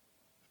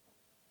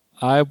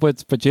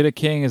 Vegeta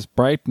King is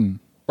Brighton.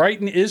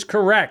 Brighton is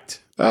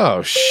correct.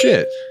 Oh,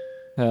 shit.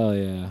 Hell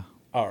yeah.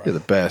 All right. You're the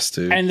best,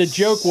 dude. And the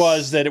joke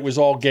was that it was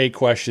all gay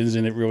questions,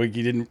 and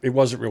it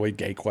wasn't really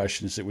gay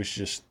questions. It was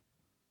just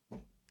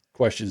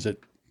questions that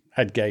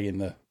had gay in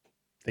the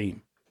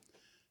theme.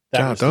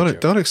 That John,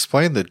 don't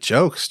explain the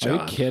jokes, John.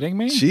 Are you kidding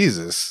me?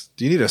 Jesus.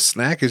 Do you need a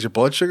snack? Is your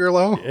blood sugar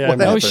low? Yeah, What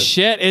no Oh happened?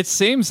 shit! It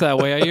seems that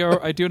way. Are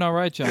you doing all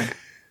right, John?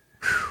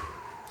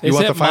 You Is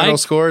want it the final Mike?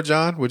 score,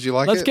 John? Would you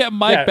like Let's it? get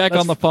Mike Yeah, back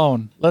let's- on the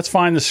phone. Let's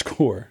find the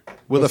score.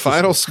 With the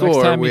final Next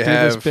score, time we you do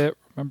have this bit,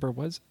 remember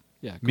was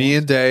yeah. go me on.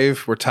 and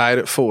Dave were tied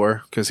at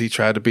 4 because he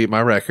tried to beat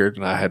my record,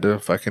 and I had to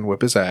fucking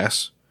whip his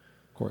ass.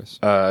 Of course.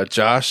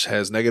 Josh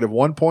has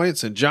 -1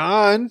 points, and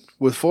John,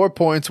 with 4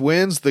 points,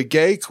 wins the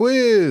gay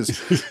quiz.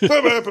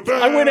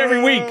 I win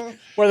every week.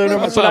 Whether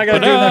that's what I got to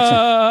do next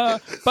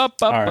time.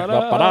 All right.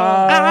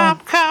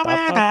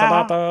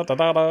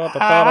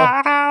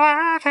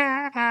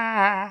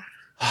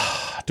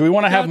 Do we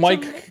want to have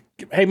Mike?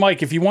 Hey,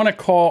 Mike, if you want to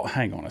call,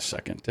 hang on a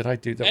second. Did I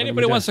do that?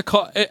 Anybody wants to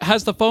call?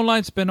 Has the phone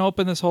lines been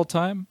open this whole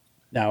time?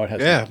 No, it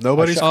has. Yeah, not.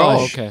 nobody's I shut-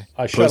 called. Oh, okay.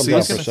 I shut him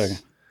down for a Pussies.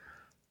 second.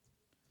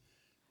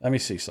 Let me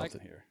see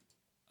something here.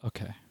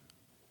 Okay.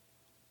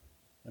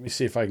 Let me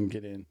see if I can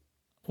get in.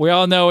 We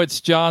all know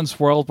it's John's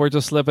world. We're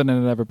just living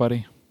in it,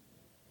 everybody.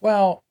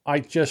 Well, I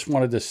just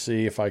wanted to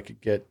see if I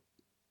could get.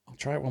 I'll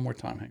try it one more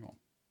time. Hang on.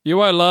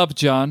 You are loved,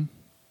 John,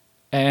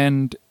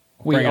 and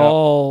Bring we it up.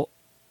 all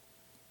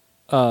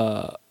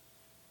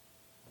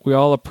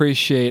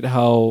appreciate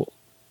how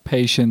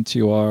patient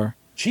you are.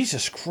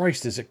 Jesus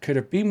Christ! Could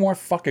it be more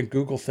fucking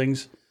Google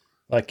things?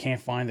 I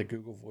can't find the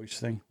Google Voice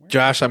thing.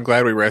 Josh, I'm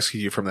glad we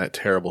rescued you from that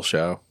terrible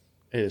show.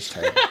 It is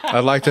terrible.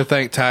 I'd like to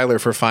thank Tyler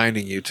for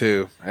finding you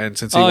too. And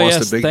since he Oh wants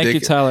yes, to big thank dick, you,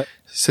 Tyler.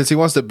 since he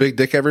wants to big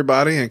dick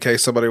everybody, in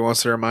case somebody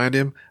wants to remind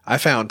him, I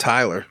found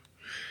Tyler.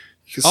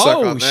 You can suck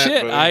Oh on that,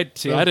 shit!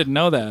 buddy. I didn't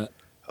know that.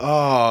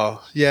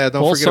 Oh yeah,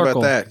 don't Full forget circle.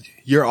 about that.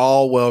 You're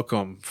all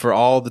welcome for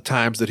all the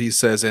times that he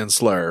says in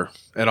slur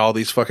and all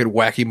these fucking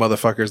wacky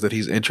motherfuckers that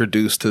he's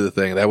introduced to the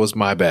thing. That was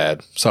my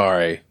bad.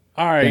 Sorry.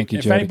 All right. Thank you,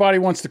 if Jody. anybody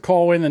wants to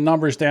call in, the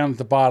number's down at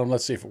the bottom.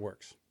 Let's see if it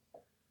works.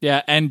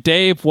 Yeah, and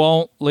Dave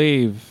won't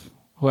leave.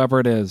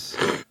 Whoever it is,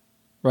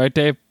 right,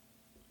 Dave?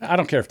 I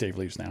don't care if Dave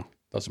leaves now.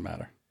 Doesn't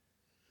matter.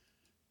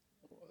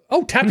 Oh,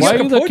 Why tapioca are you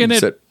pudding. looking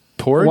Is at? it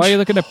porridge? Why are you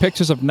looking at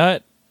pictures of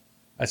nut?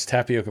 That's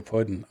tapioca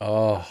pudding.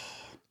 Oh,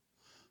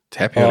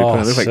 Tapioca pudding.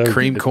 It looks so like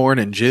cream good. corn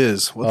and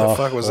jizz. What the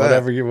fuck was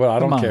whatever that? I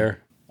Come don't on. care.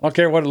 I don't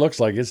care what it looks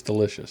like. It's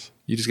delicious.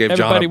 You just gave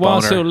Everybody John a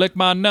wants to boner. lick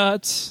my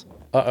nuts.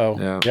 Uh-oh.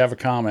 Yeah. You have a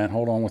comment.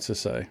 Hold on. What's this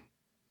say?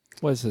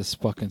 What is this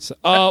fucking?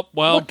 Oh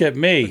well, Look at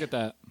me. look at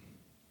that.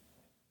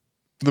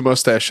 The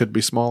mustache should be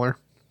smaller.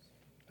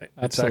 It's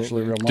Absolutely.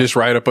 actually real. Just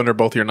right up under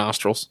both your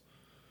nostrils.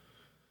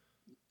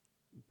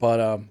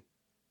 But, all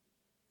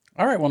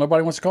right. Well,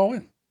 nobody wants to call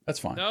in. That's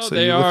fine. No, So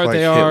they you look are. like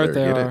They are. Hitler,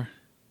 They get it? are.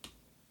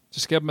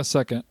 Just give them a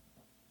second.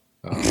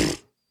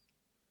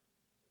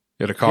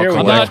 You got to call Here we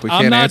go. collect. We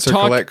I'm can't not answer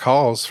collect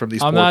calls from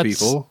these poor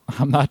people.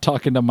 I'm not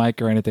talking to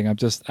Mike or anything. I'm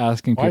just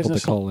asking Why is people to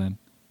this call in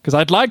because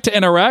I'd like to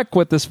interact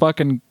with this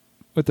fucking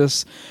with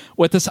this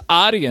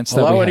audience.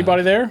 Hello, that we have.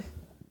 anybody there?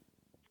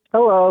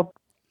 Hello.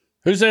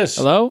 Who's this?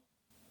 Hello.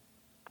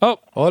 Oh,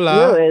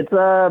 hola. It's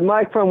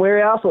Mike from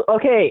Weary House.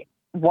 Okay,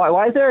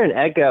 why is there an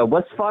echo?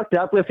 What's fucked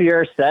up with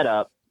your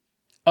setup?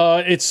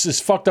 It's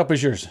as fucked up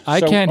as yours. I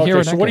can't hear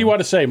an So what do you echo. want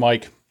to say,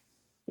 Mike?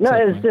 No,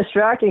 it's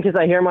distracting because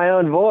I hear my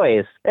own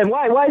voice. And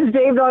why is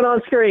Dave not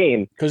on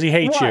screen? Because he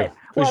hates Why?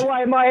 you.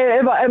 Why am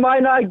I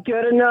not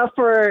good enough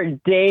for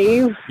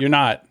Dave? You're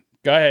not.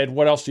 Go ahead.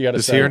 What else do you got to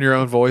Does say? hearing your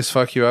own voice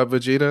fuck you up,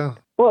 Vegeta?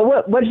 Well,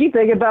 what did you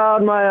think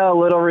about my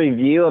little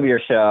review of your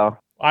show?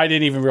 I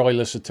didn't even really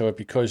listen to it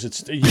because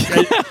it's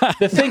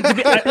the thing.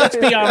 Let's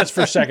be honest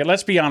for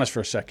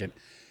a second.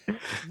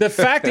 The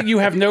fact that you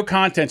have no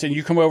content and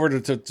you come over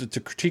to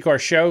critique our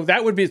show,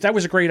 that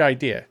was a great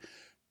idea.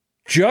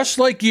 Just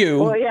like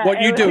you, Well, yeah,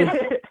 what you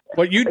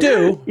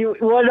do. You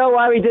want to know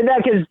why we did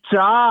that? Because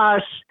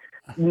Josh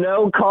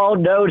no called,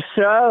 no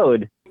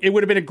showed. It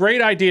would have been a great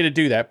idea to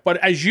do that, but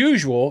as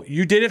usual,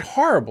 you did it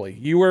horribly.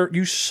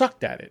 You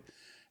sucked at it,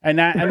 and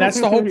that's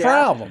the whole Yeah.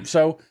 problem.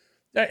 So.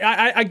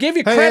 I give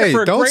you credit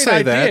for a don't great say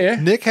idea.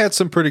 that. Nick had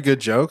some pretty good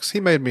jokes.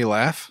 He made me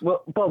laugh.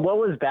 Well, but what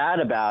was bad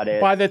about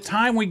it? By the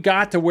time we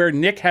got to where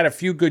Nick had a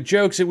few good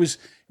jokes, we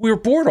were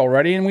bored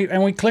already, and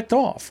we clicked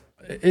off.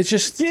 It's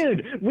just,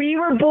 dude, we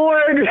were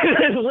bored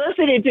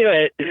listening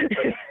to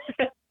it.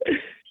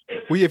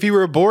 If you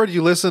were bored,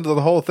 you listened to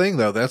the whole thing,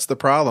 though. That's the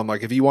problem.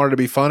 Like, if you wanted to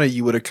be funny,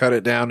 you would have cut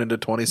it down into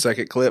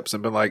 20-second clips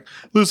and been like,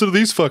 listen to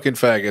these fucking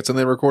faggots, and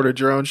then recorded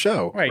your own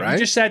show. right. Right? You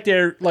just sat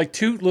there like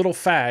two little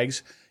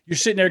fags. You're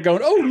sitting there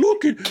going,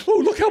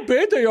 look how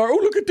bad they are. Oh,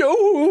 look at that.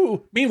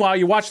 Oh. Meanwhile,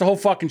 you watch the whole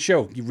fucking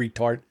show, you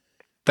retard.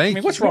 Thank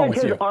you. What's wrong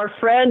with you? Our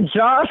friend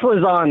Josh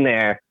was on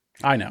there.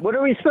 I know. What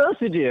are we supposed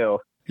to do?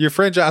 Your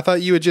friend, I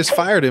thought you had just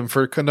fired him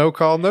for no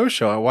call, no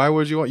show. Why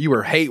would you want? You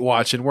were hate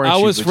watching, weren't you?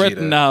 I was Vegeta?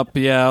 written up.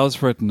 Yeah, I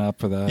was written up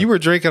for that. You were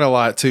drinking a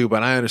lot too,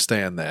 but I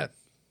understand that.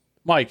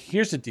 Mike,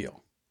 here's the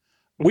deal.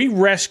 We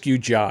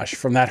rescued Josh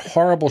from that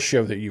horrible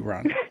show that you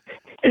run.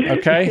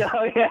 Okay?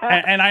 Oh,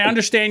 yeah. And I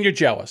understand you're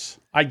jealous.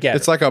 I get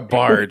It's it. like a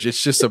barge.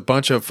 It's just a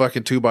bunch of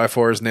fucking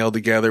 2x4s nailed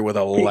together with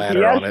a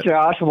ladder on it.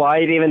 Josh, why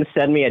did you even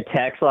send me a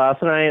text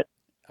last night?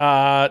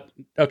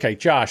 Okay,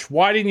 Josh,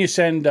 why didn't you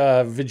send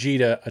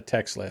Vegeta a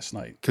text last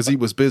night? Because he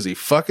was busy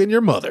fucking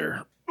your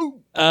mother.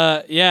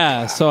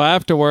 Yeah. So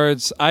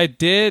afterwards, I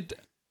did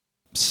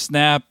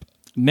snap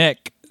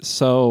Nick.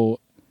 So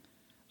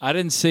I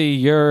didn't see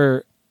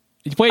your.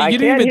 Wait, I you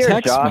can't didn't even hear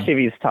text Josh me. if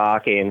he's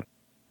talking.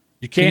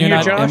 You Can can't you hear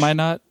not, Josh? Am I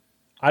not?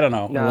 I don't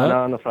know. No, Hello? not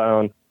on the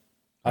phone.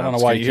 I don't know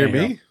why Can you you can't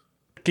hear hear me? him.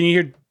 Can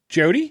you hear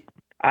Jody?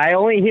 I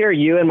only hear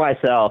you and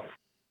myself.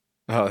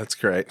 Oh, that's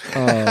great.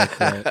 Oh,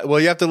 great. Well,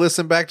 you have to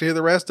listen back to hear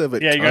the rest of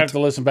it. Yeah, you're going to have to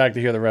listen back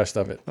to hear the rest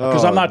of it.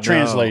 Because I'm not no.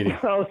 translating.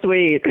 Oh,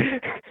 sweet.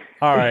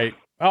 All right.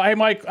 Oh, hey,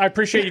 Mike, I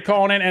appreciate you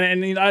calling in.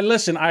 And I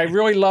listen, I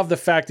really love the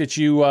fact that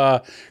you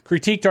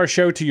critiqued our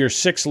show to your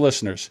 6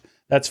 listeners.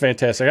 That's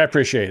fantastic. I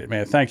appreciate it,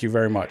 man. Thank you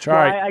very much. All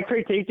right. I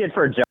critiqued it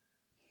for Josh.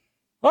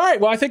 All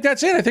right. Well, I think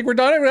that's it. I think we're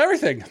done with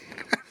everything.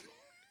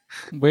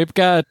 We've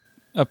got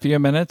a few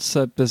minutes.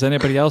 Does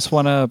anybody else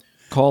want to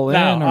call in? No,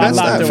 or I'm That's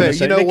not not doing fair.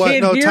 this. You know They what?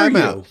 can't No, hear time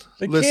you. out.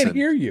 They Listen. can't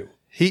hear you.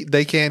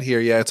 They can't hear.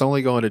 Yeah, it's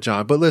only going to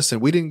John. But listen,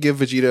 we didn't give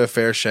Vegeta a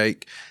fair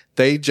shake.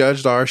 They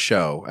judged our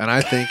show, and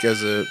I think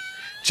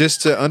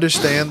just to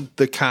understand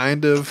the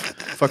kind of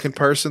fucking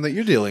person that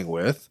you're dealing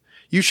with,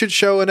 you should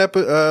show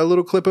a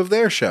little clip of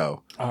their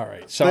show. All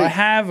right. So I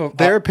have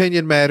Their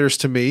opinion matters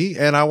to me,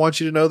 and I want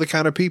you to know the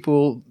kind of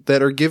people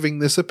that are giving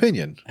this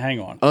opinion. hang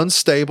on.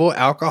 Unstable,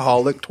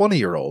 alcoholic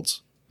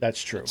 20-year-olds.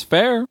 That's true. It's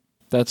fair.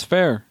 That's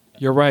fair.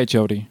 You're right,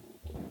 Jody.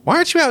 Why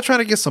aren't you out trying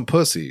to get some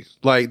pussy?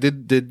 Like,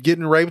 did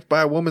getting raped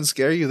by a woman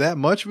scare you that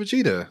much,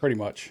 Vegeta? Pretty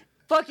much.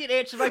 Fucking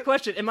answer my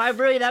question. Am I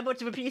really that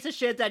much of a piece of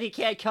shit that he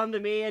can't come to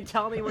me and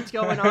tell me what's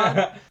going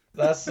on?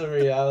 That's the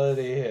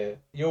reality here.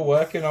 You're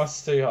working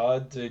us too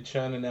hard, dude,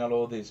 churning out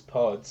all these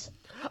pods.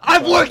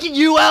 I'm working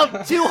you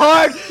out too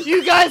hard.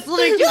 You guys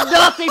literally do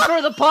nothing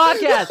for the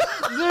podcast.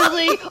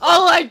 Literally,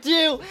 all I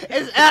do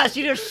is ask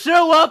you to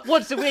show up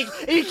once a week,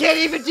 and you can't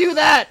even do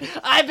that.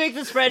 I make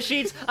the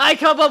spreadsheets. I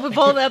come up with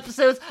all the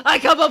episodes. I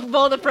come up with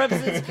all the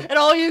premises, and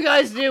all you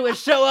guys do is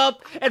show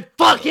up and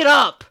fuck it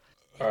up.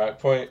 All right,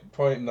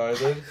 point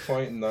noted.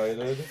 Point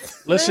noted.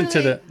 Listen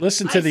to the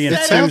It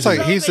sounds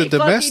like he's a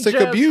domestic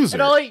abuser.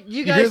 And all you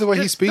You guys hear the way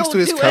he just speaks don't to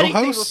his do anything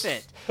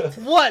co-hosts? with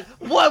it.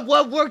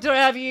 What work do I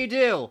have you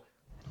do?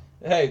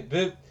 Hey,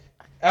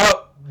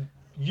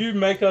 you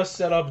make us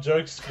set up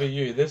jokes for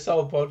you. This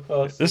whole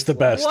podcast. This is the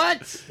best. What?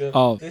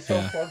 This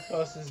whole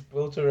podcast is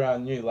built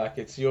around you. Like,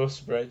 it's your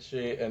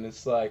spreadsheet, and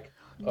it's like.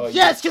 Oh,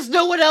 Yes, because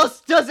no one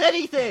else does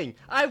anything.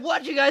 I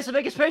want you guys to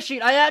make a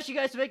spreadsheet. I asked you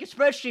guys to make a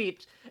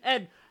spreadsheet,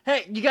 and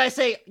hey, you guys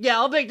say, yeah,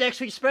 I'll make next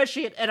week's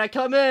spreadsheet, and I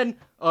come in,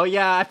 oh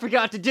yeah, I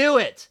forgot to do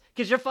it,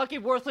 because you're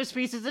fucking worthless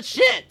pieces of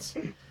shit.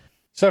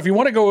 So if you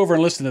want to go over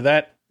and listen to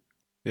that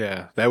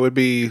Yeah, that would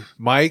be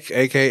Mike,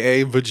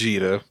 a.k.a.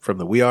 Vegeta, from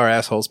the We Are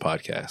Assholes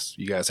podcast.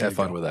 You guys have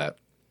fun with that.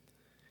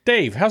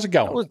 Dave, how's it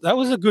going? That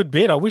was a good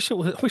bit. I wish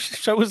the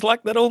show was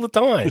like that all the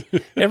time.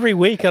 Every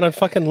week, and I'd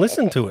fucking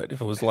listen to it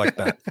if it was like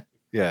that.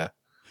 Yeah.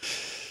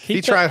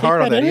 He tried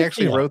hard on that. He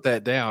actually wrote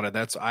that down, and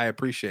I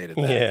appreciated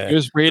that. Yeah. He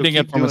was reading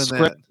it from a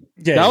script.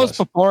 Yeah, that was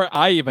before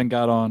I even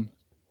got on.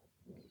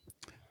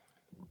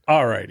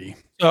 All righty.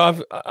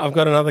 So I've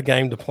got another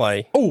game to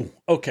play. Oh,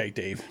 okay,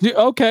 Dave.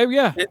 Okay,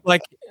 yeah.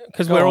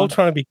 Because we're all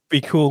trying to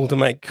be cool to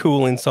make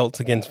cool insults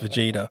against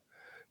Vegeta.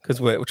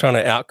 Because we're trying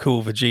to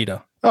outcool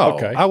Vegeta. Oh,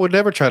 okay. I would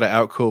never try to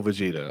outcool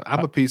Vegeta.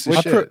 I'm a piece of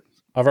shit.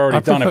 I've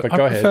already done it, but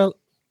go ahead.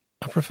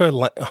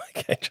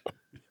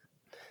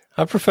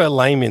 I prefer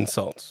lame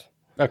insults.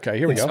 Okay,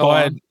 here we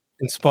go.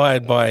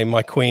 Inspired by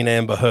my Queen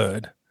Amber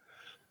Heard,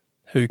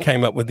 who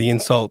came up with the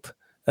insult,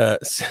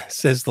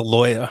 says the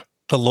lawyer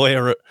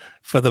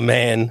for the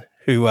man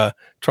who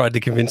tried to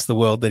convince the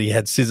world that he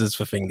had scissors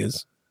for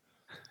fingers.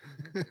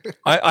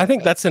 I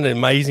think that's an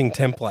amazing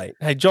template.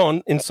 Hey,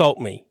 John, insult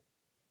me.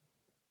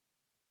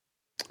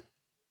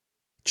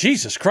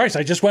 Jesus Christ,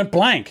 I just went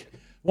blank.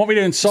 Want me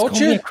to insult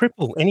Just you? call me a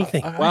cripple,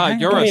 anything. Wow,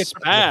 you're a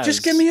spaz.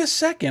 Just give me a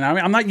second. I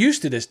mean, I'm not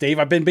used to this, Dave.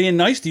 I've been being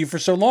nice to you for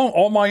so long.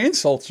 All my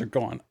insults are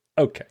gone.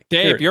 Okay.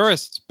 Dave, you're a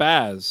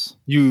spaz.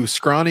 You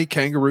scrawny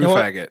kangaroo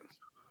faggot.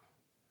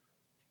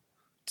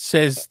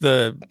 Says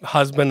the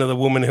husband of the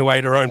woman who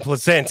ate her own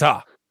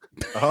placenta.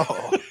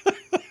 Oh.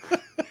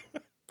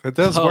 It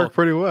does work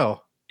pretty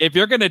well. If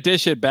you're going to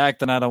dish it back,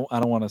 then I don't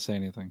want to say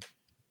anything.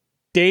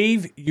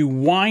 Dave, you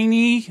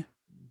whiny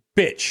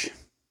bitch.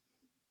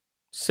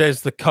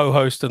 Says the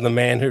co-host of the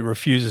man who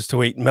refuses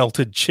to eat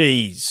melted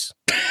cheese.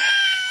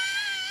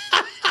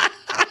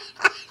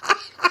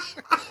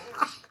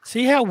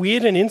 See how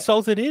weird an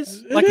insult it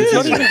is? Like, it's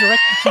not even directed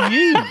to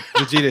you.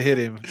 Vegeta hit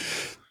him.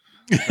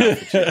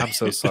 I'm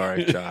so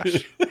sorry,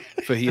 Josh.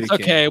 It's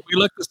okay. We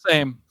look the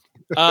same.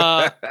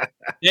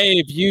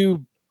 Dave,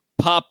 you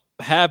pop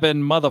having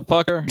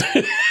motherfucker.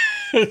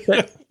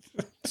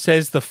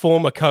 Says the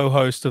former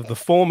co-host of the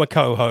former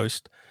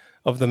co-host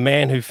of the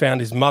man who found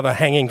his mother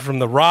hanging from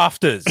the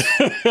rafters.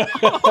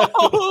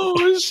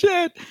 Oh,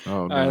 shit.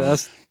 Oh, no. All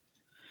right,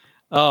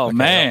 okay,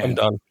 man. I'm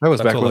done. That was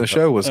That's back all when the I've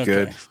show got. was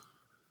good.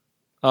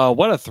 Oh,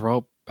 what a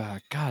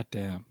throwback. God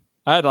damn.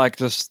 I had like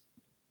just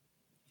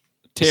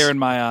tear in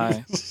my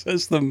eye.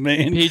 Says the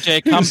man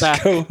PJ, come whose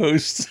back.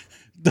 co-host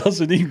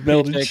doesn't eat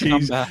melted PJ, come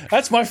cheese. back.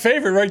 That's my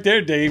favorite right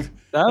there, Dave.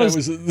 That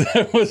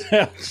was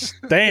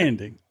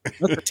outstanding.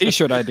 That's a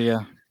t-shirt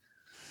idea.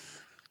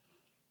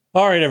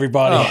 All right,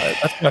 everybody. Oh,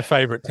 that's my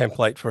favorite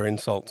template for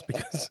insults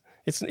because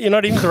you're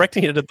not even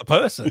directing it at the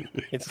person.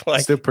 It's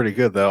like Still pretty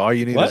good though. All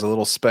you need What? is a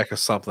little speck of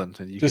something,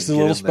 and you Just a can get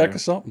little in speck there.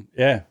 of something.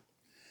 Yeah.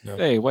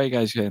 Hey, why are you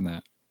guys saying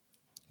that?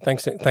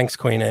 Thanks,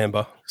 Queen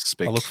Amber.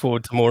 I look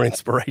forward to more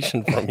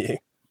inspiration from you.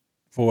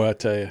 Boy, I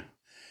tell you.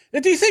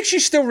 Do you think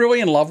she's still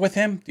really in love with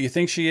him? Do you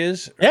think she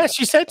is? Yeah,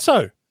 she said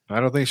so. I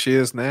don't think she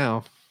is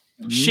now.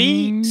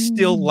 She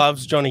still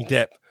loves Johnny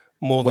Depp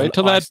more than Wait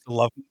till I that- still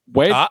love.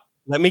 Wait.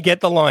 Let me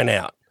get the line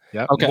out.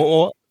 Yep.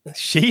 Okay.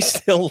 She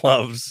still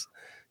loves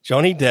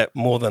Johnny Depp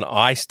more than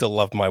I still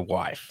love my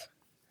wife.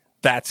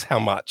 That's how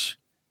much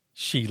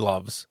she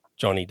loves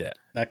Johnny Depp.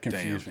 That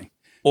confused me.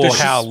 Or Does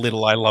she- how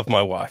little I love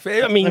my wife.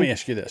 I mean, Let me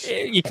ask you this.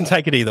 You can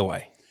take it either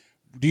way.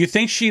 Do you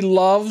think she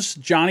loves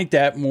Johnny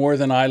Depp more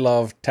than I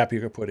love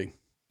tapioca pudding?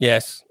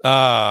 Yes.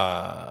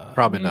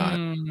 Probably not.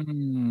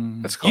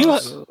 Mm. That's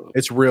close.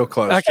 It's real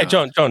close. Okay,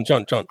 John.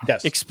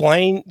 Yes.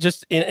 Explain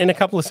just in a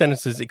couple of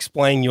sentences.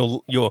 Explain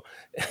your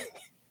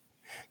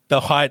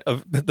the height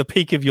of the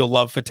peak of your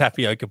love for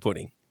tapioca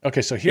pudding.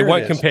 Okay, so here it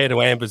won't is. compare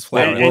to Amber's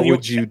flour. What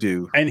would you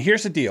do? And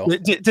here's the deal.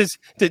 Does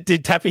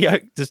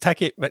tapioca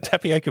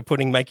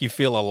pudding make you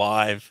feel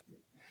alive?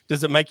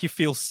 Does it make you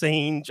feel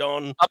seen,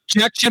 John?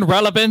 Objection,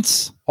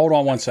 relevance. Hold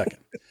on one second.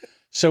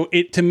 So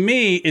it, to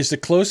me, is the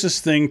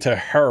closest thing to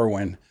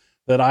heroin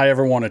that I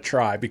ever want to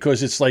try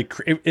because it's like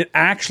it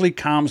actually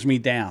calms me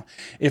down.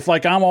 If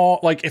like I'm all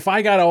like if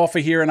I got off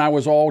of here and I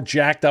was all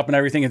jacked up and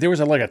everything, if there was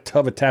like a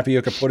tub of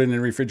tapioca put in the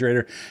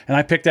refrigerator and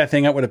I picked that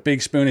thing up with a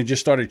big spoon and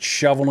just started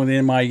shoveling it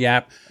in my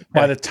yap,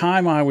 by the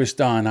time I was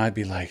done, I'd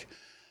be like,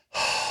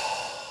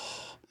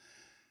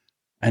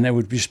 and it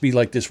would just be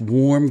like this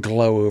warm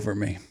glow over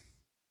me.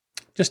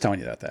 Just telling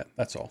you that.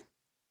 That's all.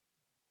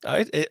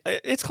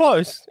 It's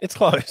close. It's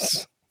close.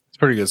 It's a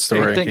pretty good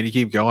story. Can you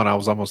keep going? I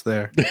was almost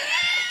there.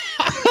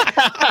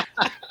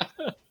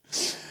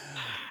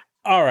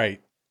 All right.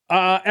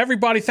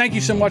 Everybody, thank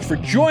you so much for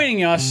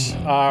joining us.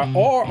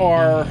 All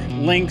our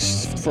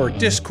links for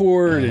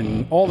Discord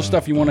and all the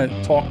stuff you want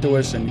to talk to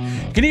us. And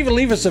you can even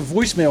leave us a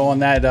voicemail on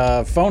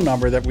that phone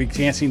number that we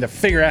can't seem to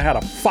figure out how to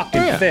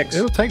fucking fix.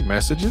 It'll take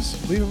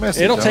messages. Leave a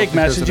message. It'll take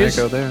messages.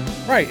 An echo there.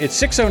 Right. It's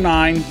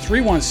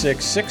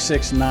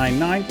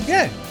 609-316-6699.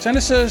 Yeah. Send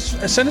us a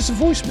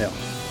voicemail.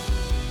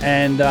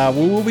 And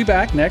we will be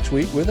back next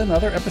week with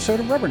another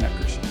episode of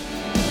Rubberneckers.